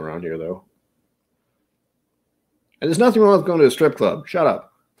go to around here, though. And there's nothing wrong with going to a strip club. Shut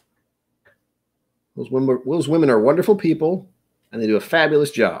up. Those women are wonderful people, and they do a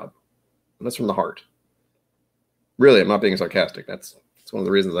fabulous job. And that's from the heart. Really, I'm not being sarcastic. That's one of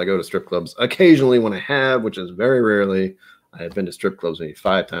the reasons I go to strip clubs. Occasionally when I have, which is very rarely, I have been to strip clubs maybe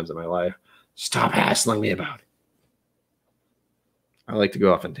 5 times in my life. Stop hassling me about it. I like to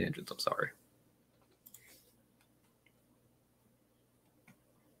go off on tangents. I'm sorry.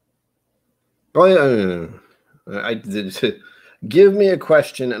 Oh, yeah. I did. Give me a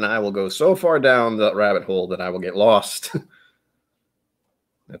question, and I will go so far down the rabbit hole that I will get lost.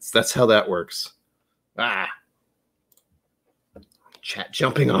 That's how that works. Ah, chat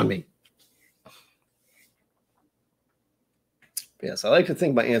jumping on me. Yes, I like to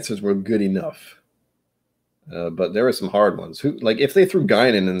think my answers were good enough, but there were some hard ones. Who, like, if they threw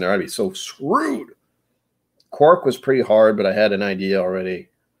Guinan in there, I'd be so screwed. Quark was pretty hard, but I had an idea already.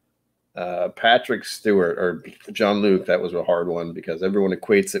 Patrick Stewart or John Luke, that was a hard one because everyone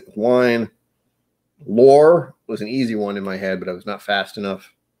equates it with wine. Lore was an easy one in my head, but I was not fast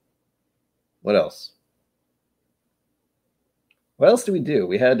enough. What else? What else did we do?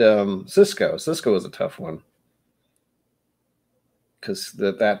 We had Cisco. Cisco was a tough one because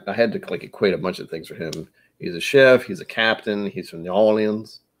that I had to like equate a bunch of things for him. He's a chef. He's a captain. He's from New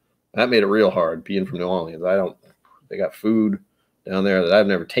Orleans. That made it real hard being from New Orleans. They got food down there that I've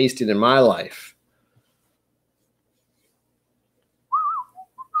never tasted in my life.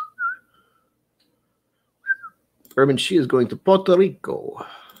 Urban, she is going to Puerto Rico.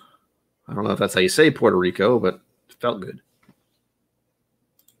 I don't know if that's how you say Puerto Rico, but it felt good.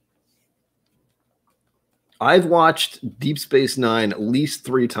 I've watched Deep Space Nine at least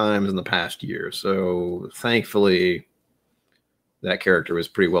 3 times in the past year, so thankfully that character was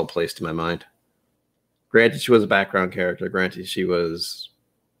pretty well placed in my mind. Granted, she was a background character. Granted, she was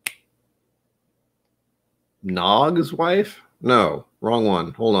Nog's wife? No, wrong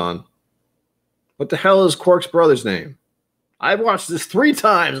one. Hold on. What the hell is Quark's brother's name? I've watched this 3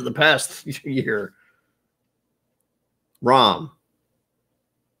 times in the past year. Rom.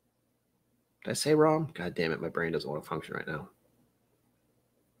 Did I say Rom? God damn it, my brain doesn't want to function right now.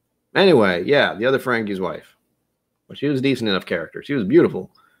 Anyway, yeah, the other Frankie's wife. But she was a decent enough character. She was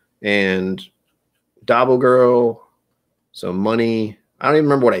beautiful. And Dabo Girl, some money. I don't even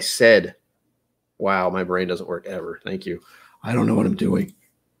remember what I said. Wow, my brain doesn't work ever. Thank you. I don't know what I'm doing.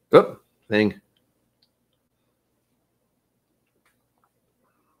 Oh, thing.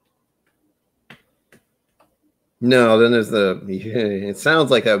 No, then there's it sounds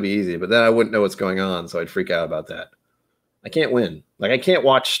like that would be easy, but then I wouldn't know what's going on, so I'd freak out about that. I can't win. Like, I can't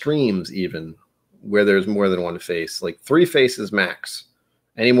watch streams even where there's more than one face. Like, 3 faces max.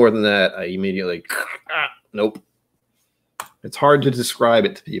 Any more than that, I immediately, nope. It's hard to describe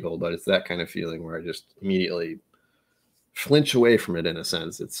it to people, but it's that kind of feeling where I just immediately flinch away from it in a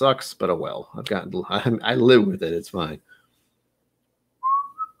sense. It sucks, but oh well. I live with it. It's fine.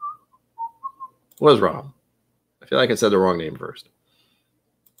 What was wrong? I feel like I said the wrong name first.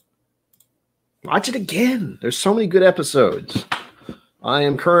 Watch it again. There's so many good episodes. I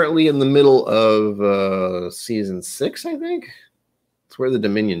am currently in the middle of season 6, I think. It's where the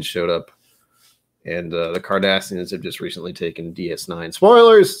Dominions showed up. And the Cardassians have just recently taken DS9.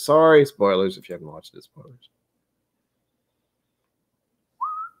 Spoilers! Sorry, spoilers if you haven't watched it. Spoilers.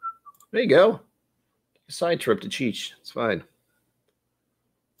 There you go. Side trip to Cheech. It's fine.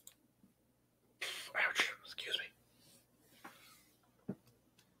 Ouch. Excuse me.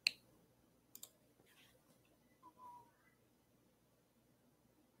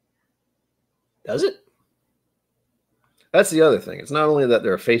 Does it? That's the other thing. It's not only that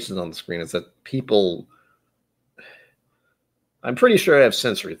there are faces on the screen, it's that people... I'm pretty sure I have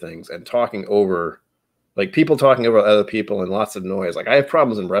sensory things and talking over... Like, people talking over other people and lots of noise. Like, I have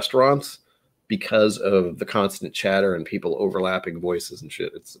problems in restaurants because of the constant chatter and people overlapping voices and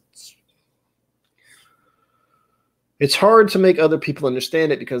shit. It's hard to make other people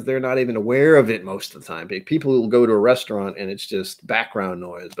understand it because they're not even aware of it most of the time. People will go to a restaurant and it's just background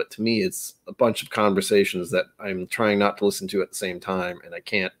noise. But to me, it's a bunch of conversations that I'm trying not to listen to at the same time. And I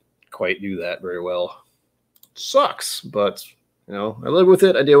can't quite do that very well. It sucks, but, you know, I live with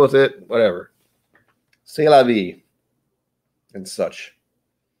it. I deal with it. Whatever. C'est la vie. And such.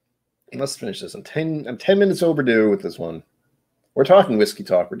 Let's finish this. I'm 10 minutes overdue with this one. We're talking whiskey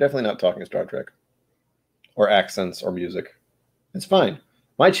talk. We're definitely not talking Star Trek. Or accents or music. It's fine.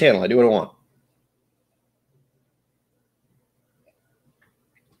 My channel. I do what I want.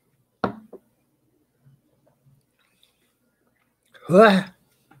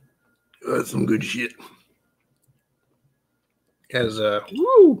 That's some good shit. As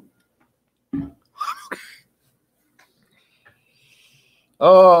woo.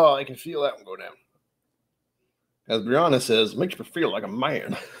 Oh, I can feel that one go down. As Brianna says, makes me feel like a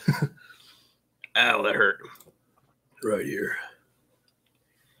man. Ow, that hurt. Right here.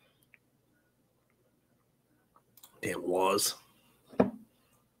 Damn was.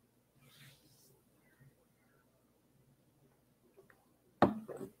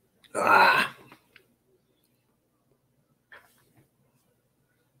 Ah.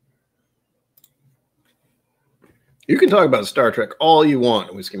 You can talk about Star Trek all you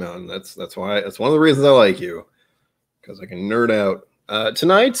want, Whiskey Mountain. That's one of the reasons I like you. Because I can nerd out.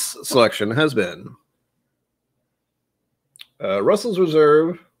 Tonight's selection has been Russell's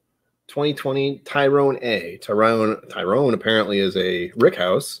Reserve 2020 Tyrone A. Tyrone apparently is a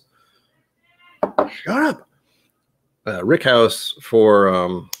rickhouse. Shut up. Rickhouse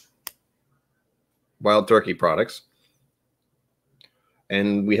for Wild Turkey products.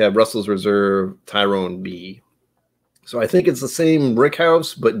 And we have Russell's Reserve Tyrone B. So I think it's the same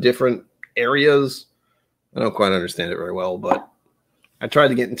rickhouse, but different areas. I don't quite understand it very well, but I tried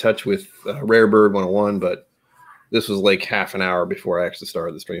to get in touch with Rare Bird 101, but this was like half an hour before I actually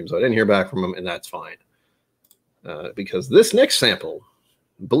started the stream, so I didn't hear back from him, and that's fine. Because this next sample,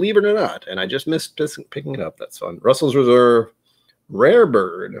 believe it or not, and I just missed picking it up, that's fun. Russell's Reserve, Rare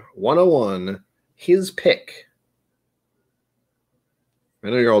Bird 101, his pick.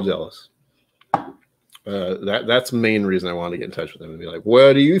 I know you're all jealous. That's the main reason I wanted to get in touch with him and be like,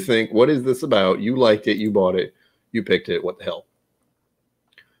 what do you think? What is this about? You liked it. You bought it. You picked it. What the hell?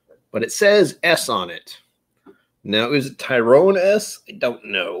 But it says S on it. Now, is it Tyrone S? I don't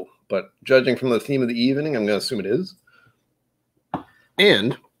know. But judging from the theme of the evening, I'm going to assume it is.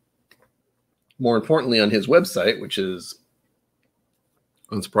 And more importantly, on his website, which is,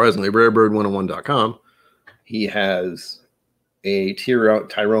 unsurprisingly, rarebird101.com, he has a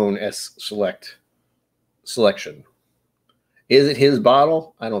Tyrone S selection. Is it his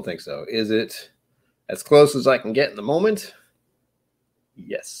bottle? I don't think so. Is it as close as I can get in the moment?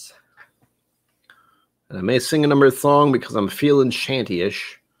 Yes. And I may sing a number of song because I'm feeling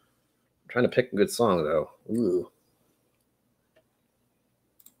shanty-ish. I'm trying to pick a good song, though. Ooh.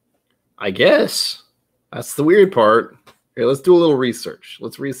 I guess. That's the weird part. Here, let's do a little research.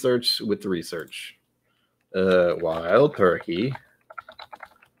 Let's research with the research. Wild Turkey.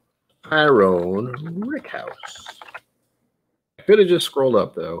 Tyrone Rickhouse. I could have just scrolled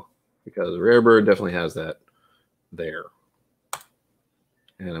up, though, because Rare Bird definitely has that there.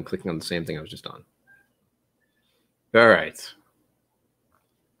 And I'm clicking on the same thing I was just on. All right.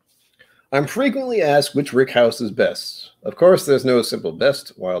 I'm frequently asked which rickhouse is best. Of course, there's no simple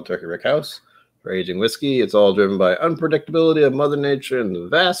best Wild Turkey rickhouse. For aging whiskey, it's all driven by unpredictability of Mother Nature and the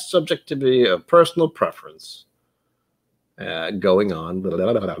vast subjectivity of personal preference. Going on. Blah,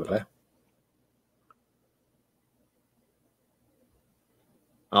 blah, blah, blah, blah.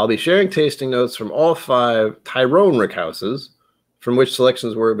 I'll be sharing tasting notes from all 5 Tyrone rickhouses, from which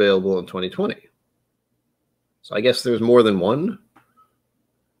selections were available in 2020. So I guess there's more than one.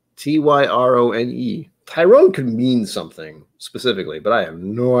 Tyrone. Tyrone could mean something specifically, but I have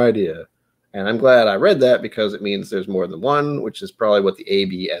no idea. And I'm glad I read that because it means there's more than one, which is probably what the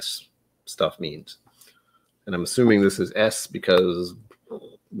ABS stuff means. And I'm assuming this is S because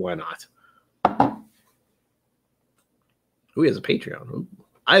why not? Who has a Patreon? Ooh,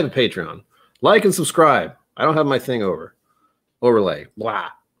 I have a Patreon. Like and subscribe. I don't have my thing overlay. Blah.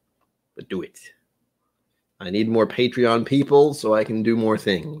 But do it. I need more Patreon people so I can do more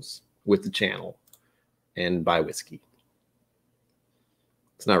things with the channel and buy whiskey.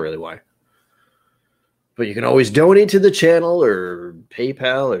 It's not really why. But you can always donate to the channel or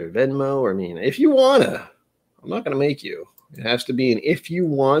PayPal or Venmo. Or, I mean, if you want to. I'm not going to make you. It has to be an if you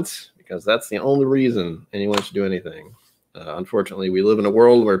want, because that's the only reason anyone should do anything. Unfortunately, we live in a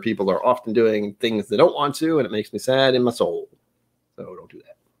world where people are often doing things they don't want to, and it makes me sad in my soul. So don't do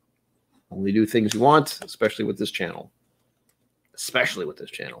that. Only do things you want, especially with this channel. Especially with this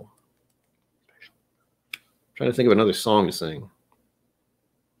channel. I'm trying to think of another song to sing.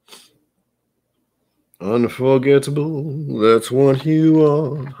 Unforgettable, that's what you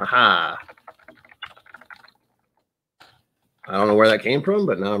are. Haha. I don't know where that came from,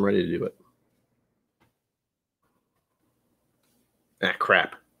 but now I'm ready to do it. Ah,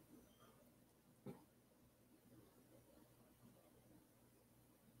 crap.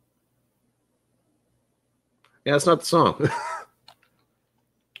 Yeah, that's not the song. I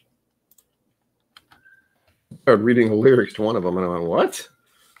started reading the lyrics to one of them, and I went, what?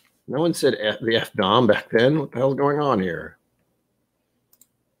 No one said the F-bomb back then. What the hell's going on here?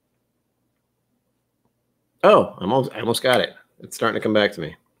 Oh, I almost got it. It's starting to come back to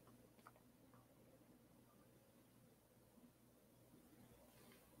me.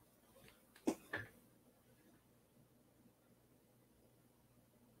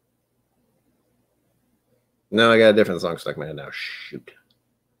 No, I got a different song stuck in my head now. Shoot.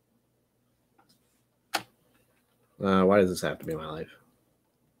 Why does this have to be my life?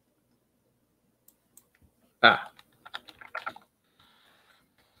 Ah.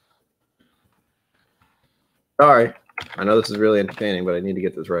 Sorry. I know this is really entertaining, but I need to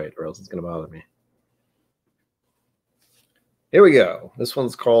get this right or else it's going to bother me. Here we go. This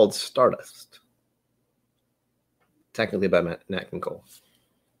one's called Stardust. Technically by Nat King Cole.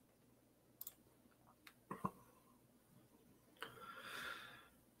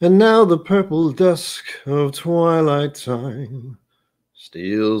 And now the purple dusk of twilight time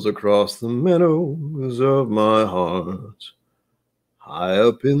steals across the meadows of my heart. High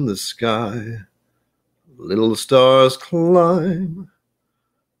up in the sky, little stars climb,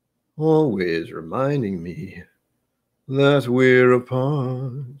 always reminding me that we're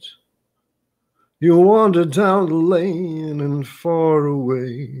apart. You wander down the lane and far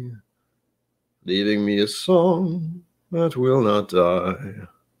away, leaving me a song that will not die.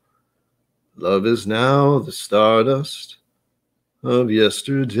 Love is now the stardust of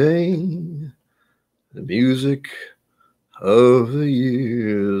yesterday, the music of the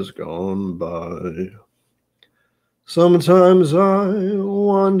years gone by. Sometimes I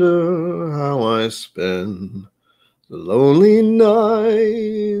wonder how I spend the lonely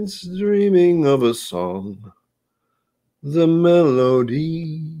nights dreaming of a song. The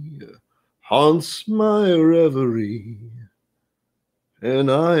melody haunts my reverie,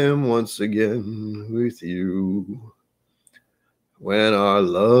 and I am once again with you. When our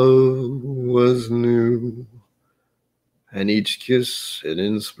love was new, and each kiss an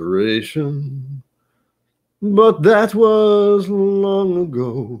inspiration, but that was long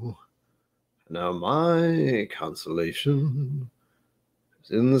ago. Now my consolation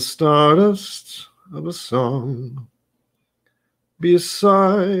is in the stardust of a song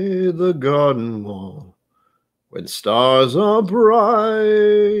beside the garden wall. When stars are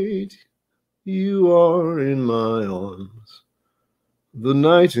bright, you are in my arms. The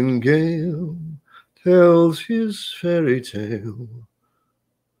nightingale tells his fairy tale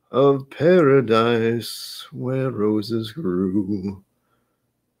of paradise where roses grew.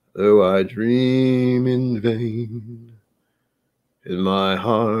 Though I dream in vain, in my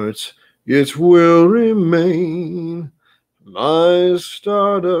heart it will remain my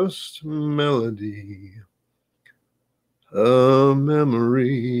stardust melody, a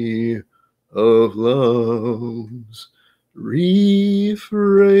memory of love's refrain.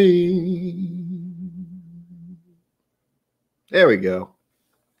 There we go.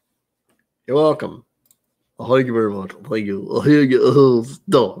 You're welcome. Thank you very much. Thank you. Here you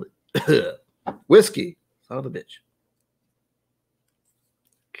go. Whiskey. Son of a bitch.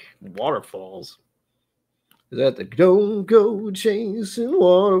 Waterfalls. Is that the don't go chasing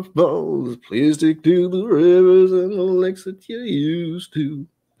waterfalls? Please stick to the rivers and the lakes that you used to.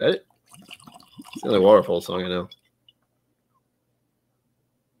 That it? It's the only waterfall song I know.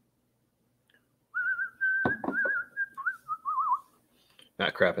 Ah,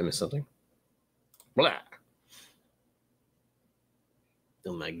 crap, I missed something. Blah.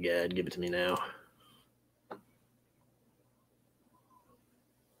 Oh my God, give it to me now.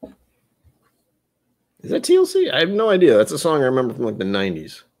 Is that TLC? I have no idea. That's a song I remember from like the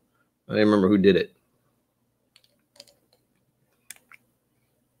 90s. I don't remember who did it.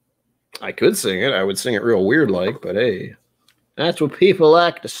 I could sing it. I would sing it real weird like, but hey. That's what people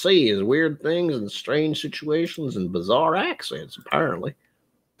like to see is weird things and strange situations and bizarre accents, apparently.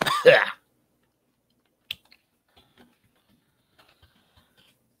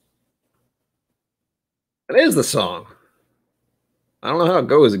 It is the song. I don't know how it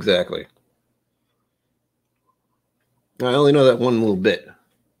goes exactly. I only know that one little bit.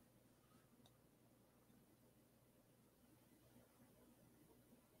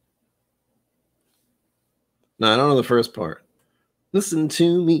 No, I don't know the first part. Listen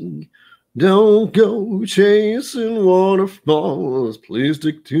to me. Don't go chasing waterfalls. Please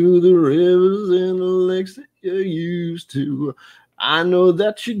stick to the rivers and the lakes that you used to. I know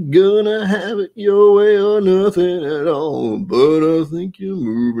that you're gonna have it your way or nothing at all, but I think you're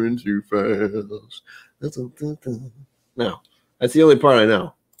moving too fast. No, that's the only part I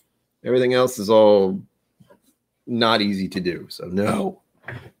know. Everything else is all not easy to do, so no.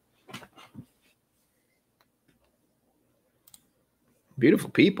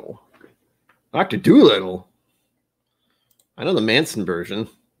 Beautiful people. Dr. Doolittle. I know the Manson version.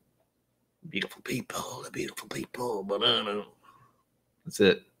 Beautiful people, the beautiful people, but I don't know. That's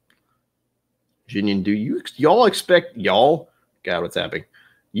it. Jinian, do y'all expect y'all? God, what's happening?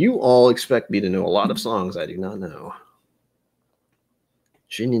 You all expect me to know a lot of songs I do not know.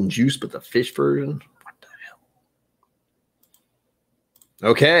 Jinian juice, but the fish version? What the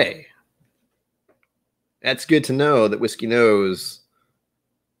hell? Okay. That's good to know that Whiskey knows.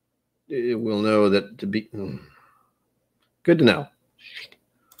 It will know that to be good to know.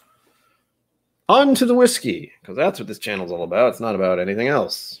 On to the whiskey, because that's what this channel's all about. It's not about anything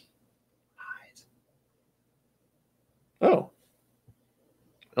else. Oh.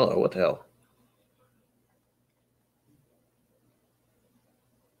 Hello, what the hell?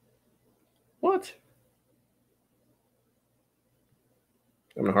 What?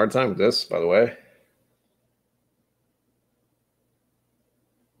 I'm having a hard time with this, by the way.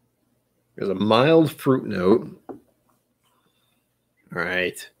 There's a mild fruit note. All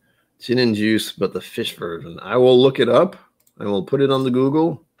right. Gin and juice, but the fish version. I will look it up. I will put it on the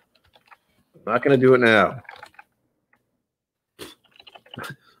Google. I'm not going to do it now.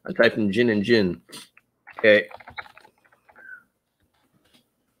 I typed in gin and gin. Okay.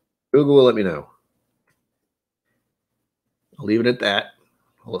 Google will let me know. I'll leave it at that.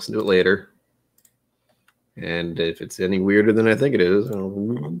 I'll listen to it later. And if it's any weirder than I think it is,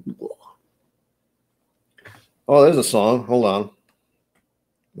 oh, there's a song. Hold on.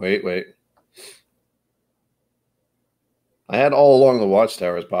 Wait. I had All Along the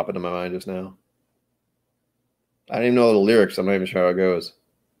Watchtowers pop into my mind just now. I didn't even know the lyrics. I'm not even sure how it goes.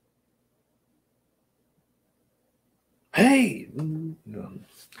 Hey!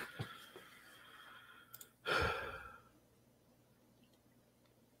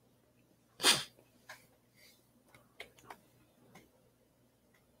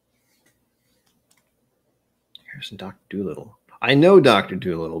 Here's some Dr. Doolittle. I know Dr.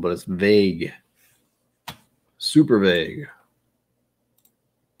 Doolittle, but it's vague. Super vague.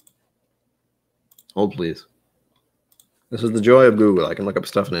 Hold, please. This is the joy of Google. I can look up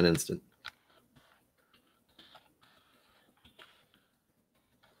stuff in an instant.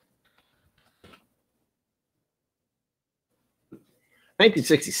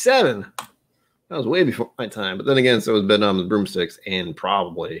 $1967. That was way before my time. But then again, so was Bedknobs and Broomsticks and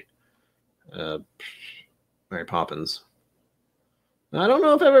probably Mary Poppins. I don't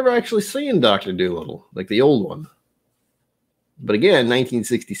know if I've ever actually seen Dr. Doolittle, like the old one. But again,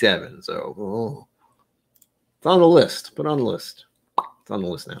 1967. So it's on the list. Put on the list. It's on the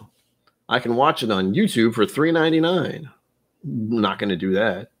list now. I can watch it on YouTube for $3.99. I'm not going to do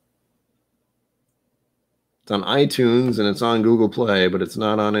that. It's on iTunes and it's on Google Play, but it's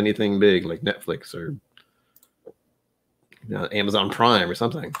not on anything big like Netflix or Amazon Prime or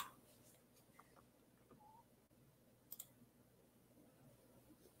something.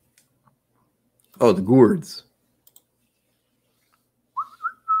 Oh, the gourds.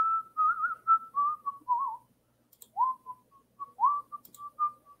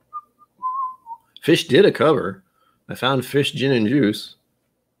 Fish did a cover. I found Fish Gin and Juice.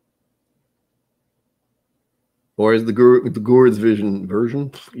 Or is the Gourds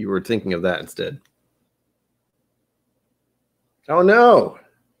version? You were thinking of that instead. Oh no!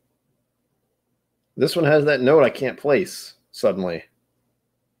 This one has that note I can't place suddenly.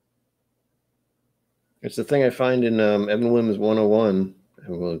 It's the thing I find in Evan Williams 101.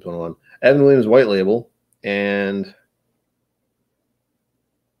 Evan Williams 101. Evan Williams White Label. And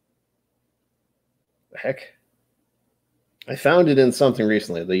the heck? I found it in something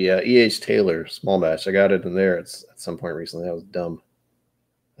recently. The E.H. Taylor small batch. I got it in there at some point recently. That was dumb.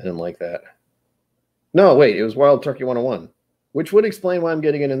 I didn't like that. No, wait. It was Wild Turkey 101. Which would explain why I'm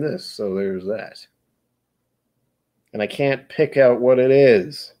getting it in this. So there's that. And I can't pick out what it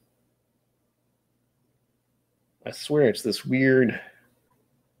is. I swear it's this weird...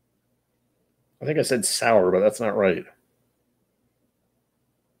 I think I said sour, but that's not right.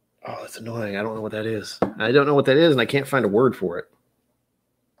 Oh, that's annoying. I don't know what that is. I don't know what that is, and I can't find a word for it.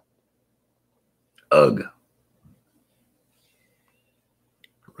 Ugh.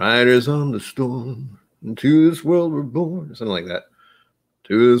 Riders on the storm, into this world we're born. Something like that.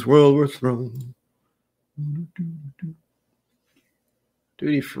 To this world we're thrown.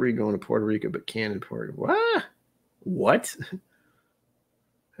 Duty free going to Puerto Rico, but can't import. What? What?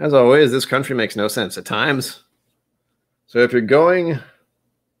 As always, this country makes no sense at times. So if you're going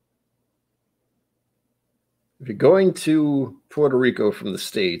to Puerto Rico from the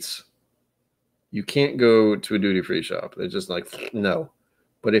States, you can't go to a duty-free shop. They're just like, no.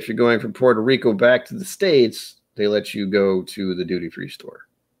 But if you're going from Puerto Rico back to the States, they let you go to the duty-free store.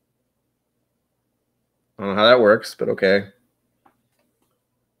 I don't know how that works, but okay.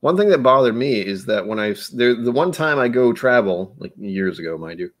 One thing that bothered me is that when the one time I go travel, like years ago,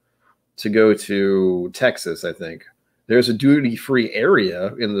 mind you, to go to Texas, I think, there's a duty-free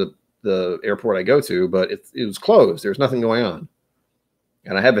area in the airport I go to, but it was closed. There's nothing going on.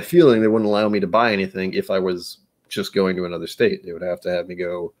 And I have a feeling they wouldn't allow me to buy anything if I was just going to another state. They would have to have me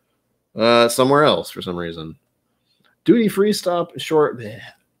go somewhere else for some reason. Duty-free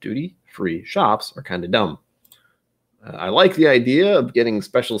shops are kind of dumb. I like the idea of getting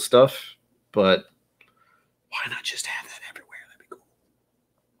special stuff, but why not just have that everywhere? That'd be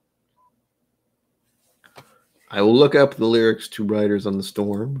cool. I will look up the lyrics to Riders on the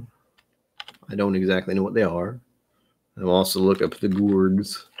Storm. I don't exactly know what they are. I'll also look up the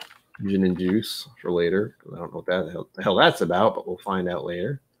Gourds Gin and Juice for later. I don't know what the hell that's about, but we'll find out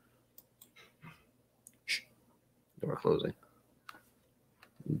later. Shh. Door closing.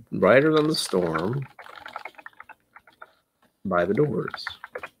 Riders on the Storm by the Doors.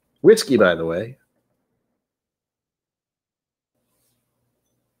 Whiskey, by the way.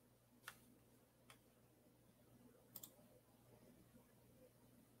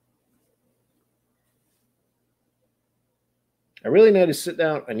 I really need to sit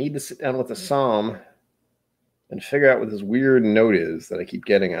down. I need to sit down with the Psalm and figure out what this weird note is that I keep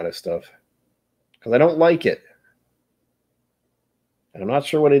getting out of stuff. Because I don't like it. And I'm not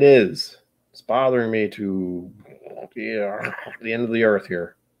sure what it is. It's bothering me to the end of the earth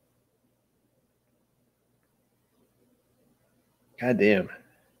here. God damn.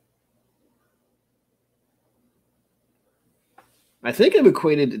 I think I've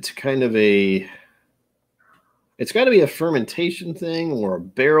equated it to kind of a... It's got to be a fermentation thing or a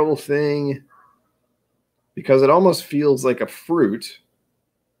barrel thing, because it almost feels like a fruit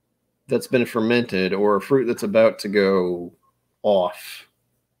that's been fermented or a fruit that's about to go off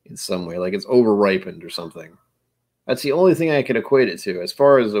in some way, like it's over-ripened or something. That's the only thing I could equate it to. As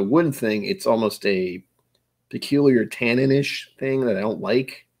far as a wood thing, it's almost a peculiar tannin-ish thing that I don't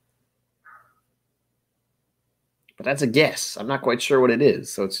like. But that's a guess. I'm not quite sure what it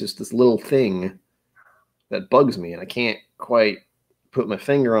is. So it's just this little thing that bugs me, and I can't quite put my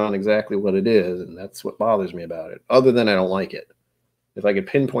finger on exactly what it is, and that's what bothers me about it, other than I don't like it. If I could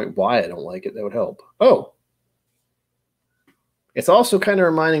pinpoint why I don't like it, that would help. Oh! It's also kind of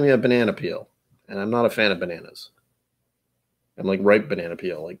reminding me of banana peel, and I'm not a fan of bananas. I'm like ripe banana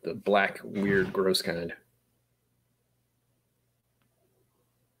peel, like the black, weird, gross kind.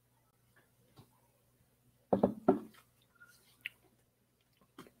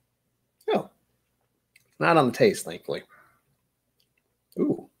 Oh. Not on the taste, thankfully.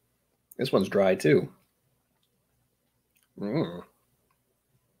 Ooh. This one's dry, too.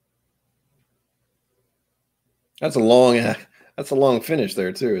 That's a long finish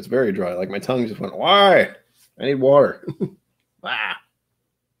there, too. It's very dry. Like, my tongue just went, why? I need water. Ah.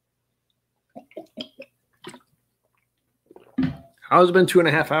 How's it been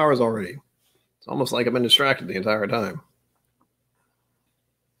 2.5 hours already? It's almost like I've been distracted the entire time.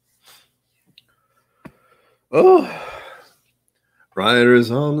 Oh,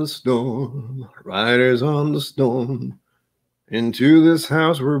 riders on the storm, riders on the storm. Into this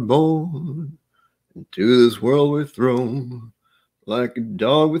house we're born, into this world we're thrown. Like a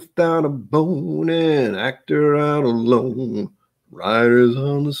dog without a bone, an actor out alone. Riders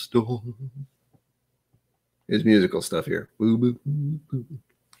on the storm. Here's musical stuff here. Boo, boo, boo, boo.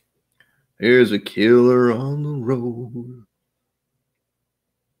 Here's a killer on the road.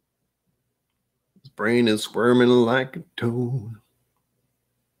 His brain is squirming like a toad.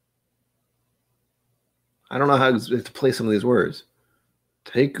 I don't know how to play some of these words.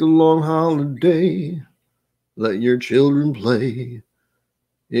 Take a long holiday. Let your children play.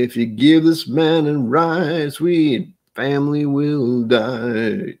 If you give this man a ride, sweet family will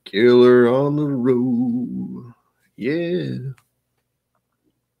die. Killer on the road. Yeah.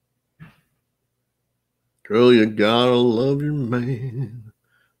 Girl, you gotta love your man.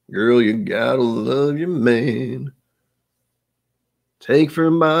 Girl, you gotta love your man. Take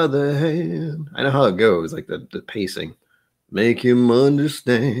him by the hand. I know how it goes, like the pacing. Make him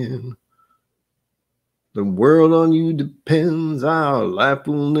understand. The world on you depends. Our life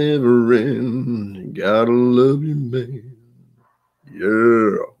will never end. You gotta love your man.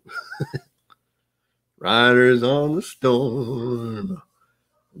 Yeah. Riders on the storm.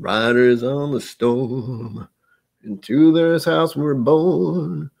 Riders on the storm. Into this house we're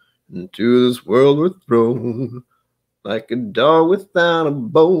born. Into this world we're thrown. Like a dog without a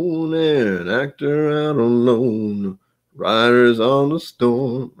bone, and an actor out alone. Riders on the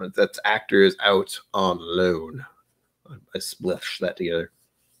storm. That's actors out on loan. I splashed that together.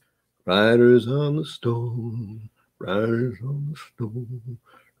 Riders on the storm. Riders on the storm.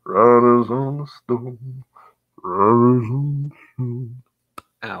 Riders on the storm. Riders on the storm.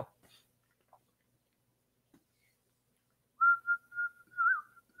 Ow.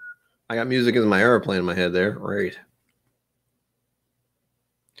 I got music in my airplane in my head there. Right.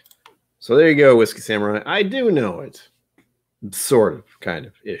 So there you go, Whiskey Samurai. I do know it. Sort of, kind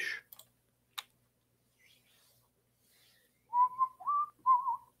of, ish.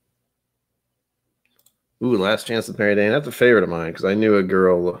 Ooh, Last Chance with Mary Jane. That's a favorite of mine because I knew a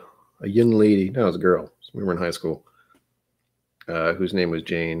girl, a young lady. No, it was a girl. We were in high school. Whose name was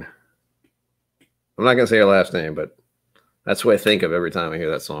Jane. I'm not going to say her last name, but that's what I think of every time I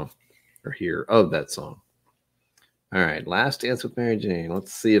hear that song or hear of that song. All right, Last Dance with Mary Jane.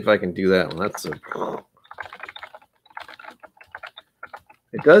 Let's see if I can do that one. That's a...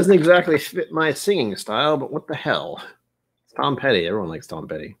 It doesn't exactly fit my singing style, but what the hell? It's Tom Petty. Everyone likes Tom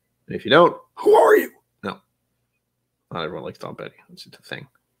Petty. And if you don't, who are you? No. Not everyone likes Tom Petty. That's just a thing.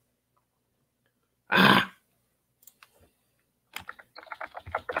 Ah.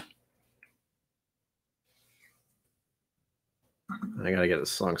 I gotta get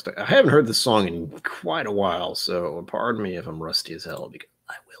this song stuck. I haven't heard this song in quite a while, so pardon me if I'm rusty as hell, because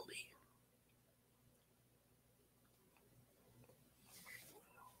I will be.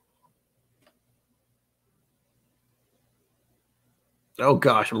 Oh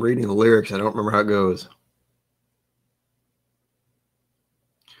gosh, I'm reading the lyrics. I don't remember how it goes.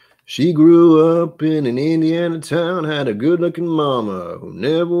 She grew up in an Indiana town, had a good-looking mama who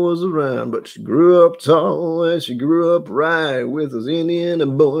never was around, but she grew up tall and she grew up right with those Indiana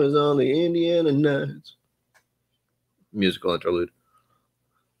boys on the Indiana nights. Musical interlude.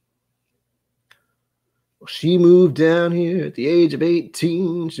 Well, she moved down here at the age of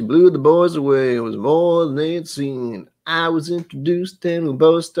 18. She blew the boys away. It was more than they had seen. I was introduced and we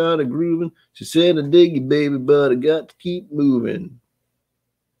both started grooving. She said, I dig you, baby, but I got to keep moving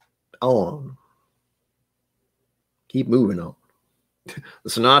on. Keep moving on. The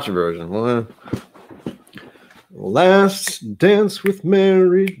Sinatra version. Well, Last Dance with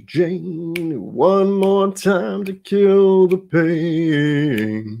Mary Jane. One more time to kill the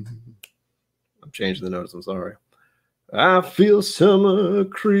pain. I'm changing the notes. I'm sorry. I feel summer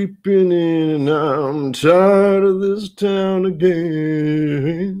creeping in and I'm tired of this town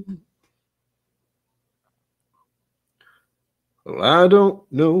again. Well, I don't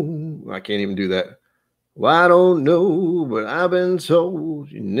know. I can't even do that. Well, I don't know, but I've been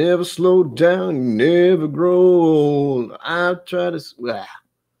told you never slow down, you never grow old. I'm tired of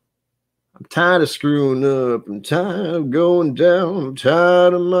screwing up. I'm tired of going down. I'm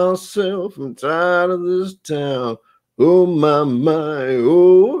tired of myself. I'm tired of this town. Oh, my,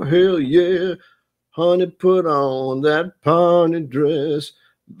 oh, hell yeah. Honey, put on that party dress.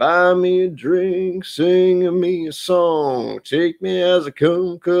 Buy me a drink, sing me a song. Take me as I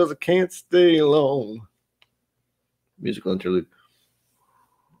come, 'cause I can't stay long. Musical interlude.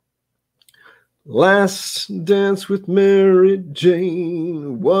 Last dance with Mary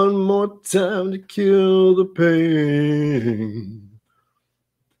Jane, one more time to kill the pain.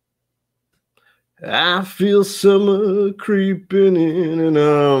 I feel summer creeping in, and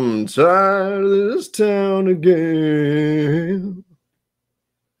I'm tired of this town again.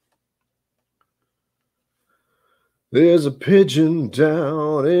 There's a pigeon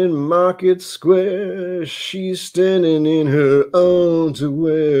down in Market Square. She's standing in her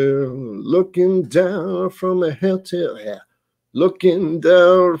underwear, looking down from a hotel, looking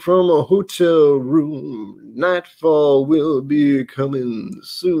down from a hotel room. Nightfall will be coming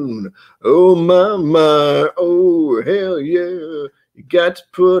soon. Oh my, oh hell yeah. You got to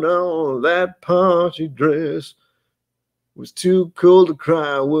put on that party dress. It was too cold to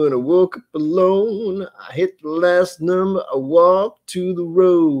cry when I woke up alone. I hit the last number, I walked to the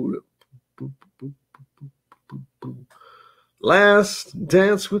road. Last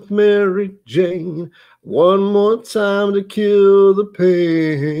dance with Mary Jane, one more time to kill the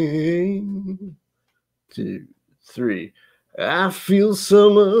pain. 2, 3. I feel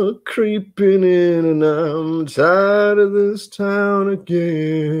summer creeping in, and I'm tired of this town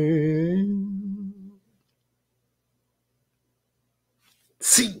again.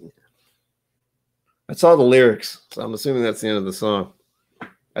 See, that's all the lyrics, so I'm assuming that's the end of the song.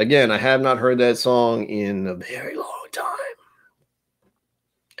 Again, I have not heard that song in a very long time.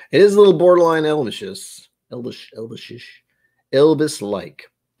 It is a little borderline Elvis-ish,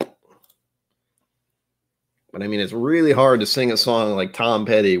 Elvis-like. But I mean, it's really hard to sing a song like Tom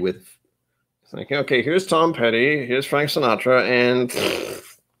Petty with, it's like, okay, here's Tom Petty, here's Frank Sinatra, and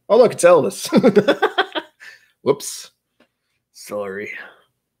oh look, it's Elvis. Whoops. Sorry.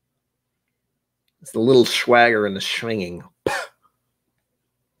 It's the little swagger and the swinging.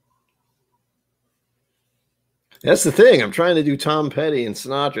 That's the thing. I'm trying to do Tom Petty and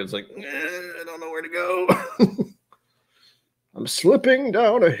Sinatra. It's like, I don't know where to go. I'm slipping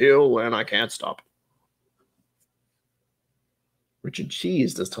down a hill and I can't stop. Richard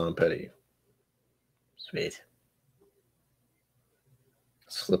Cheese does Tom Petty. Sweet.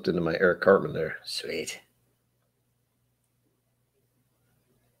 Slipped into my Eric Cartman there. Sweet.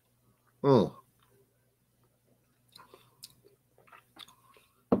 Oh.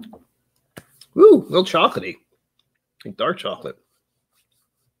 Ooh, a little chocolatey. Like dark chocolate.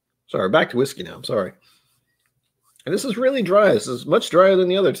 Sorry, back to whiskey now. I'm sorry. And this is really dry. This is much drier than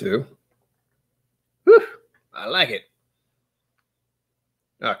the other two. Whew, I like it.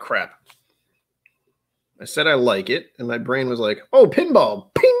 Ah, crap. I said I like it, and my brain was like, oh,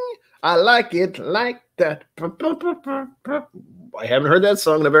 pinball. Ping! I like it like that. I haven't heard that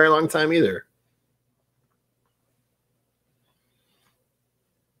song in a very long time either.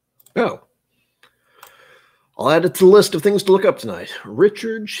 Oh. I'll add it to the list of things to look up tonight.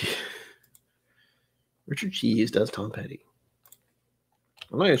 Richard Cheese does Tom Petty.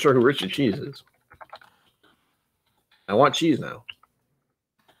 I'm not even sure who Richard Cheese is. I want cheese now.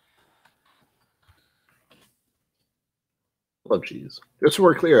 I love cheese. Just so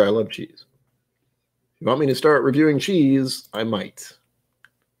we're clear, I love cheese. If you want me to start reviewing cheese, I might.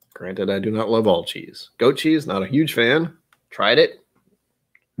 Granted, I do not love all cheese. Goat cheese, not a huge fan. Tried it.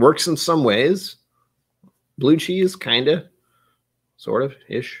 Works in some ways. Blue cheese, kind of. Sort of,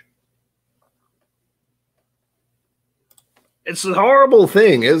 ish. It's a horrible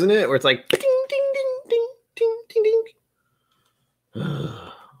thing, isn't it? Where it's like, ding, ding, ding, ding, ding, ding, ding.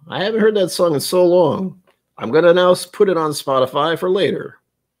 I haven't heard that song in so long. I'm going to now put it on Spotify for later.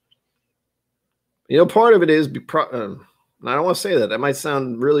 You know, part of it is, I don't want to say that. That might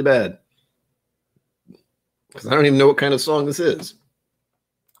sound really bad. Because I don't even know what kind of song this is.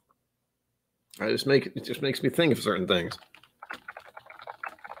 It just makes me think of certain things.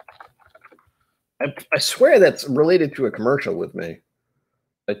 I swear that's related to a commercial with me.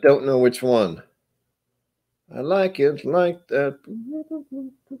 I don't know which one. I like it like that.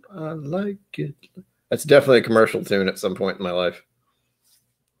 I like it. That's definitely a commercial tune at some point in my life.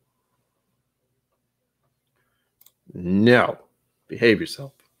 No. Behave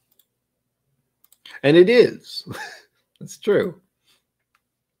yourself. And it is. That's true.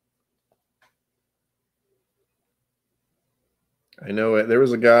 I know it. There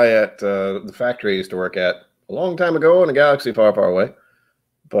was a guy at the factory I used to work at a long time ago in a galaxy far, far away.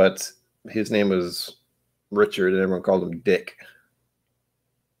 But his name was Richard, and everyone called him Dick.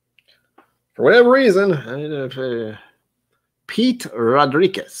 For whatever reason, Pete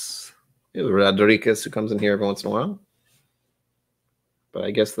Rodriguez. Rodriguez, who comes in here every once in a while. But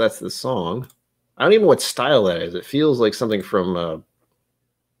I guess that's the song. I don't even know what style that is. It feels like something from...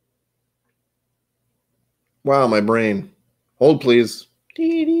 Wow, my brain. Hold, please.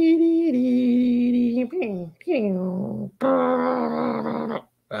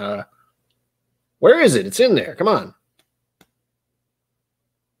 Where is it? It's in there. Come on.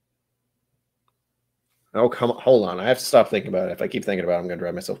 Oh, come on. Hold on. I have to stop thinking about it. If I keep thinking about it, I'm going to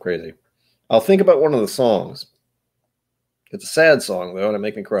drive myself crazy. I'll think about one of the songs. It's a sad song, though, and it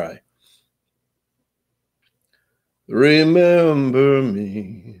make me cry. Remember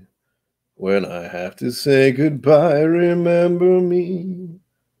me when I have to say goodbye. Remember me.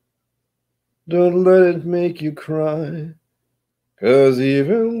 Don't let it make you cry. 'Cause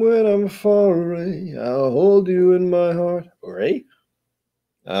even when I'm far away, I'll hold you in my heart. Right?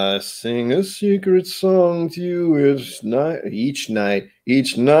 I sing a secret song to you each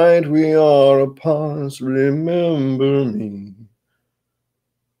night we are apart. Remember me.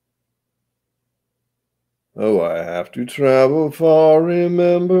 Oh, I have to travel far.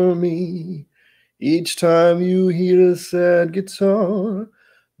 Remember me. Each time you hear a sad guitar,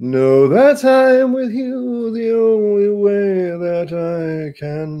 know that I am with you the only way that I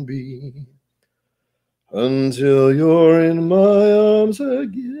can be. Until you're in my arms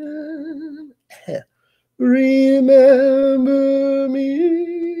again. Remember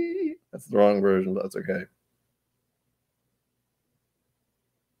me. That's the wrong version, but that's okay.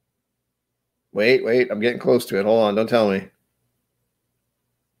 Wait. I'm getting close to it. Hold on. Don't tell me.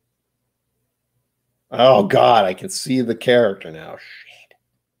 Oh, God. I can see the character now. Shit.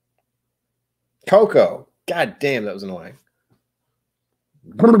 KIllco. God damn, that was annoying.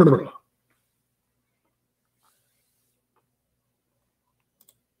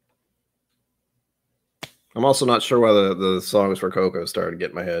 I'm also not sure why the songs for KIllco started to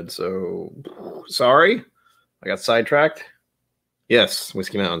get in my head, so sorry. I got sidetracked. Yes,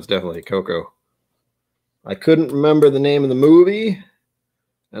 Whiskey Mountains, definitely. KIllco. I couldn't remember the name of the movie,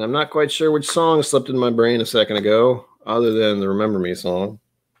 and I'm not quite sure which song slipped in my brain a second ago, other than the Remember Me song.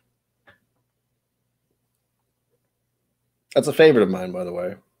 That's a favorite of mine, by the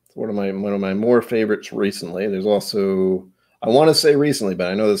way. It's one of my more favorites recently. There's also, I want to say recently,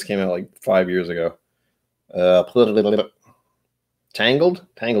 but I know this came out like 5 years ago. Tangled.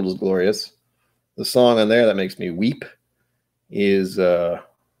 Tangled was glorious. The song on there that makes me weep is and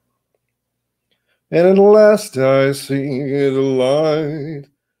at last I see the light,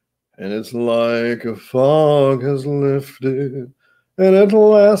 and it's like a fog has lifted, and at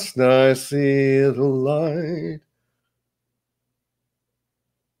last I see the light.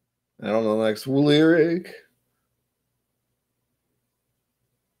 I don't know the next lyric.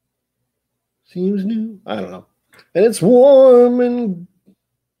 Seems new. I don't know. And it's warm and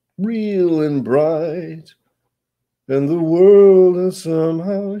real and bright, and the world has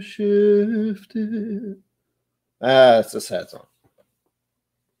somehow shifted. It's a sad song.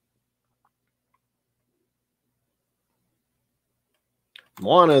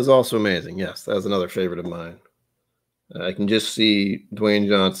 Moana is also amazing. Yes, that's another favorite of mine. I can just see Dwayne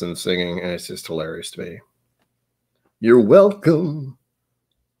Johnson singing, and it's just hilarious to me. You're welcome.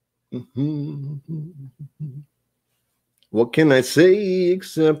 What can I say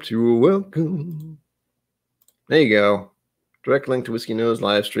except you're welcome? There you go. Direct link to Whiskey Nose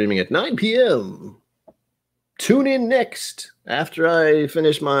live streaming at 9 p.m. Tune in next after I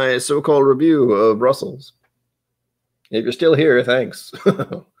finish my so-called review of Russel's. If you're still here, thanks.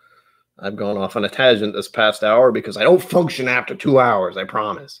 I've gone off on a tangent this past hour because I don't function after 2 hours, I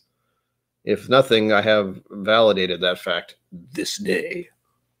promise. If nothing, I have validated that fact this day.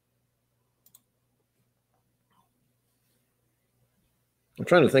 I'm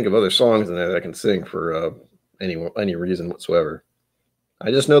trying to think of other songs in there that I can sing for any reason whatsoever.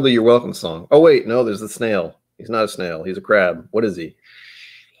 I just know the You're Welcome song. Oh, wait, no, there's the snail. He's not a snail. He's a crab. What is he?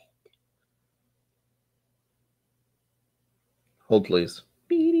 Hold, please.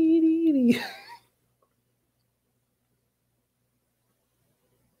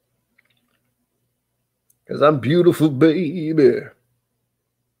 Because I'm beautiful, baby.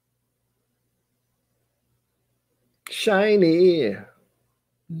 Shiny.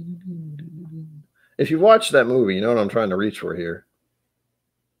 If you watch that movie, you know what I'm trying to reach for here.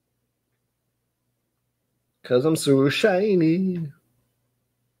 Because I'm so shiny.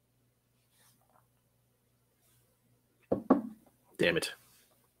 Damn it.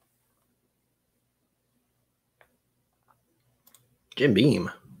 Jim Beam.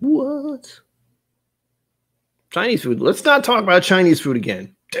 What? Chinese food. Let's not talk about Chinese food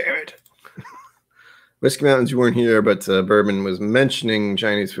again. Damn it. Whiskey Mountains, you weren't here, but Bourbon was mentioning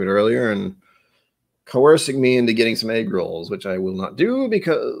Chinese food earlier and coercing me into getting some egg rolls, which I will not do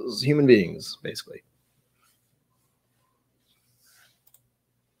because human beings, basically.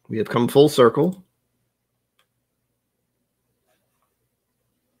 We have come full circle.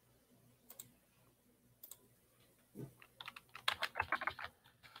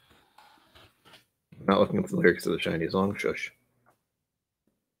 I'm not looking at the lyrics of the Shiny song. Shush.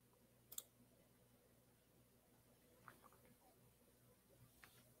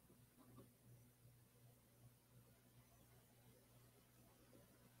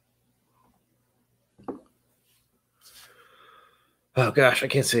 Oh gosh, I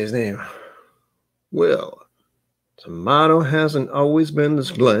can't say his name. Well, tomato hasn't always been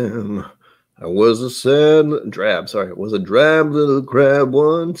this glam. I was a was a drab little crab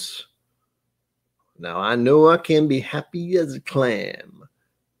once. Now I know I can be happy as a clam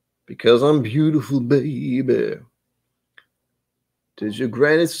because I'm beautiful, baby. Did your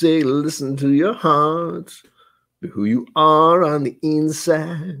granny say listen to your heart, be who you are on the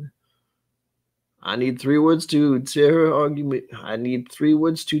inside? I need 3 words to tear her argument. I need 3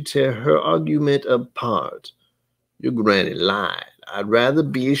 words to tear her argument apart. Your granny lied. I'd rather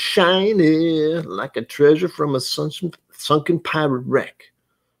be shiny like a treasure from a sunken pirate wreck.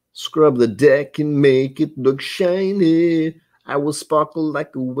 Scrub the deck and make it look shiny. I will sparkle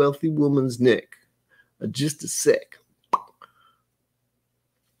like a wealthy woman's neck. Just a sec. I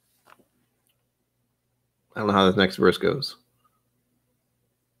don't know how the next verse goes.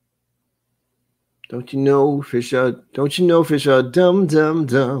 Don't you know fish are dumb, dumb,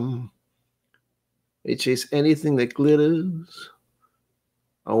 dumb. They chase anything that glitters.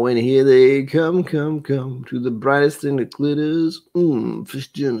 Oh, and here they come to the brightest thing that glitters.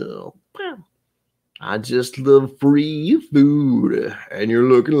 Fish dinner. I just love free food, and you're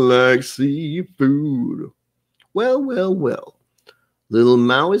looking like seafood. Well, well, well. Little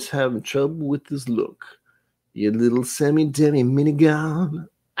Maui's having trouble with his look. You little semi-demi minigun.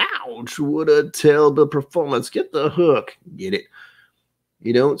 Ouch, what a terrible performance. Get the hook. Get it?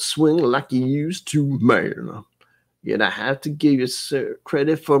 You don't swing like you used to, man. Yet I have to give you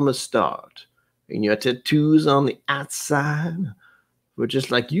credit from the start. And your tattoos on the outside. But just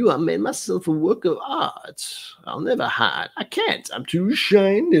like you, I made myself a work of art. I'll never hide. I can't. I'm too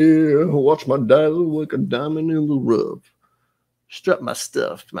shiny. Watch my dazzle like a diamond in the rough. Strut my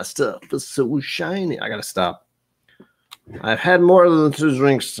stuff. My stuff is so shiny. I gotta stop. I've had more than 2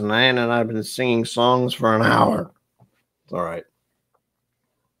 drinks tonight, and I've been singing songs for an hour. It's all right.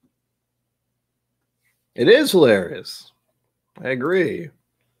 It is hilarious. I agree.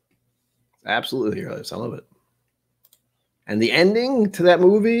 Absolutely hilarious. I love it. And the ending to that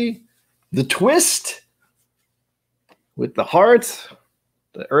movie, the twist with the heart,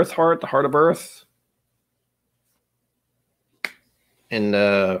 the earth heart, the heart of earth. And,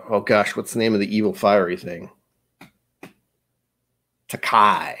 oh gosh, what's the name of the evil fiery thing?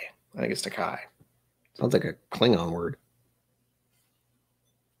 Takai. I think it's Takai. Sounds like a Klingon word.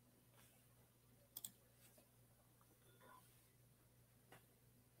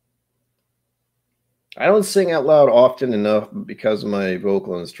 I don't sing out loud often enough because of my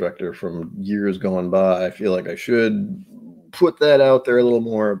vocal instructor from years gone by. I feel like I should put that out there a little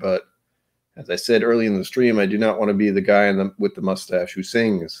more, but as I said early in the stream, I do not want to be the guy with the mustache who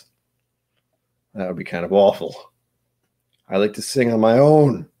sings. That would be kind of awful. I like to sing on my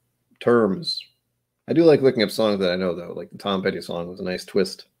own terms. I do like looking up songs that I know, though. Like the Tom Petty song was a nice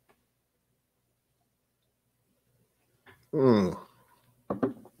twist. Well,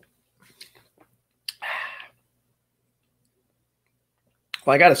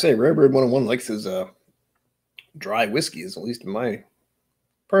 I gotta say, Rarebird 101 likes his dry whiskeys, at least in my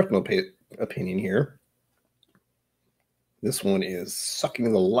personal opinion here. This one is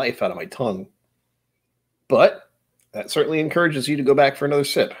sucking the life out of my tongue. But that certainly encourages you to go back for another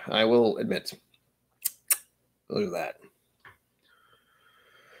sip, I will admit. Look at that.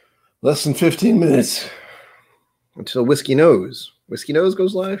 Less than 15 minutes until Whiskey Nose. Whiskey Nose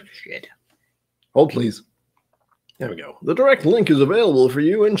goes live? Shit. Hold, please. There we go. The direct link is available for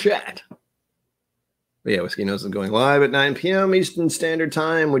you in chat. But yeah, Whiskey Nose is going live at 9 p.m. Eastern Standard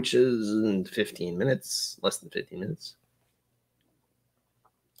Time, which is in 15 minutes. Less than 15 minutes.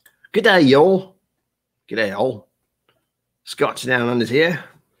 Good day, y'all. Good day, y'all. Scotch Down Under here.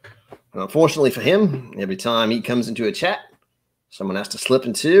 And unfortunately for him, every time he comes into a chat, someone has to slip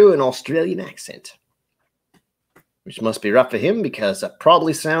into an Australian accent. Which must be rough for him because that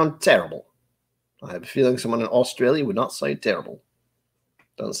probably sounds terrible. I have a feeling someone in Australia would not say terrible.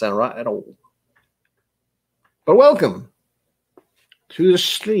 Doesn't sound right at all. But welcome to the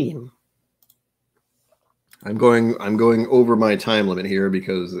stream. I'm going over my time limit here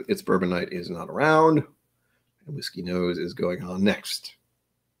because It's Bourbon Night is not around. And Whiskey Nose is going on next.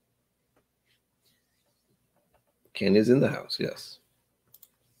 Ken is in the house, yes.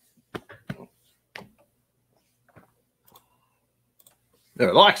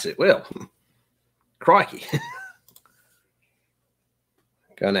 No, likes it. Well, crikey.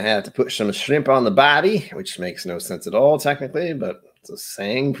 Gonna have to put some shrimp on the body, which makes no sense at all technically, but it's a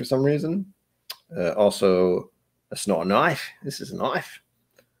saying for some reason. Also, that's not a knife. This is a knife.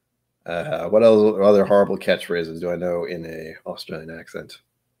 What else? Other horrible catchphrases do I know in a Australian accent?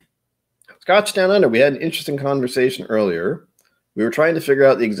 Scotch Down Under. We had an interesting conversation earlier. We were trying to figure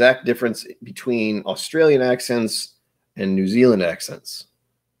out the exact difference between Australian accents and New Zealand accents.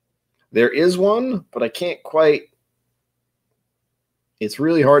 There is one, but I can't quite. It's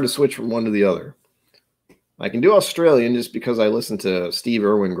really hard to switch from one to the other. I can do Australian just because I listened to Steve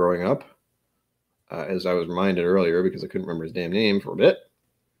Irwin growing up, as I was reminded earlier because I couldn't remember his damn name for a bit.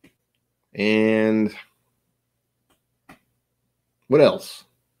 And what else?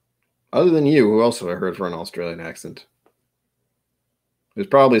 Other than you, who else have I heard for an Australian accent? There's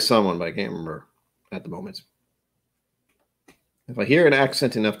probably someone, but I can't remember at the moment. If I hear an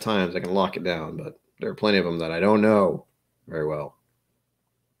accent enough times, I can lock it down, but there are plenty of them that I don't know very well.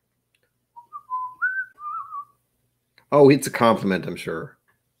 Oh, it's a compliment, I'm sure.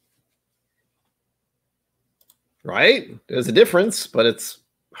 Right? There's a difference, but it's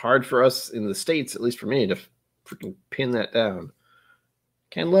hard for us in the States, at least for me, to freaking pin that down.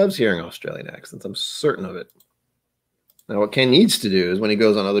 Ken loves hearing Australian accents. I'm certain of it. Now, what Ken needs to do is when he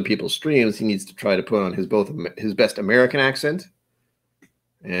goes on other people's streams, he needs to try to put on his best American accent.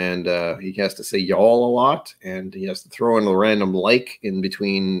 And he has to say y'all a lot. And he has to throw in a random like in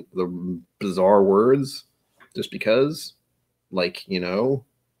between the bizarre words. Just because, like, you know,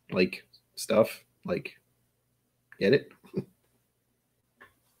 like stuff, like, get it?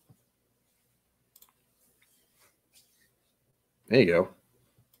 There you go.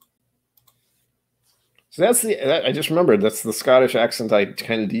 So that's I just remembered, that's the Scottish accent I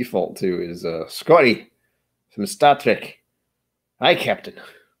kind of default to is Scotty from Star Trek. Hi, Captain.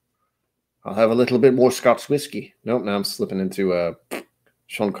 I'll have a little bit more Scots whiskey. Nope, now I'm slipping into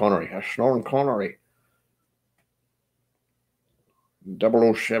Sean Connery. Sean Connery.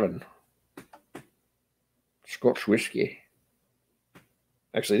 007. Scotch whiskey.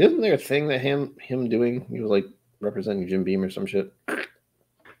 Actually, isn't there a thing that him doing? He was like representing Jim Beam or some shit.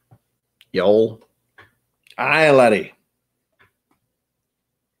 Y'all. Aye, laddie.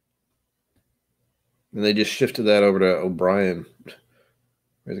 And they just shifted that over to O'Brien.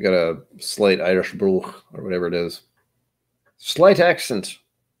 He's got a slight Irish brogue or whatever it is. Slight accent.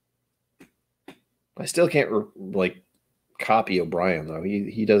 I still can't like copy O'Brien though.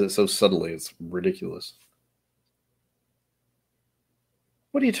 He does it so subtly. It's ridiculous.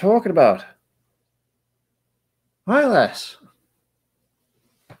 What are you talking about? Hi, lass.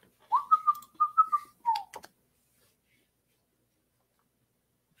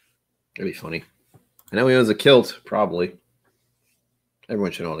 That'd be funny. I know he owns a kilt, probably.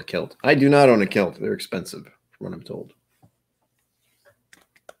 Everyone should own a kilt. I do not own a kilt. They're expensive, from what I'm told.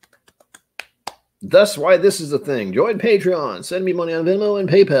 Thus, why this is a thing. Join Patreon. Send me money on Venmo and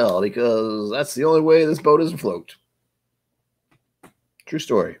PayPal, because that's the only way this boat is afloat. True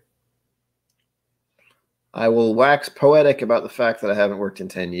story. I will wax poetic about the fact that I haven't worked in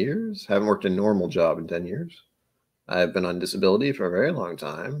 10 years. Haven't worked a normal job in 10 years. I've been on disability for a very long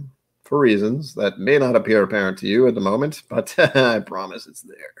time. For reasons that may not appear apparent to you at the moment, but I promise it's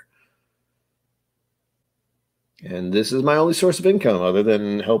there. And this is my only source of income other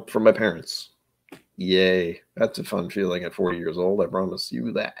than help from my parents. Yay. That's a fun feeling at 40 years old. I promise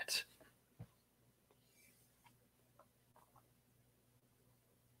you that.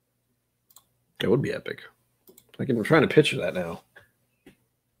 It would be epic. I'm trying to picture that now.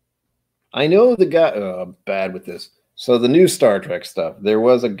 I know the guy... Oh, I'm bad with this. So the new Star Trek stuff, there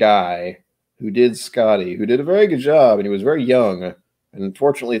was a guy who did Scotty, who did a very good job, and he was very young. And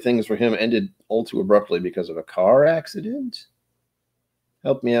unfortunately, things for him ended all too abruptly because of a car accident.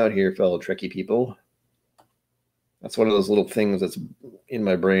 Help me out here, fellow Trekkie people. That's one of those little things that's in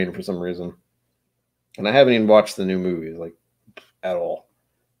my brain for some reason. And I haven't even watched the new movies, like, at all.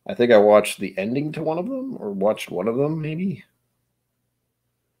 I think I watched the ending to one of them, or watched one of them, maybe.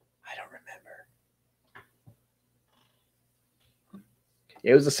 I don't remember.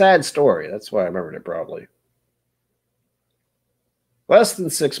 It was a sad story. That's why I remembered it, probably. Less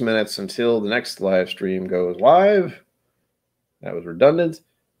than 6 minutes until the next live stream goes live. That was redundant.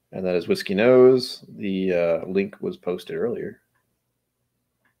 And that is Whiskey Knows. The link was posted earlier.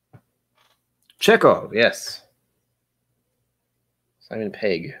 Chekhov, yes. Simon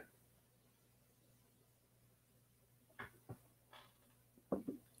Pegg.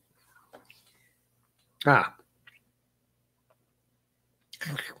 Ah.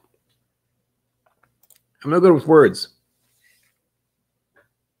 I'm no good with words.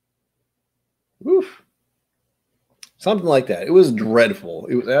 Oof. Something like that. It was dreadful.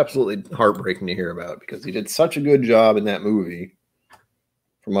 It was absolutely heartbreaking to hear about because he did such a good job in that movie.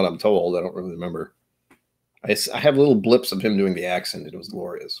 From what I'm told, I don't really remember. I have little blips of him doing the accent. It was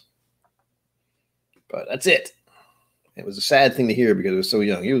glorious. But that's it. It was a sad thing to hear because he was so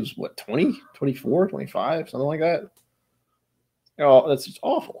young. He was, what, 20, 24, 25, something like that? Oh, that's just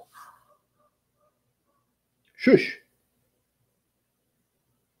awful. Shush.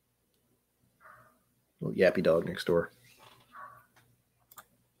 Little yappy dog next door.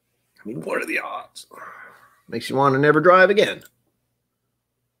 I mean, what are the odds? Makes you want to never drive again.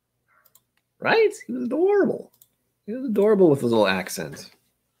 Right? He was adorable. He was adorable with his little accents.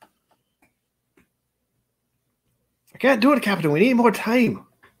 I can't do it, Captain. We need more time.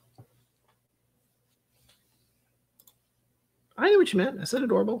 I know what you meant. I said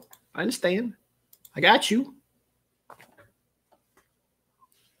adorable. I understand. I got you.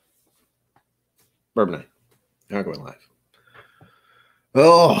 Bourbon night. Now going live.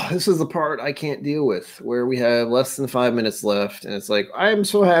 Oh, this is the part I can't deal with, where we have less than 5 minutes left, and it's like, I'm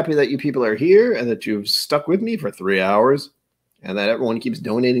so happy that you people are here and that you've stuck with me for 3 hours, and that everyone keeps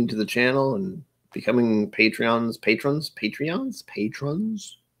donating to the channel and becoming patrons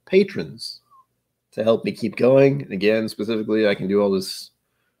to help me keep going. And again, specifically, I can do all this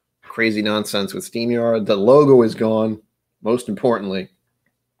crazy nonsense with SteamYard. The logo is gone, most importantly,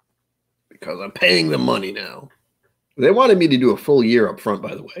 because I'm paying them money now. They wanted me to do a full year up front,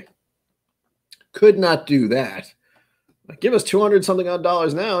 by the way. Could not do that. Like, give us $200-something odd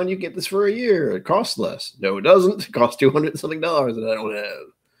dollars now, and you get this for a year. It costs less. No, it doesn't. It costs $200-something dollars that I don't have.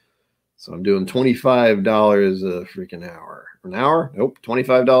 So I'm doing $25 a freaking hour. An hour? Nope,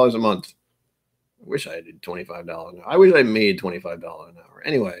 $25 a month. I wish I did $25 an hour. I wish I made $25 an hour.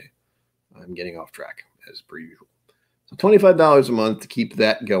 Anyway, I'm getting off track, as per usual. So $25 a month to keep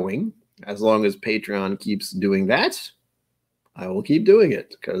that going. As long as Patreon keeps doing that, I will keep doing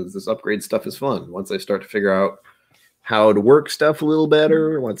it because this upgrade stuff is fun. Once I start to figure out how to work stuff a little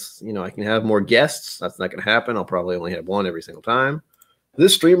better, once, you know, I can have more guests, that's not going to happen. I'll probably only have one every single time.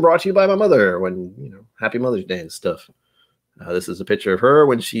 This stream brought to you by my mother when, you know, Happy Mother's Day and stuff. This is a picture of her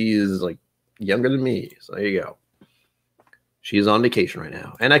when she's like younger than me. So there you go. She's on vacation right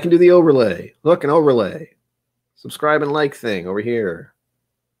now. And I can do the overlay. Look, an overlay. Subscribe and like thing over here.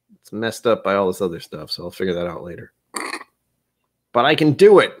 It's messed up by all this other stuff, so I'll figure that out later. But I can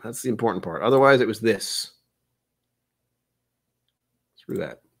do it. That's the important part. Otherwise, it was this. Screw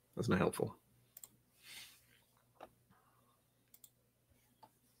that. That's not helpful.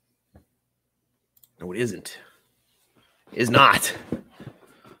 No, it isn't. It is not.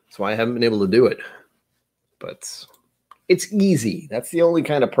 That's why I haven't been able to do it. But it's easy. That's the only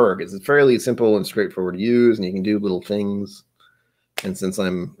kind of perk. It's fairly simple and straightforward to use, and you can do little things. And since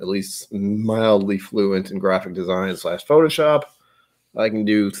I'm at least mildly fluent in graphic design / Photoshop, I can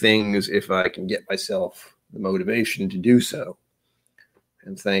do things if I can get myself the motivation to do so.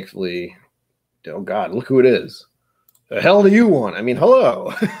 And thankfully, oh God, look who it is. The hell do you want? I mean,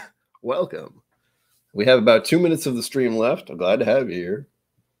 hello. Welcome. We have about 2 minutes of the stream left. I'm glad to have you here.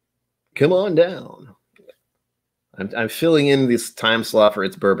 Come on down. I'm filling in this time slot for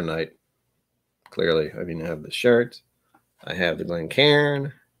It's Bourbon Night. Clearly, I mean, I have the shirt. I have the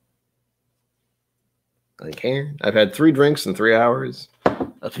Glencairn. I've had 3 drinks in 3 hours.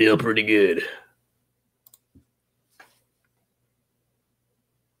 I feel pretty good.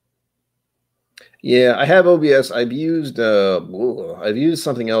 Yeah, I have OBS. I've used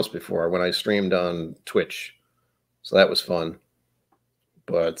something else before when I streamed on Twitch, so that was fun.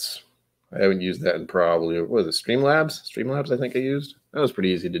 But I haven't used that in probably, what was it, Streamlabs? Streamlabs, I think I used. That was pretty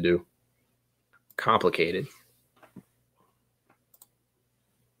easy to do. Complicated.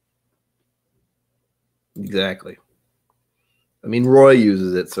 Exactly. I mean, Roy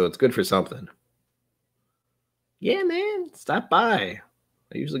uses it, so it's good for something. Yeah, man, stop by.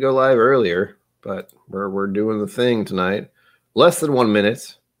 I usually go live earlier, but we're doing the thing tonight. Less than 1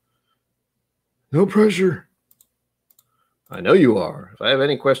 minute. No pressure. I know you are. If I have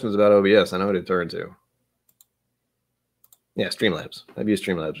any questions about OBS, I know who to turn to. Yeah, Streamlabs. I've used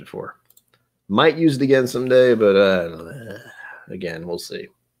Streamlabs before. Might use it again someday, but again, we'll see.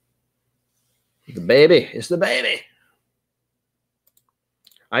 The baby. It's the baby.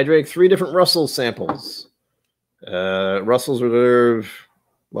 I drank 3 different Russell samples. Russell's Reserve.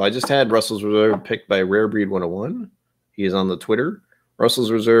 Well, I just had Russell's Reserve picked by Rare Breed 101. He is on the Twitter.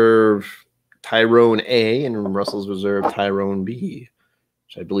 Russell's Reserve Tyrone A and Russell's Reserve Tyrone B,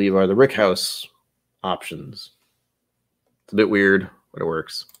 which I believe are the Rickhouse options. It's a bit weird, but it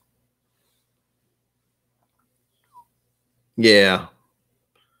works. Yeah.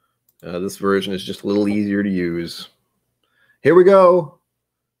 This version is just a little easier to use. Here we go.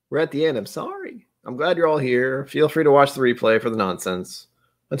 We're at the end. I'm sorry. I'm glad you're all here. Feel free to watch the replay for the nonsense.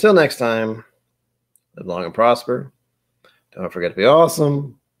 Until next time, live long and prosper. Don't forget to be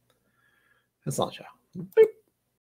awesome. It's Launch Out.